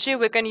energy,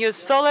 we can use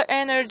solar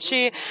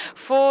energy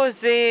for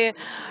the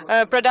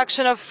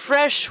production of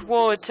fresh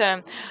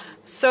water.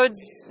 So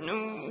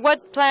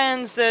what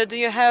plans do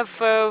you have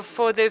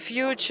for the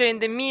future in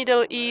the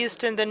Middle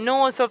East, in the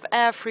north of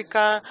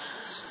Africa?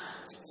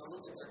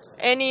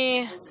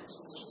 Any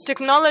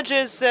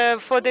technologies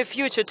for the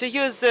future to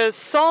use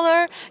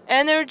solar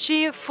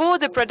energy for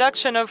the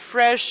production of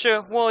fresh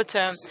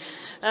water?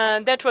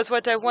 That was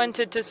what I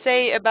wanted to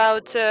say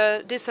about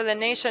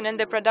desalination and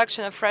the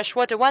production of fresh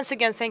water. Once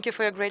again, thank you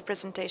for your great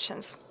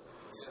presentations.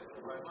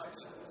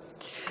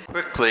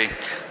 Quickly,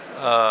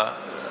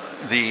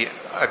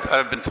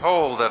 I've been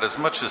told that as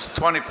much as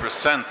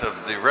 20%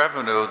 of the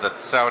revenue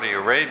that Saudi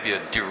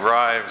Arabia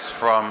derives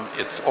from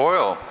its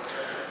oil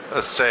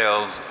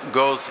sales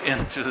goes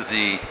into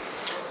the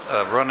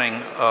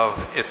running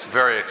of its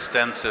very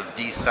extensive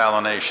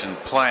desalination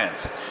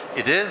plants.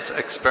 It is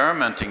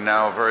experimenting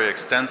now very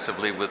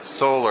extensively with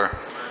solar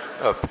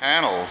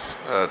panels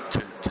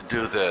to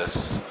do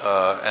this,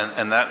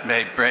 and that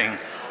may bring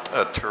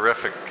a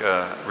terrific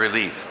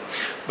relief.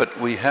 But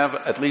we have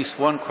at least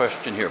one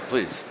question here,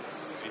 please.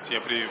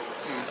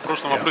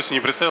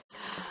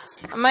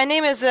 My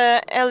name is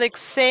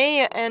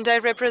Alexei, and I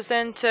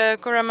represent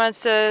Kuramat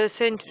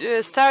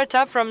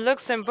startup from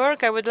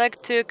Luxembourg. I would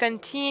like to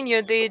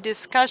continue the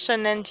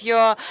discussion and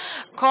your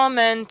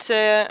comment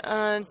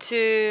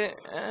to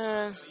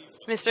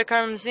Mr.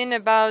 Karamzin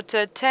about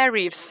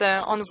tariffs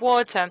on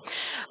water.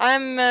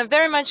 I'm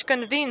very much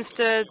convinced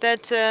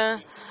that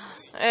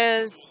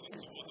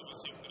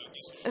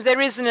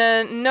there is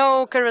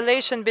no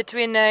correlation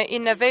between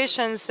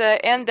innovations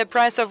and the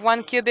price of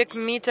 1 cubic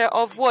meter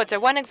of water.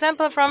 One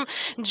example from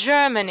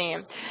Germany.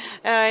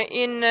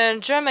 In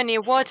Germany,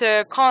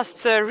 water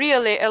costs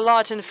really a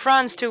lot. In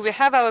France, too, we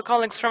have our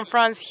colleagues from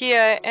France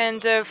here,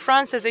 and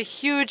France is a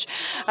huge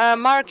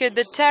market.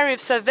 The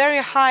tariffs are very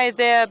high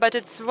there, but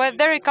it's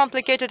very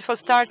complicated for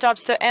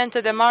startups to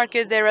enter the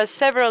market. There are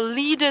several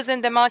leaders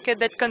in the market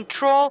that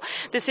control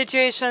the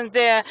situation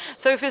there.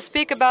 So if we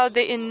speak about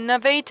the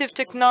innovative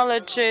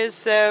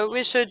technologies,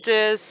 we should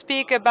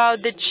speak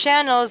about the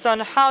channels on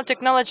how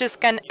technologies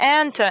can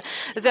enter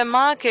the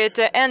market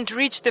and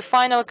reach the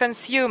final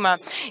consumer.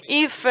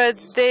 If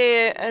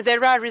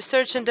there are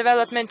research and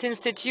development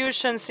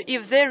institutions,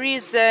 if there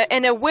is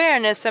an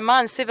awareness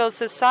among civil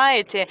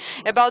society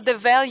about the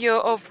value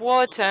of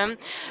water,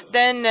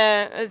 then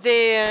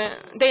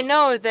they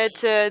know that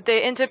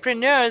the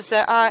entrepreneurs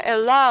are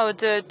allowed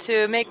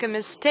to make a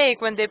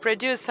mistake when they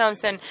produce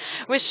something.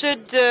 We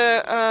should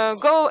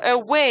go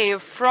away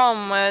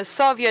from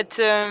Soviet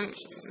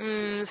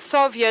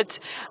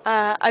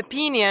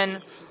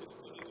opinion.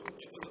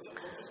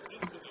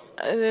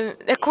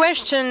 A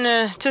question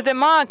to the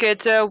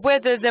market,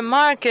 whether the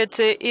market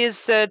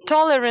is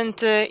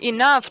tolerant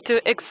enough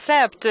to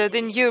accept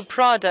the new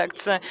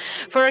products.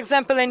 For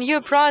example, a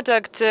new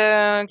product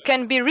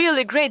can be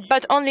really great,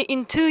 but only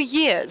in 2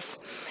 years.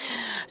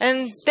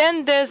 And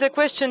then there's a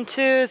question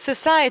to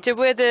society,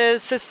 whether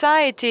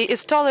society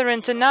is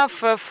tolerant enough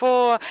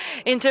for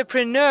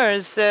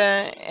entrepreneurs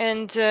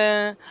and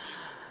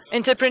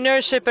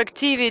entrepreneurship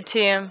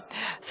activity.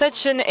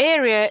 Such an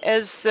area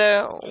as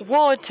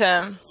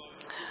water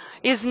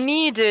is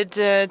needed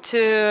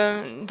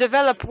to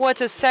develop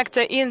water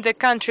sector in the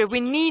country. We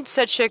need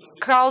such a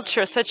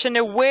culture, such an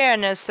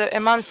awareness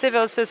among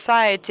civil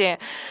society.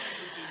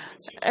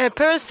 A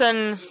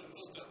person,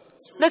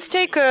 let's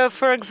take,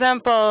 for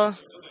example,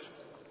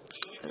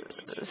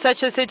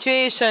 such a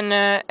situation.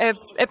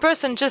 A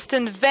person just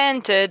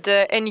invented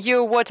a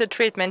new water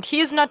treatment. He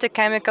is not a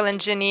chemical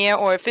engineer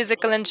or a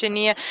physical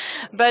engineer,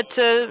 but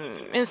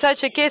in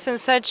such a case, in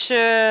such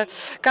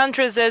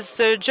countries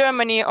as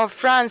Germany or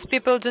France,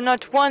 people do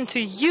not want to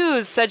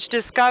use such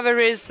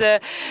discoveries,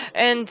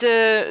 and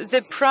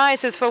the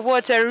prices for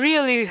water are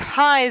really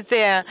high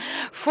there.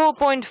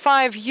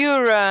 4.5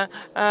 euro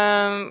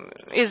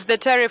is the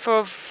tariff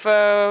of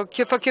for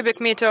cubic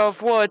meter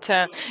of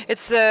water.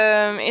 It's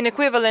in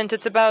equivalent,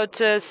 it's about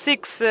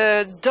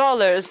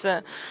 $6.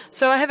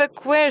 So I have a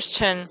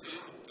question.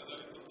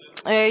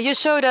 You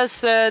showed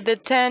us the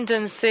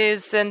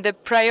tendencies and the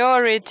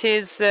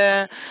priorities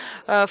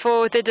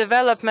for the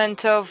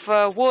development of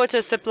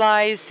water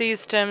supply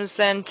systems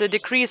and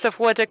decrease of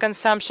water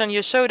consumption.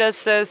 You showed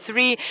us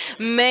 3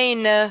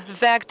 main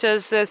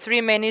vectors,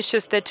 3 main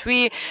issues that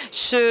we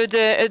should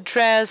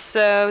address,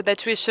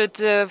 that we should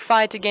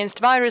fight against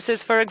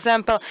viruses, for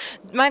example.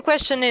 My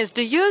question is,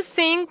 do you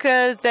think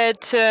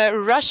that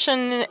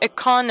Russian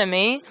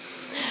economy,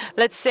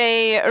 let's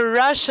say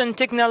Russian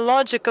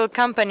technological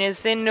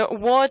companies in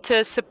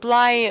water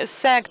supply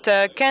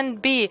sector, can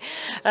be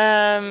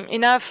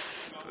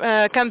enough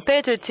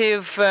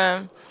competitive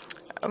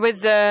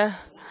with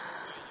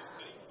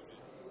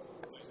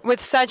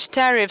such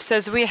tariffs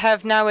as we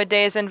have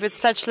nowadays and with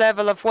such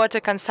level of water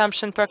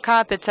consumption per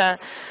capita?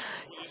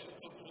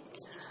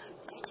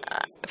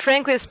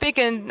 Frankly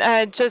speaking,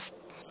 just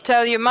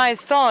tell you my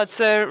thoughts.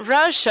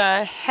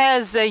 Russia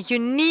has a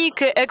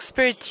unique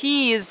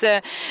expertise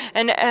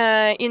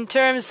in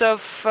terms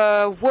of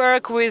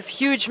work with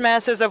huge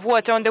masses of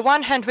water. On the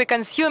one hand, we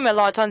consume a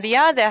lot. On the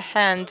other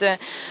hand,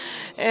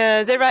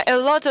 there are a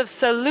lot of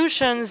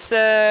solutions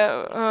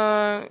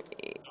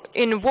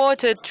in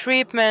water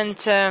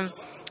treatment.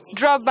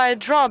 Drop by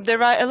drop,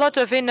 there are a lot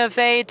of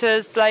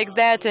innovators like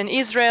that in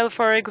Israel,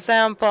 for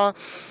example.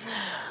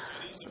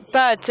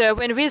 But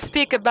when we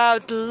speak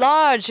about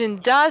large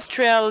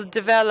industrial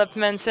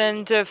developments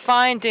and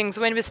findings,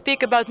 when we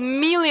speak about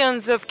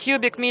millions of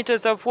cubic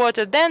meters of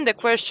water, then the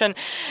question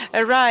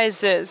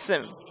arises.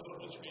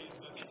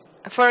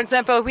 For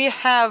example, we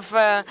have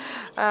a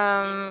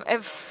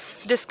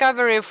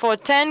discovery for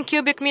 10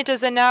 cubic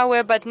meters an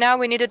hour, but now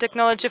we need a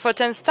technology for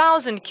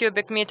 10,000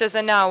 cubic meters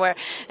an hour.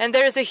 And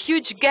there is a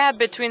huge gap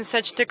between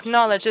such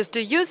technologies. Do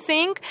you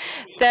think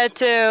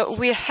that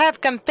we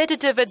have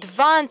competitive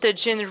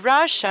advantage in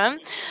Russia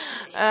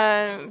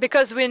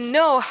because we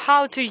know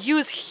how to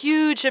use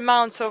huge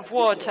amounts of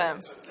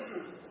water?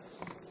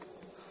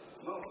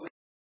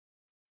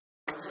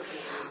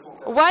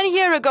 1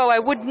 year ago, I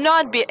would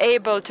not be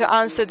able to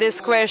answer this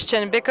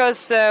question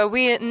because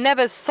we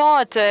never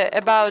thought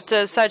about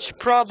such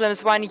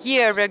problems 1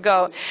 year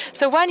ago.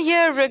 So 1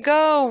 year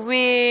ago,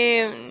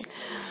 we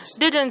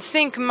didn't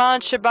think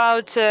much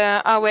about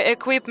our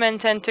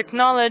equipment and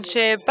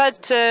technology,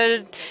 but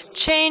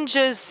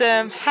changes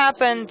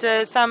happened.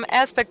 Some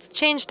aspects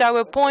changed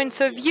our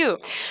points of view.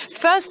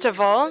 First of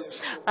all,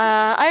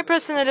 I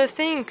personally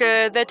think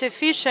that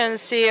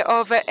efficiency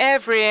of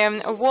every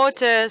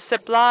water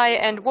supply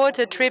and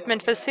water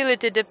treatment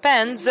facility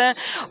depends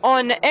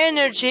on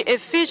energy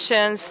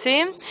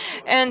efficiency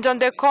and on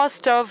the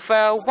cost of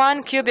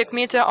 1 cubic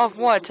meter of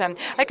water.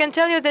 I can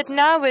tell you that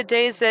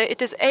nowadays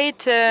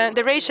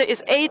the ratio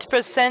is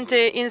 8%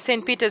 in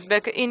St.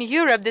 Petersburg. In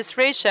Europe, this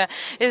ratio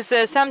is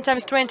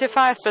sometimes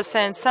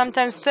 25%,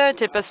 sometimes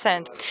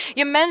 30%.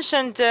 You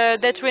mentioned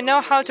that we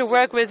know how to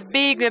work with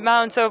big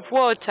amounts of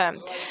water.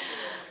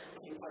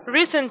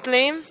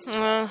 Recently,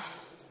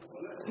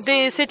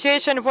 the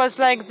situation was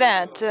like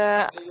that.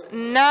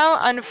 Now,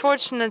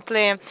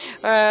 unfortunately,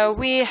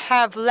 we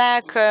have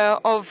lack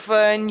of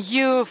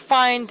new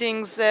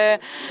findings,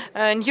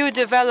 new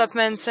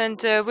developments, and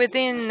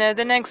within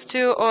the next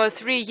 2 or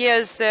 3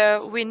 years,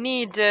 we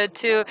need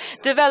to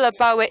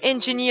develop our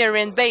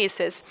engineering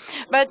basis.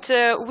 But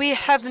we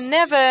have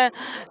never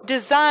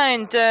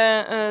designed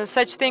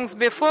such things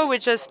before. We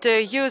just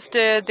used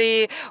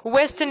the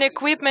Western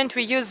equipment.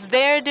 We used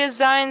their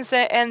designs,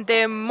 and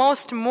the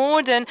most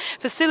modern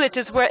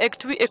facilities were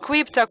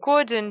equipped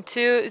according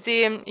to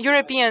the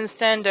European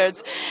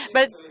standards.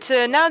 But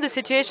now the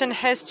situation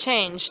has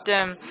changed.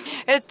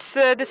 It's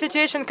the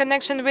situation in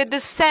connection with the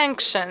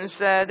sanctions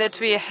that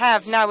we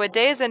have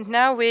nowadays, and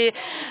now we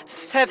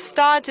have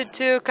started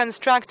to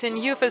construct a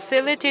new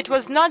facility. It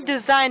was not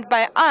designed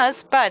by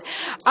us, but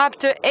up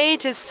to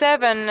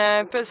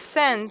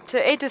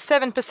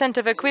 87%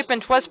 of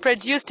equipment was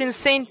produced in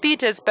St.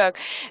 Petersburg.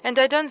 And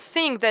I don't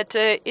think that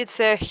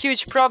it's a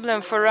huge problem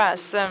for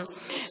us. And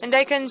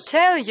I can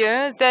tell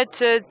you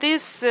that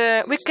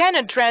we can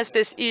address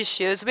these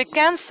issues. We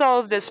can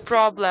solve this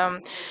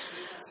problem.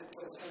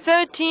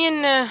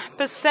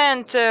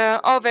 13%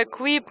 of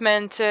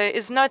equipment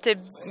is not a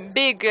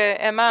big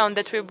amount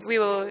that we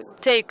will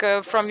take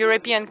from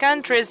European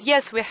countries.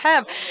 Yes, we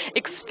have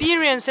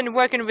experience in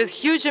working with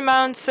huge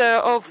amounts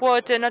of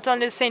water. Not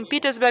only St.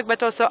 Petersburg,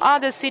 but also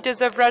other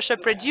cities of Russia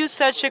produce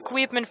such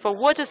equipment for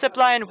water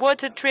supply and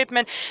water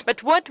treatment.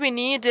 But what we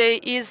need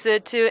is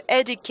to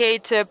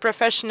educate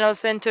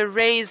professionals and to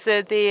raise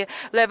the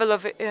level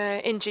of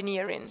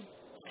engineering.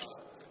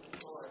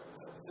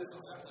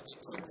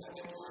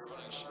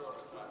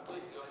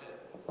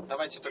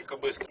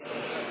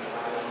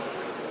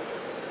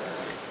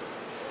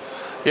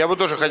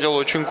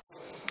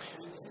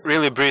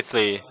 Really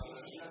briefly,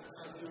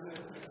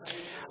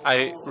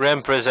 I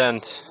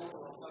represent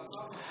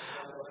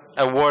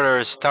a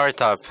water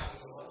startup.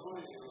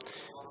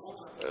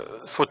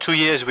 For 2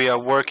 years we are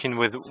working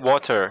with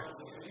water.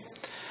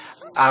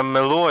 I'm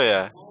a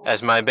lawyer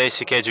as my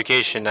basic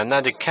education. I'm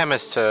not a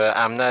chemist,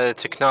 I'm not a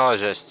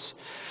technologist.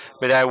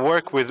 But I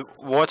work with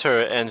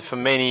water, and for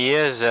many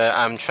years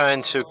I'm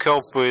trying to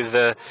cope with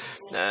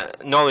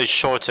knowledge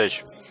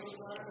shortage.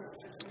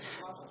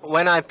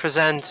 When I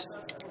present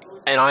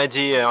an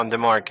idea on the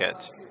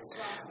market,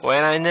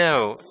 when I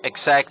know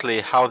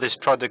exactly how this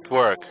product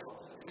works,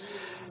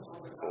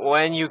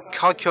 when you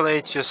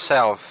calculate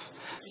yourself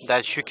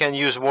that you can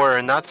use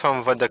water not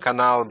from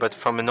Vodokanal but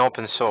from an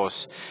open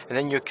source, and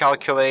then you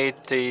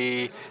calculate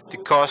the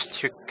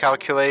cost, you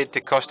calculate the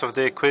cost of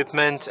the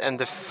equipment and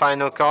the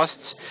final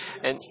costs,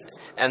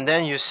 and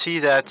then you see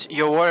that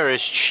your water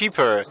is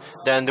cheaper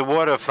than the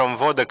water from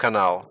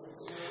Vodokanal.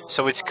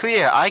 So it's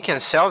clear I can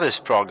sell this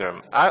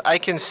program, I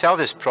can sell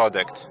this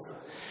product,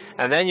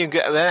 and then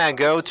I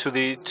go to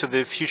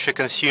the future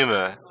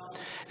consumer,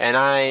 and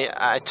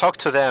I talk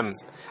to them.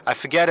 I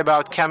forget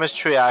about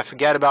chemistry, I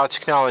forget about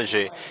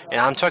technology,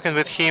 and I'm talking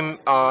with him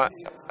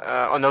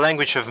on the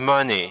language of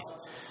money.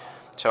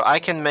 So I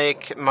can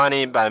make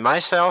money by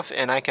myself,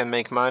 and I can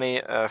make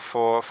money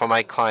for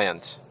my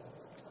client.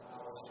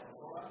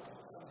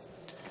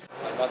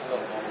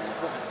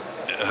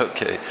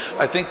 Okay,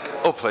 I think,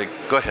 Opley,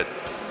 go ahead.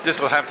 This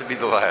will have to be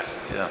the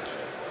last, yeah.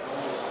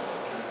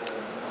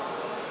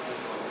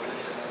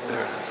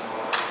 There it is.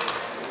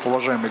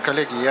 Уважаемые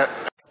коллеги,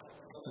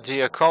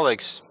 Dear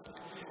colleagues,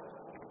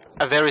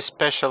 a very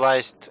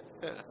specialized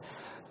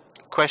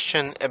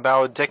question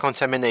about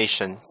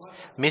decontamination.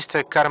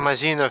 Mr.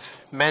 Karmazinov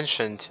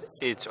mentioned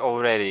it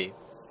already.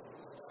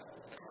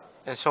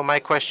 And so my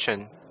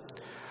question,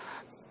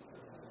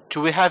 do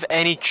we have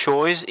any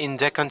choice in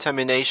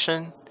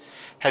decontamination?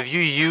 Have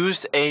you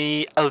used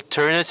any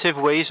alternative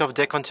ways of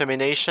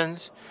decontamination?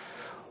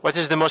 What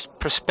is the most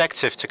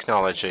prospective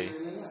technology?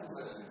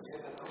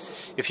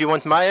 If you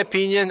want my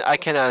opinion, I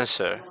can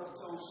answer.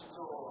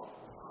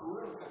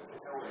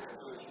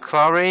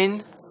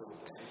 Chlorine,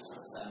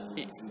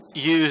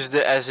 used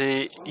as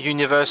a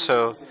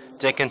universal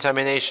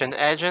decontamination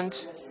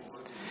agent,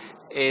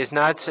 is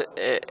not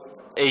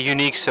a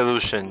unique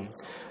solution.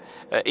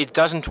 It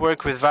doesn't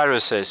work with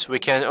viruses. We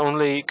can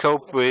only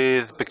cope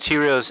with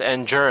bacteria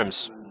and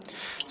germs.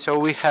 So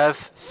we have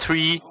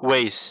 3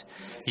 ways: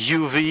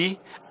 UV,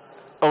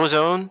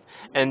 ozone,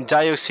 and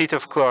dioxide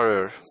of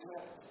chlorine.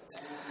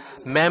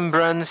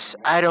 membranes,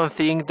 I don't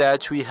think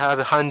that we have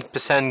a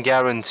 100%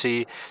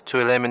 guarantee to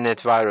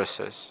eliminate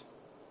viruses.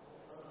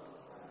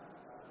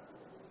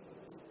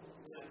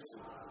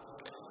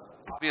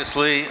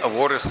 Obviously, a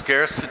water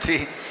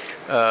scarcity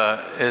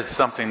is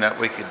something that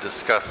we could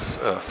discuss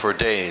for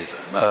days.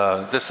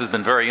 This has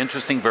been very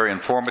interesting, very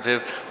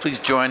informative. Please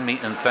join me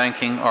in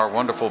thanking our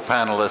wonderful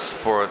panelists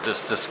for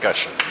this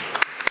discussion.